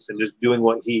against, and just doing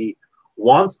what he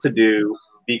wants to do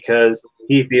because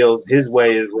he feels his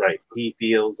way is right. He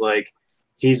feels like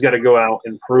he's got to go out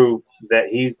and prove that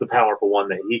he's the powerful one,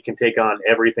 that he can take on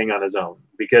everything on his own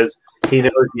because he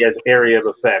knows he has area of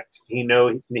effect. He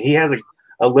has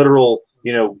a literal,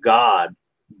 God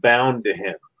bound to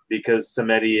him because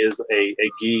Samedi is a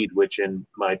Geed, which in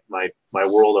my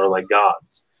world are like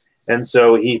gods. And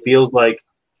so he feels like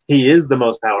he is the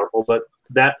most powerful, but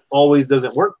that always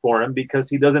doesn't work for him because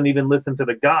he doesn't even listen to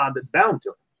the God that's bound to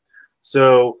him.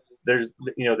 So there's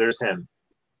him.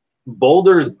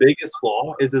 Boulder's biggest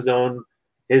flaw is his own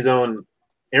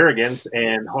arrogance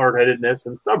and hard-headedness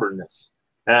and stubbornness.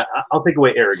 I'll take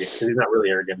away arrogant because he's not really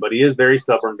arrogant, but he is very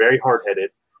stubborn, very hard-headed,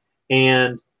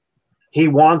 and he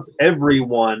wants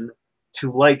everyone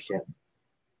to like him.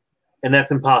 And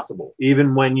that's impossible.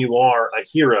 Even when you are a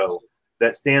hero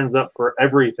that stands up for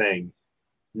everything,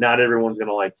 not everyone's going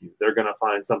to like you. They're going to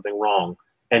find something wrong.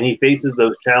 And he faces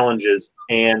those challenges,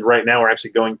 and right now we're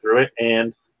actually going through it,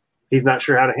 and he's not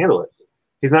sure how to handle it.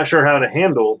 He's not sure how to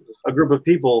handle a group of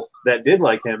people that did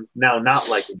like him now not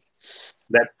like him.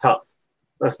 That's tough,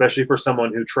 especially for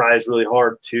someone who tries really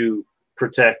hard to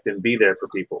protect and be there for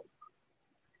people.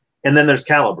 And then there's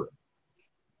Caliber.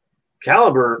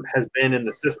 Caliber has been in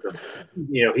the system.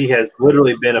 He has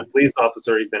literally been a police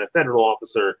officer. He's been a federal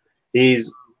officer.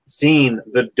 He's seen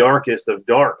the darkest of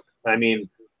dark. I mean,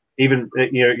 even,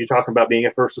 you're talking about being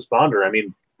a first responder. I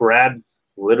mean, Brad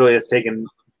literally has taken,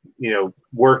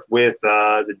 worked with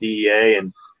the DEA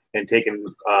and taken,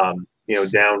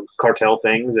 down cartel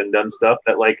things and done stuff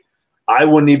that, like, I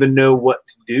wouldn't even know what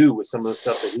to do with some of the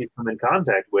stuff that he's come in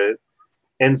contact with.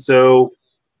 And so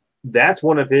that's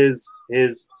one of his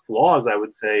flaws, I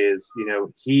would say, is,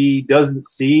 he doesn't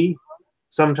see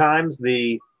sometimes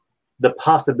the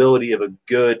possibility of a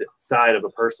good side of a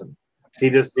person. He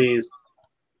just sees,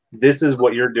 this is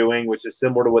what you're doing, which is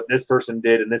similar to what this person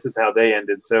did, and this is how they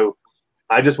ended. So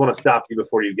I just want to stop you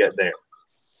before you get there.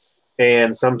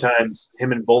 And sometimes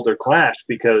him and Boulder clash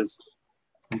because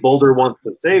Boulder wants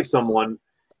to save someone,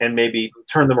 and maybe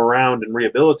turn them around and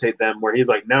rehabilitate them, where he's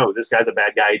like, no, this guy's a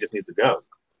bad guy, he just needs to go.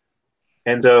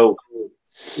 And so,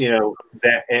 you know,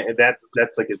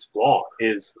 that's like his flaw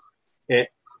is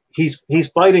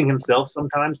he's fighting himself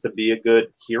sometimes to be a good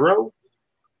hero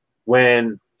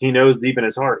when he knows deep in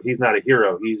his heart he's not a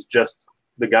hero. He's just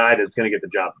the guy that's going to get the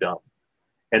job done.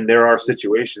 And there are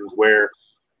situations where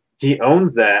he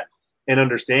owns that and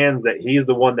understands that he's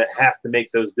the one that has to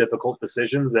make those difficult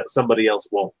decisions that somebody else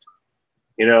won't.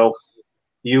 You know,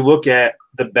 you look at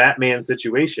the Batman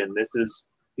situation. This is,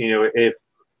 you know, if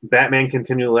Batman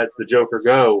continually lets the Joker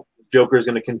go, Joker is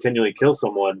going to continually kill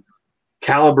someone.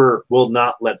 Caliber will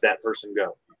not let that person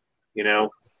go. You know,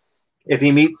 if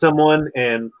he meets someone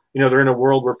and, you know, they're in a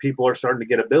world where people are starting to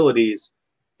get abilities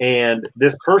and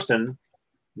this person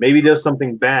maybe does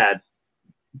something bad,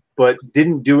 but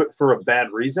didn't do it for a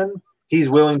bad reason, he's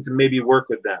willing to maybe work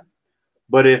with them.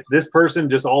 But if this person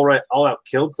just all out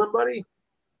killed somebody,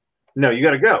 no, you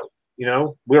got to go. You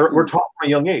know, we're taught from a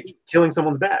young age, killing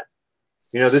someone's bad.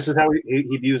 You know, this is how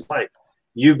he views life.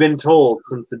 You've been told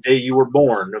since the day you were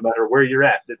born, no matter where you're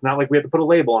at. It's not like we have to put a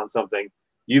label on something.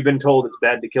 You've been told it's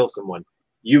bad to kill someone.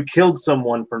 You killed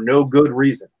someone for no good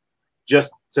reason,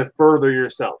 just to further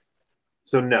yourself.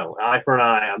 So no, eye for an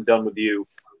eye. I'm done with you.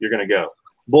 You're going to go.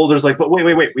 Boulder's like, but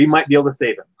wait. We might be able to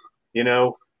save him, you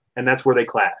know? And that's where they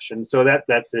clash. And so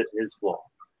that's his flaw.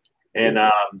 And,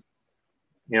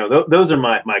 you know, those are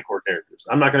my core characters.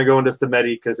 I'm not going to go into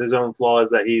Samedi because his own flaw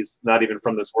is that he's not even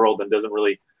from this world and doesn't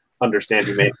really understand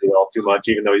humanity all too much,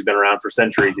 even though he's been around for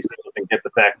centuries. He still doesn't get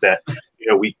the fact that, you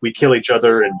know, we kill each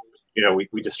other and, you know,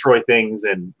 we destroy things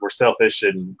and we're selfish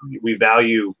and we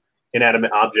value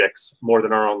inanimate objects more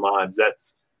than our own lives.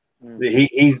 That's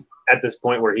he's at this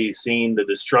point where he's seen the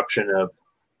destruction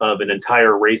of an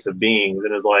entire race of beings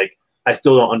and is like, I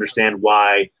still don't understand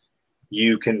why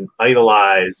you can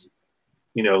idolize,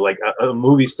 you know, like a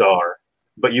movie star,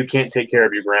 but you can't take care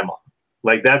of your grandma.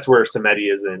 Like that's where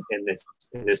Samedi is in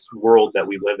this world that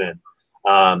we live in,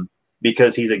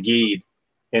 because he's a Geed,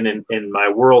 and in my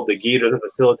world, the Geed are the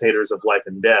facilitators of life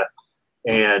and death,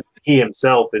 and he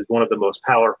himself is one of the most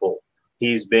powerful.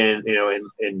 He's been, you know,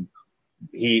 and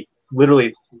he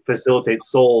literally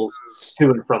facilitates souls to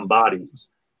and from bodies,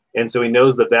 and so he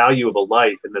knows the value of a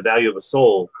life and the value of a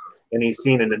soul, and he's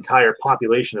seen an entire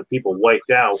population of people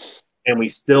wiped out, and we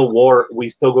still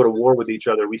go to war with each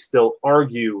other. We still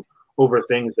argue over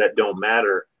things that don't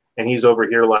matter. And he's over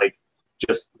here like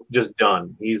just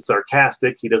done. He's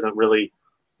sarcastic. He doesn't really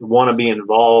want to be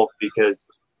involved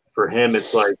because for him,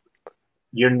 it's like,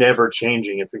 you're never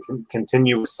changing. It's a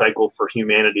continuous cycle for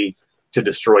humanity to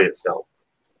destroy itself.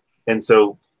 And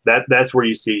so that's where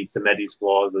you see Samedi's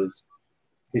flaws is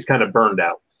he's kind of burned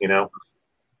out, you know?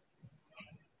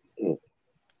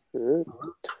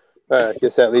 I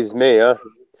guess that leaves me,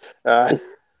 huh?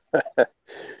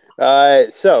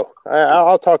 So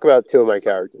I'll talk about two of my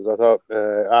characters. I thought,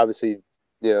 obviously,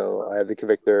 you know, I have the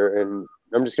Convictor, and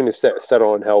I'm just going to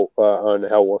settle on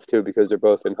Hellwolf too because they're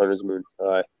both in Hunter's Moon.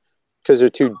 Because they're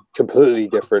two completely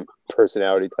different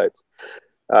personality types.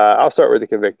 I'll start with the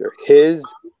Convictor. His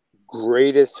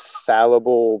greatest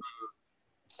fallible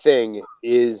thing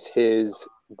is his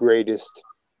greatest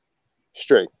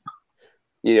strength.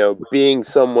 You know, being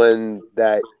someone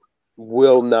that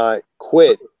will not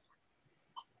quit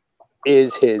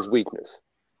is his weakness.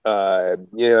 You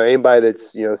know, anybody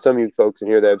that's, you know, some of you folks in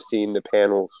here that have seen the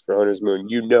panels for Hunter's Moon,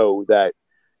 you know that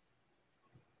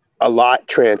a lot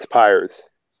transpires,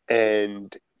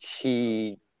 and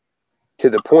he, to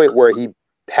the point where he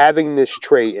having this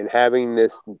trait and having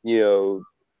this, you know,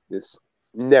 this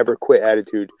never quit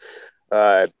attitude,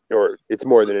 or it's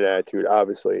more than an attitude,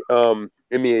 obviously.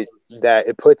 I mean, that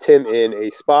it puts him in a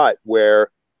spot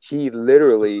where he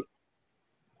literally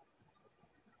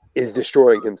is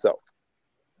destroying himself,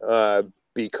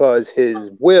 because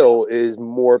his will is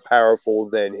more powerful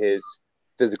than his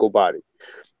physical body.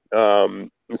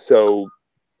 So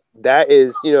that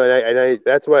is, you know, and I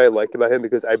that's what I like about him,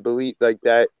 because I believe like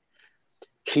that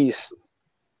he's,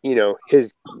 you know,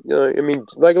 his, you know, I mean,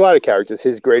 like a lot of characters,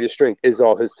 his greatest strength is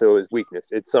all his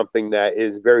weakness. It's something that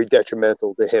is very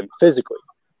detrimental to him physically.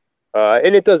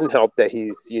 And it doesn't help that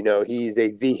he's, you know, he's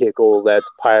a vehicle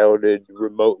that's piloted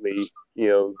remotely, you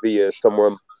know, via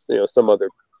somewhere, you know, some other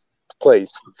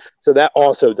place. So that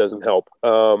also doesn't help.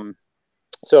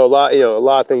 So a lot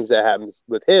of things that happens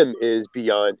with him is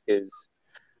beyond his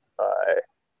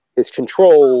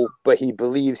control, but he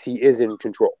believes he is in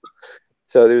control.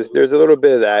 So there's a little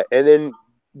bit of that. And then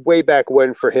way back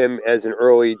when, for him as an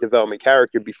early development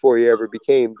character, before he ever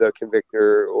became the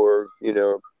Convictor or, you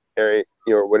know,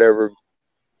 or whatever,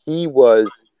 he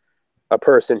was a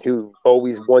person who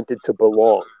always wanted to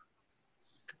belong.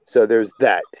 So there's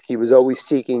that. He was always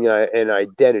seeking an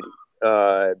identity.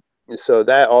 So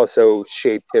that also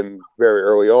shaped him very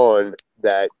early on,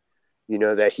 that, you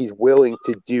know, that he's willing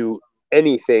to do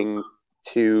anything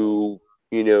to,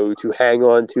 you know, to hang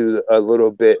on to a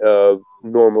little bit of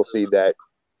normalcy that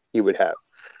he would have.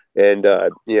 And,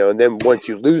 you know, and then once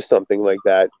you lose something like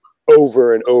that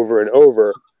over and over and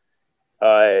over,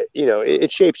 you know,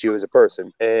 it shapes you as a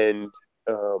person. And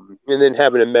then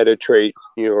having a meta trait,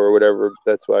 you know, or whatever,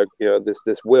 that's why, you know,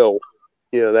 this will,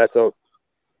 you know,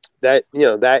 that, you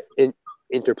know, that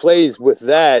interplays with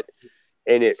that,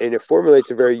 and it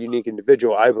formulates a very unique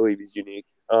individual. I believe he's unique.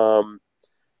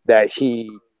 That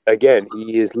he, again,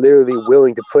 he is literally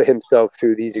willing to put himself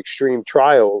through these extreme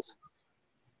trials,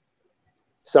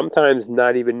 sometimes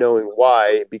not even knowing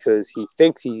why, because he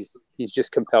thinks he's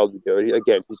just compelled to do it.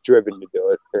 Again, he's driven to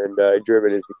do it, and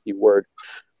driven is the key word.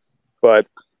 But,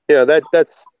 you know,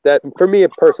 that's for me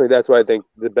personally, that's why I think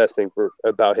the best thing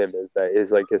about him is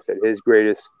like I said, his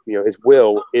greatest, you know, his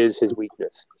will is his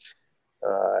weakness.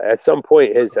 At some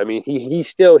point, he's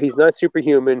not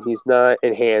superhuman, he's not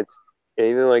enhanced,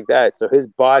 anything like that. So his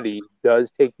body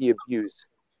does take the abuse,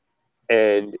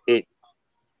 and it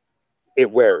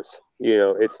wears. You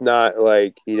know, it's not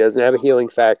like he doesn't have a healing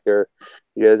factor.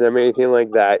 He doesn't have anything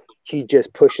like that. He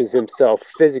just pushes himself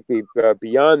physically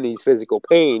beyond these physical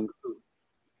pain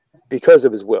because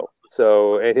of his will.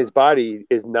 So, and his body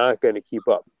is not going to keep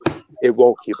up. It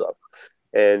won't keep up.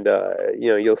 And,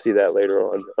 you know, you'll see that later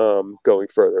on, going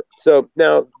further. So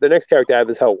now the next character I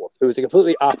have is Hellwolf, who is a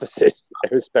completely opposite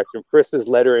spectrum. Chris's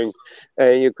lettering,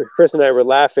 and Chris and I were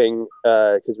laughing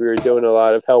because we were doing a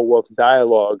lot of Hellwolf's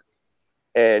dialogue,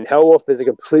 and Hellwolf is a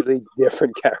completely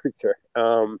different character.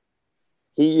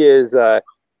 He is,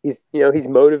 he's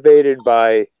motivated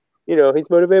by, he's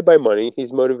motivated by money.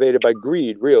 He's motivated by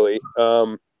greed, really.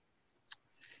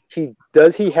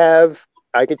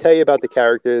 I can tell you about the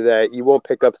character that you won't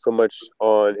pick up so much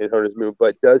on in Hunter's Moon,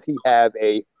 but does he have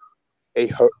a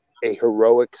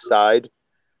heroic side?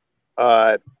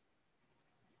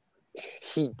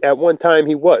 He at one time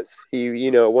he was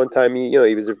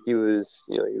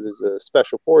a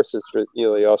special forces for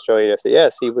the Australian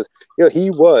SAS. He was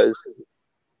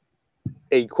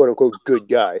a quote unquote good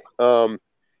guy, and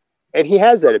he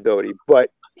has that ability, but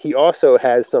he also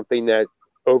has something that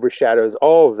overshadows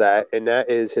all of that, and that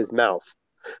is his mouth.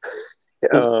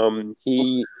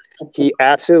 He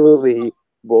absolutely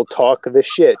will talk the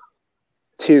shit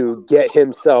to get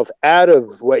himself out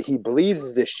of what he believes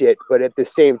is the shit, but at the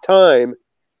same time,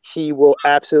 he will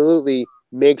absolutely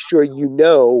make sure you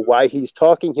know why he's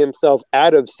talking himself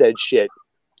out of said shit.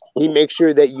 He makes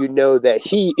sure that you know that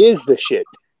he is the shit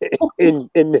in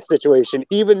this situation,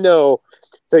 even though.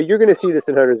 So you're going to see this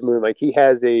in Hunter's Moon. Like, he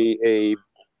has he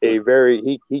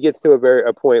gets to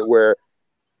a point where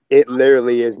it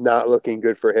literally is not looking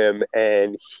good for him,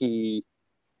 and he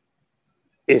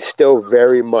is still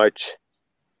very much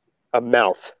a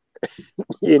mouth,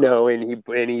 and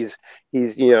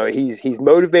he's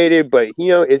motivated, but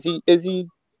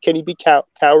can he be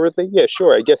cowardly? Yeah,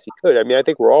 sure, I guess he could. I mean, I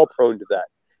think we're all prone to that,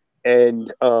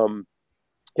 and I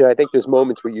think there's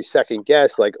moments where you second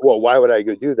guess, like, well, why would I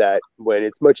go do that when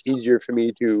it's much easier for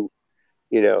me to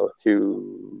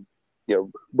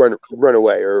run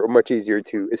away, or much easier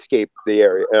to escape the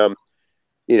area.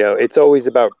 It's always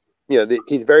about,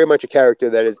 he's very much a character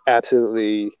that is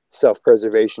absolutely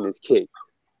self-preservation is key.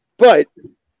 But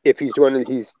if he's going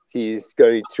to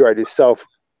try to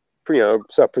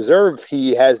self-preserve,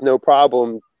 he has no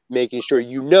problem making sure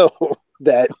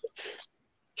that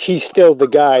he's still the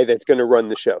guy that's going to run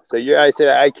the show. So I said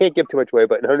I can't give too much away,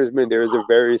 but in Hunter's Moon there is a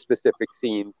very specific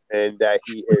scenes, and that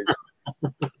he is.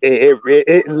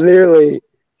 It literally.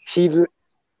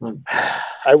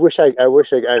 I wish I could,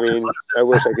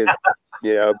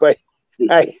 but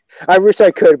I wish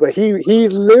I could, but he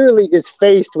literally is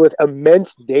faced with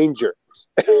immense danger,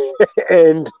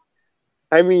 and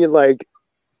I mean, like,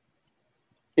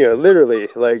 literally,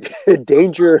 like,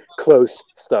 danger close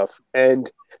stuff,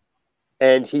 and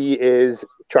he is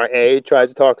tries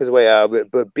to talk his way out of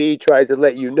it, but B tries to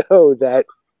let you know that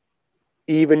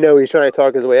even though he's trying to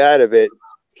talk his way out of it,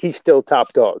 he's still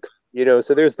top dog.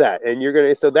 So there's that,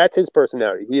 and so that's his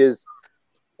personality. He is,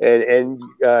 and in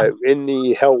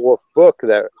the Hellwolf book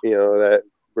that that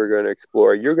we're going to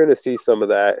explore, you're going to see some of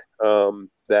that.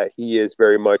 That he is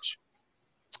very much.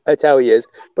 That's how he is,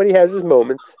 but he has his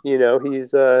moments. He's kind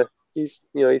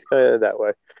of that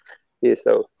way. He's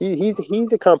a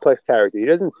complex character. He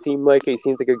doesn't seem like he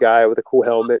seems like a guy with a cool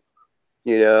helmet,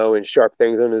 and sharp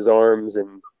things on his arms,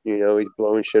 and he's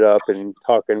blowing shit up and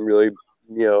talking really,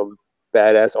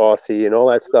 badass Aussie and all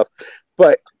that stuff.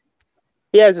 But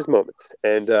he has his moments.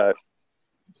 And other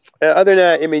than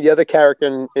that, I mean, the other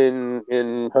character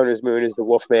in Hunter's Moon is the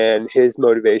Wolfman. His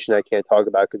motivation I can't talk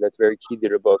about because that's very key to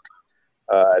the book.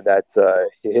 That's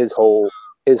his whole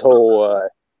I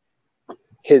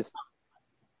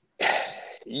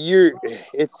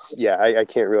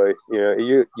can't really,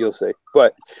 you'll see.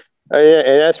 But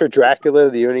and as for Dracula,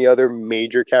 the only other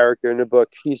major character in the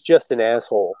book, he's just an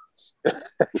asshole.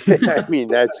 I mean,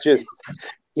 that's just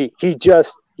he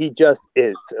just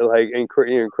is. Like, and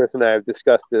Chris and I have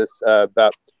discussed this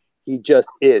about. He just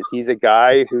is. He's a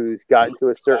guy who's gotten to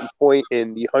a certain point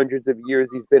in the hundreds of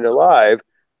years he's been alive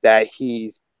that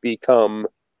he's become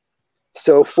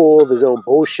so full of his own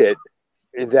bullshit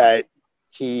that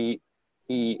he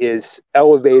is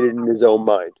elevated in his own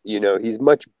mind. He's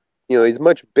much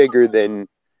bigger than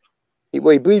he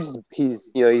believes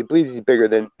he's bigger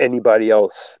than anybody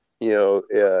else,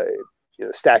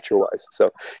 stature wise. So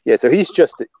he's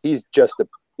just a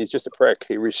prick.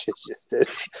 He just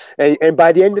is. And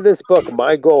by the end of this book,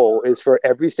 my goal is for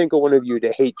every single one of you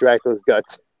to hate Dracula's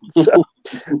guts. So,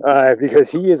 because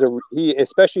he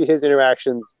especially his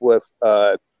interactions with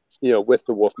the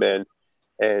Wolfman,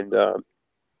 and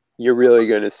you're really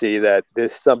going to see that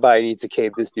somebody needs to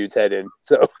cave this dude's head in.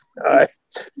 So,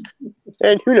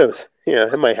 and who knows?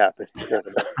 It might happen.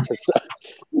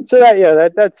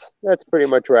 That's pretty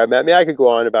much where I'm at. I mean, I could go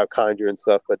on about Conjure and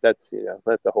stuff, but that's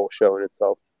a whole show in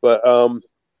itself. But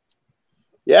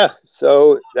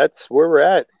so that's where we're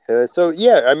at. I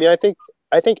mean, I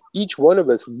think each one of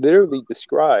us literally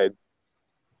described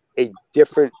a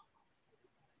different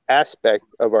aspect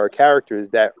of our characters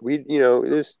that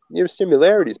there's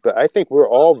similarities, but I think we're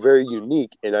all very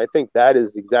unique, and I think that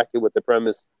is exactly what the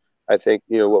premise, I think,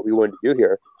 what we wanted to do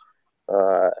here.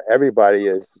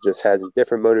 Everybody just has a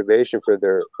different motivation for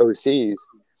their OCs,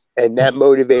 and that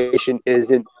motivation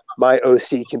isn't my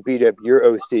OC can beat up your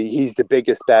OC. He's the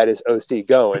biggest, baddest OC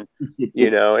going.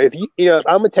 If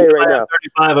I'm gonna tell you right now,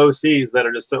 35 OCs that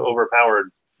are just so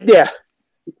overpowered. Yeah,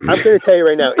 I'm gonna tell you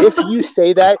right now. If you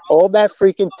say that, all that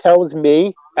freaking tells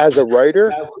me as a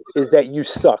writer is that you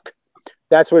suck.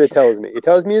 That's what it tells me. It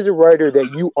tells me as a writer that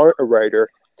you aren't a writer.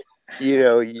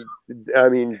 I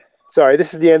mean. Sorry,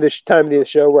 this is the end of the time of the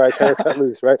show where I kind of cut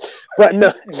loose, right? But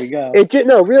no,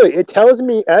 really, it tells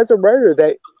me as a writer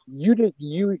that you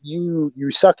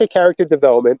suck at character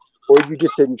development, or you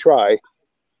just didn't try,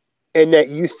 and that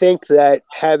you think that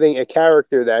having a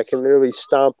character that can literally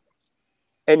stomp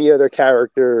any other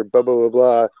character, blah blah blah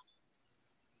blah.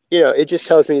 It just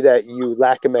tells me that you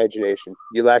lack imagination,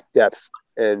 you lack depth,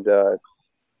 and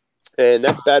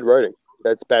that's bad writing.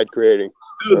 That's bad creating.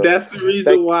 Dude, that's the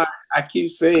reason why I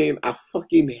keep saying I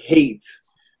fucking hate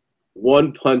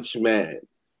One Punch Man.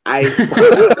 And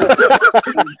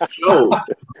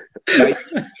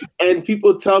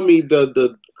people tell me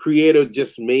the creator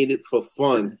just made it for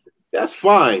fun. That's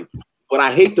fine, but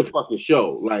I hate the fucking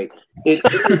show. Like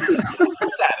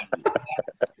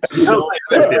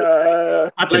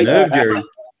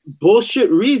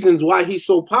bullshit reasons why he's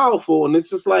so powerful, and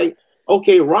it's just like,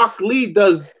 okay, Rock Lee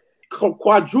does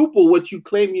quadruple what you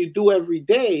claim you do every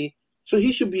day, so he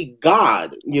should be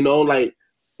God.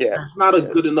 That's not a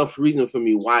good enough reason for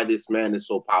me why this man is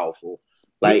so powerful.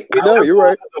 Like, you're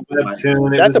right.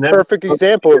 That's a perfect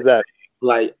example of that.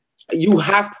 Like,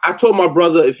 I told my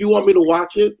brother, if you want me to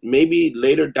watch it, maybe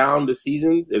later down the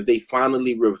seasons, if they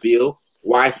finally reveal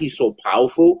why he's so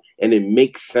powerful and it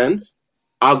makes sense,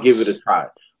 I'll give it a try.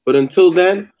 But until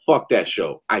then, fuck that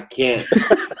show. I can't.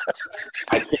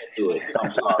 I can't do it.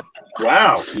 I'm sorry.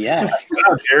 Wow. Yes.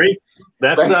 Wow, Jerry.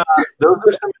 That's those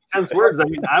are some intense words. I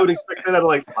mean, I would expect that out of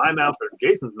like my mouth or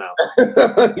Jason's mouth.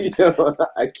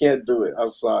 I can't do it.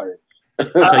 I'm sorry. So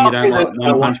you don't like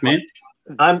One Punch Man?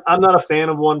 I'm not a fan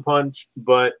of One Punch,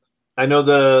 but I know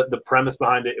the premise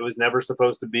behind it. It was never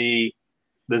supposed to be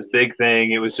this big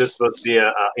thing. It was just supposed to be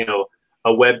a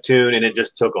webtoon, and it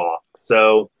just took off.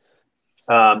 So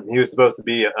he was supposed to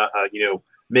be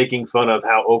making fun of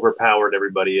how overpowered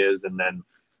everybody is, and then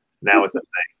now it's a thing.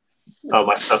 Oh,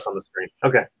 my stuff's on the screen.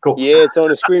 Okay, cool. Yeah, it's on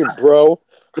the screen, bro.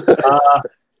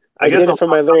 I guess it from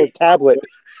my little tablet.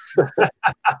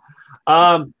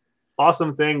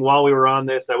 Awesome thing. While we were on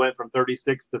this, I went from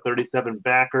 36 to 37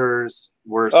 backers.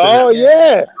 We're yeah.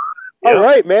 Yep. All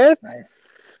right, man. Nice.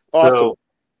 Awesome. So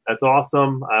that's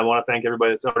awesome. I want to thank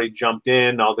everybody that's already jumped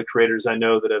in, all the creators I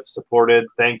know that have supported.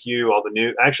 Thank you. All the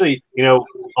new, actually,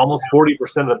 almost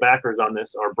 40% of the backers on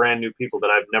this are brand new people that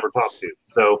I've never talked to.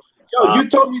 So, you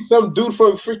told me some dude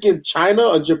from freaking China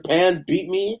or Japan beat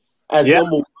me as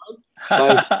number one.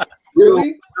 Like,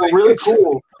 really? So really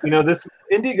cool. this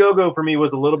Indiegogo for me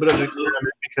was a little bit of an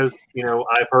experiment because,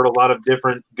 I've heard a lot of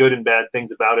different good and bad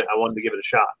things about it. I wanted to give it a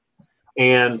shot.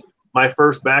 And my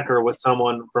first backer was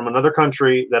someone from another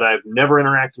country that I've never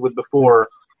interacted with before,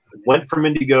 went from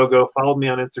Indiegogo, followed me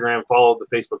on Instagram, followed the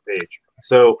Facebook page.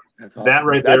 So awesome. that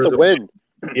right there is a win.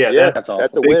 Yeah, that's awesome.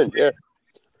 That's a win. Yeah.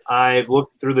 I've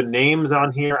looked through the names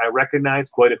on here. I recognize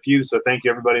quite a few. So thank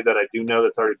you, everybody that I do know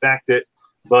that's already backed it.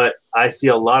 But I see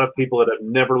a lot of people that have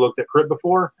never looked at Crit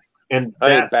before. And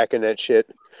I ain't backing that shit.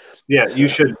 Yeah, you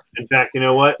should. In fact, you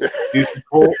know what? You should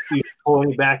pull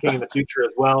any backing in the future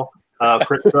as well.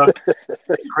 Crit sucks.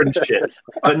 Crit is shit.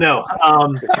 But no.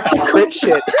 Crit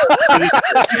shit.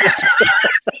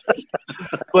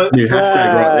 But new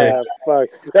hashtag right there. Fuck.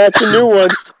 That's a new one.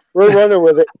 We're running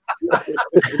with it.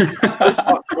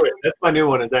 That's my new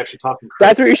one, is actually talking Crit.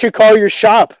 That's what you should call your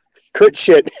shop. Crit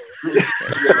shit.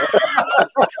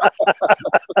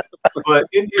 But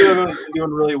Indiegogo is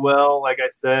doing really well. Like I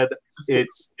said,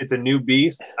 it's a new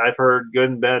beast. I've heard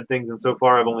good and bad things, and so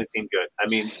far I've only seen good. I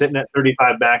mean, sitting at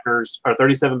 35 backers or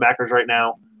 37 backers right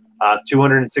now,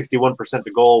 261%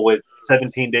 to goal with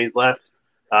 17 days left.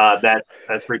 That's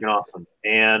freaking awesome.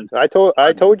 And I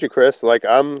told you, Chris. Like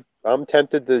I'm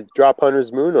tempted to drop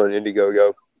Hunter's Moon on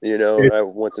Indiegogo.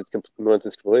 Once it's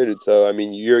completed. So I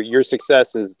mean, your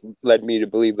success has led me to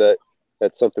believe that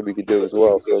that's something we could do as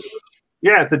well. So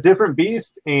yeah, it's a different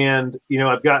beast, and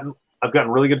I've gotten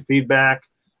really good feedback.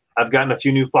 I've gotten a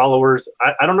few new followers.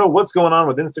 I don't know what's going on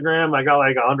with Instagram. I got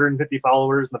like 150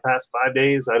 followers in the past 5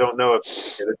 days. I don't know if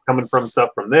it's coming from stuff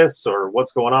from this or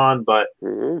what's going on, but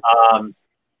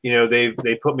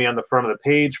they put me on the front of the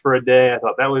page for a day. I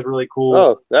thought that was really cool.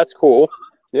 Oh, that's cool.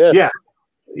 Yeah. Yeah.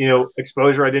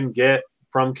 Exposure I didn't get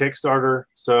from Kickstarter.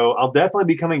 So I'll definitely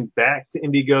be coming back to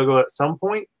Indiegogo at some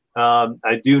point.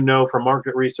 I do know from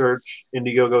market research,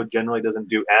 Indiegogo generally doesn't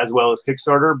do as well as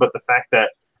Kickstarter, but the fact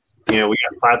that, we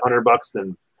got $500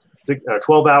 and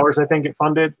 12 hours, I think it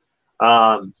funded.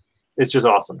 It's just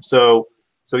awesome. So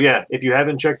yeah, if you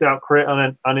haven't checked out Crit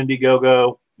on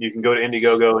Indiegogo, you can go to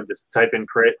Indiegogo and just type in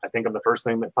Crit. I think I'm the first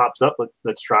thing that pops up.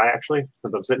 Let's try, actually,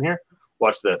 since I'm sitting here.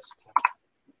 Watch this.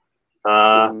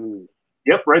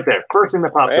 Yep, right there. First thing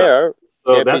that pops up.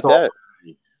 So that's all.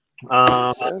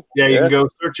 Yeah, you can go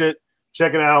search it,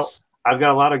 check it out. I've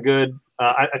got a lot of good.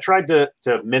 I tried to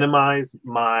minimize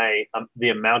the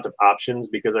amount of options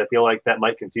because I feel like that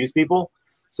might confuse people.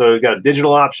 So you've got a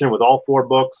digital option with all 4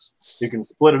 books. You can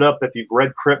split it up. If you've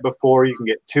read Crit before, you can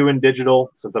get 2 in digital.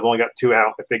 Since I've only got 2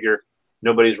 out, I figure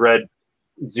nobody's read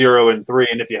 0 and 3,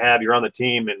 and if you have, you're on the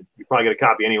team and you probably get a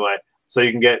copy anyway. So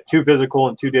you can get 2 physical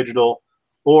and 2 digital,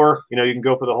 or you can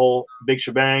go for the whole big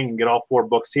shebang and get all 4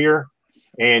 books here.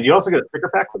 And you also get a sticker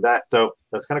pack with that, so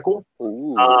that's kind of cool.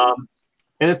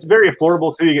 And it's very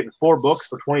affordable too. You're getting 4 books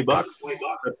for $20.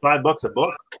 That's $5 a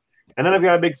book. And then I've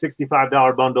got a big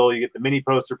 $65 bundle. You get the mini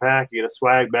poster pack, you get a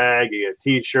swag bag, you get a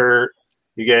T-shirt,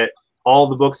 you get all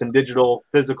the books in digital,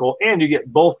 physical, and you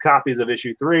get both copies of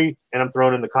issue 3. And I'm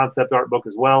throwing in the concept art book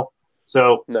as well.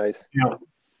 So nice.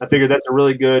 I figured that's a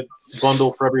really good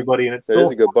bundle for everybody, and it is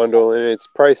a good bundle, and it's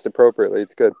priced appropriately.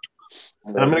 It's good.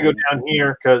 So, and I'm going to go down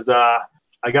here because I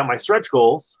got my stretch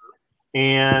goals,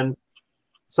 and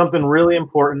something really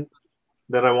important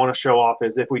that I want to show off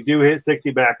is if we do hit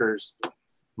 60 backers,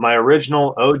 my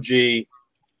original OG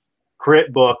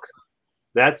Crit book,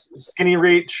 that's Skinny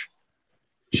Reach,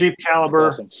 Cheap Caliber,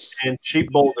 awesome, and Cheap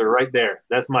Boulder right there.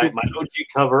 That's my OG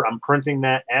cover. I'm printing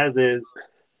that as is.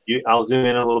 I'll zoom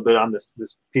in a little bit on this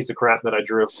piece of crap that I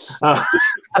drew. I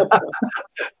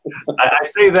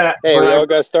say that. Hey, we all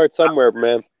got to start somewhere,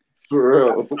 man. For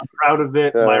real. I'm proud of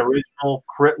it. My original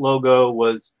Crit logo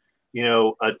was, a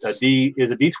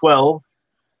D12.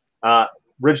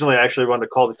 Originally, I actually wanted to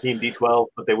call the team D12,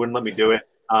 but they wouldn't let me do it.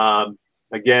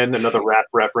 Again, another rap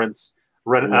reference.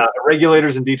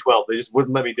 Regulators in D12, they just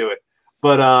wouldn't let me do it.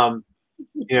 But,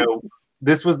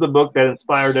 this was the book that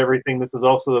inspired everything. This is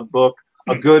also the book.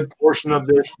 A good portion of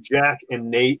this, Jack and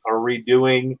Nate are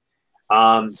redoing.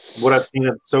 What I've seen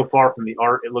so far from the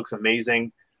art, it looks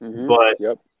amazing. But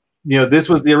this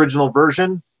was the original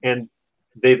version, and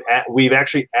we've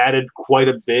actually added quite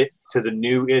a bit to the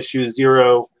new issue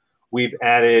 0. We've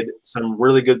added some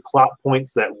really good plot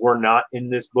points that were not in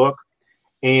this book,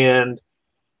 and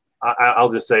I'll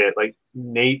just say it, like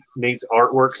Nate's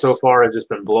artwork so far has just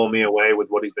been blowing me away with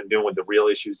what he's been doing with the real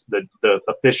issues, the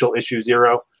official issue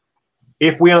 0.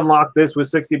 If we unlock this with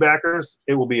 60 backers,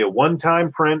 it will be a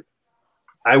one-time print.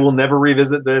 I will never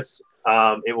revisit this.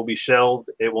 It will be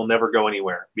shelved. It will never go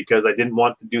anywhere because I didn't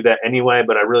want to do that anyway,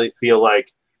 but I really feel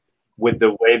like with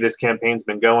the way this campaign's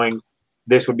been going,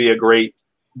 this would be a great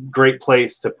great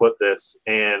place to put this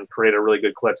and create a really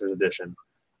good collector's edition.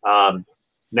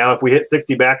 Now, if we hit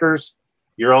 60 backers,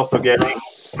 you're also getting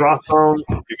Crossbones,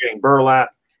 you're getting Burlap,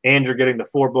 and you're getting the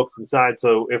 4 books inside.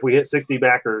 So if we hit 60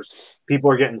 backers,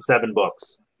 people are getting 7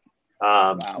 books.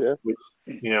 Which,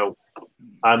 you know,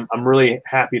 I'm really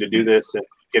happy to do this and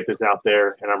get this out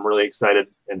there, and I'm really excited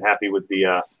and happy with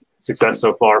the success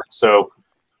so far. So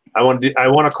I want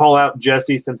to call out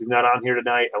Jesse since he's not on here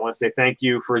tonight. I want to say thank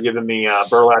you for giving me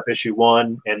Burlap issue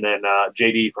 1, and then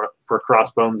JD for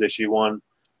Crossbones issue 1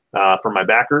 for my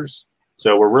backers.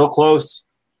 So we're real close.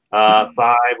 5.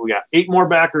 We got 8 more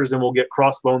backers, and we'll get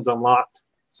Crossbones unlocked.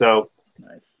 So,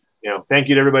 nice. You know, thank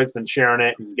you to everybody that's been sharing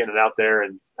it and getting it out there.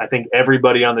 And I think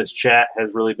everybody on this chat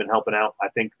has really been helping out. I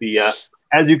think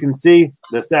as you can see,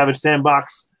 the Savage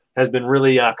Sandbox has been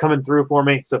really coming through for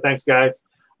me. So thanks, guys.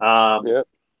 And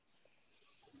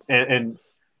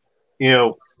you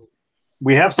know,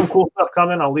 we have some cool stuff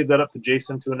coming. I'll leave that up to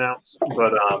Jason to announce.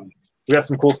 But we got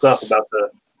some cool stuff about to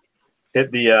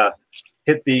hit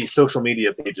the social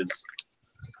media pages.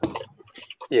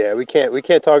 Yeah, we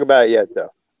can't talk about it yet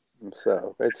though.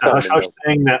 So it's a hush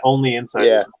thing that only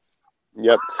insiders.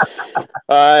 Yeah. Yep.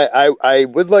 I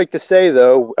would like to say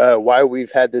though, while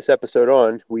we've had this episode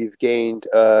on, we've gained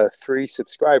 3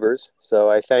 subscribers.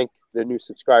 So I thank the new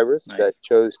subscribers that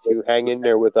chose to hang in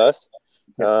there with us.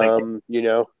 Yes, you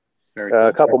know, Very cool.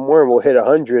 a couple more and we'll hit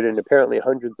 100, and apparently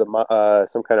 100's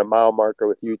some kind of mile marker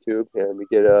with YouTube, and we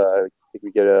get a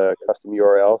custom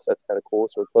URL, so that's kind of cool.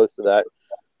 So we're close to that.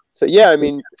 So yeah, I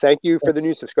mean, thank you for the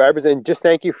new subscribers, and just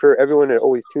thank you for everyone that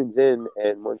always tunes in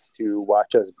and wants to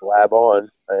watch us blab on.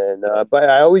 And but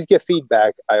I always get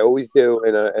feedback. I always do,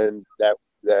 and that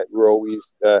we're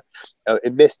always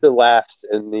amidst the laughs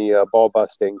and the ball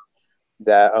busting,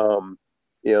 that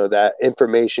you know, that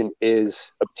information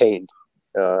is obtained,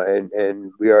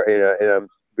 and we are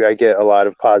I get a lot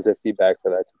of positive feedback for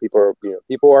that. So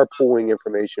people are pulling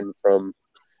information from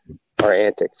our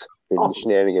antics and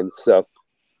shenanigans. So.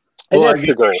 And well, that's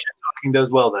the goal. Shit talking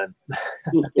does well then.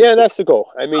 Yeah, that's the goal.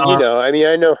 I mean,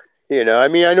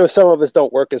 I know some of us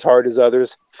don't work as hard as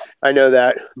others. I know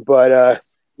that, but I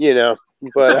get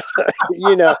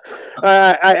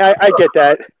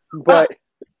that. But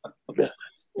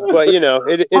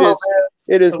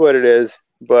it is what it is.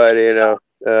 But I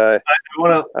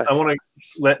want to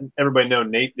let everybody know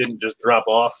Nate didn't just drop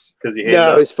off because he hated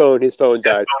us. His phone died. His phone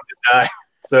did die.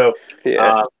 So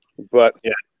yeah,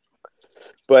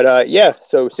 But yeah,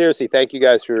 so seriously, thank you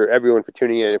guys for everyone for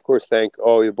tuning in. Of course, thank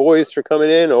all the boys for coming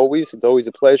in. It's always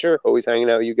a pleasure. Always hanging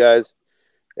out with you guys.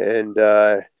 And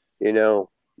man,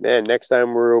 next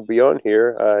time we'll be on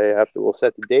here, we'll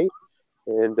set the date,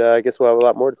 and I guess we'll have a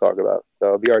lot more to talk about. So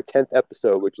it'll be our 10th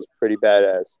episode, which is pretty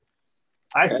badass.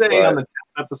 I say on the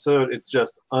 10th episode, it's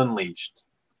just unleashed.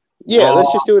 Yeah,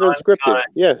 let's just do it unscripted.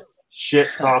 Yeah, shit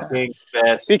talking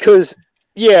best. Because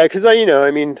I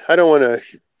don't want to.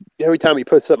 Every time we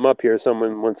put something up here,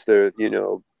 someone wants to,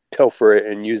 pilfer it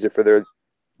and use it for their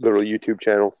little YouTube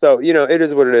channel. So, it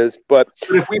is what it is. But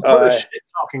if we put a shit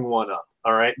talking one up,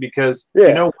 all right, because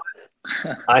you know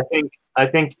what? I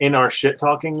think in our shit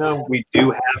talking though, we do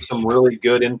have some really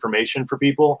good information for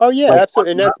people. Oh yeah,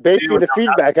 absolutely, and that's basically the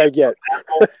feedback I get.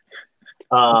 Which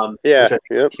I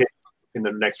think in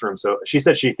the next room. So she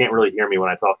said she can't really hear me when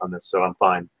I talk on this, so I'm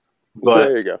fine. But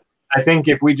there you go. I think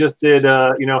if we just did,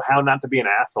 how not to be an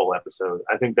asshole episode,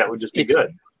 I think that would just be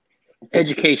good.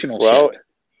 Educational shit.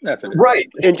 That's it. Right.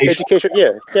 Education.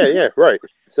 Yeah. Right.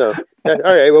 So, all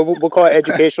right. Well, we'll call it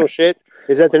educational shit.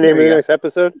 Is that the name of the next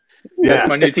episode? Yeah. That's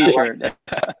my new T-shirt.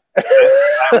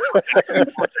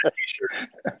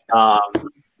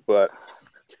 But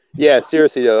yeah,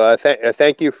 seriously though,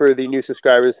 thank you for the new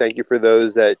subscribers. Thank you for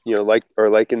those that are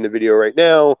liking the video right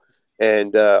now.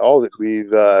 And all that we've,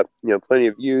 plenty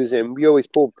of views, and we always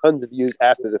pull tons of views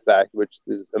after the fact, which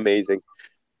is amazing.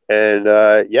 And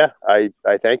I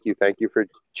thank you. Thank you for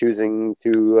choosing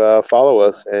to follow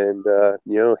us, and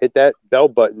hit that bell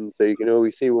button so you can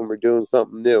always see when we're doing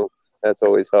something new. That's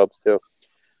always helps too.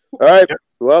 All right.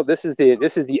 Well, this is the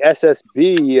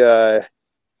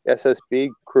SSB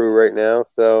crew right now.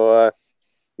 So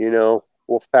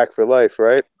Wolfpack for life,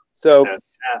 right? So.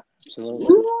 Absolutely.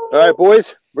 All right,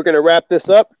 boys, we're going to wrap this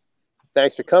up.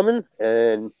 Thanks for coming,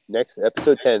 and next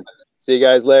episode 10. See you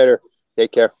guys later.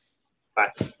 Take care.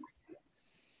 Bye.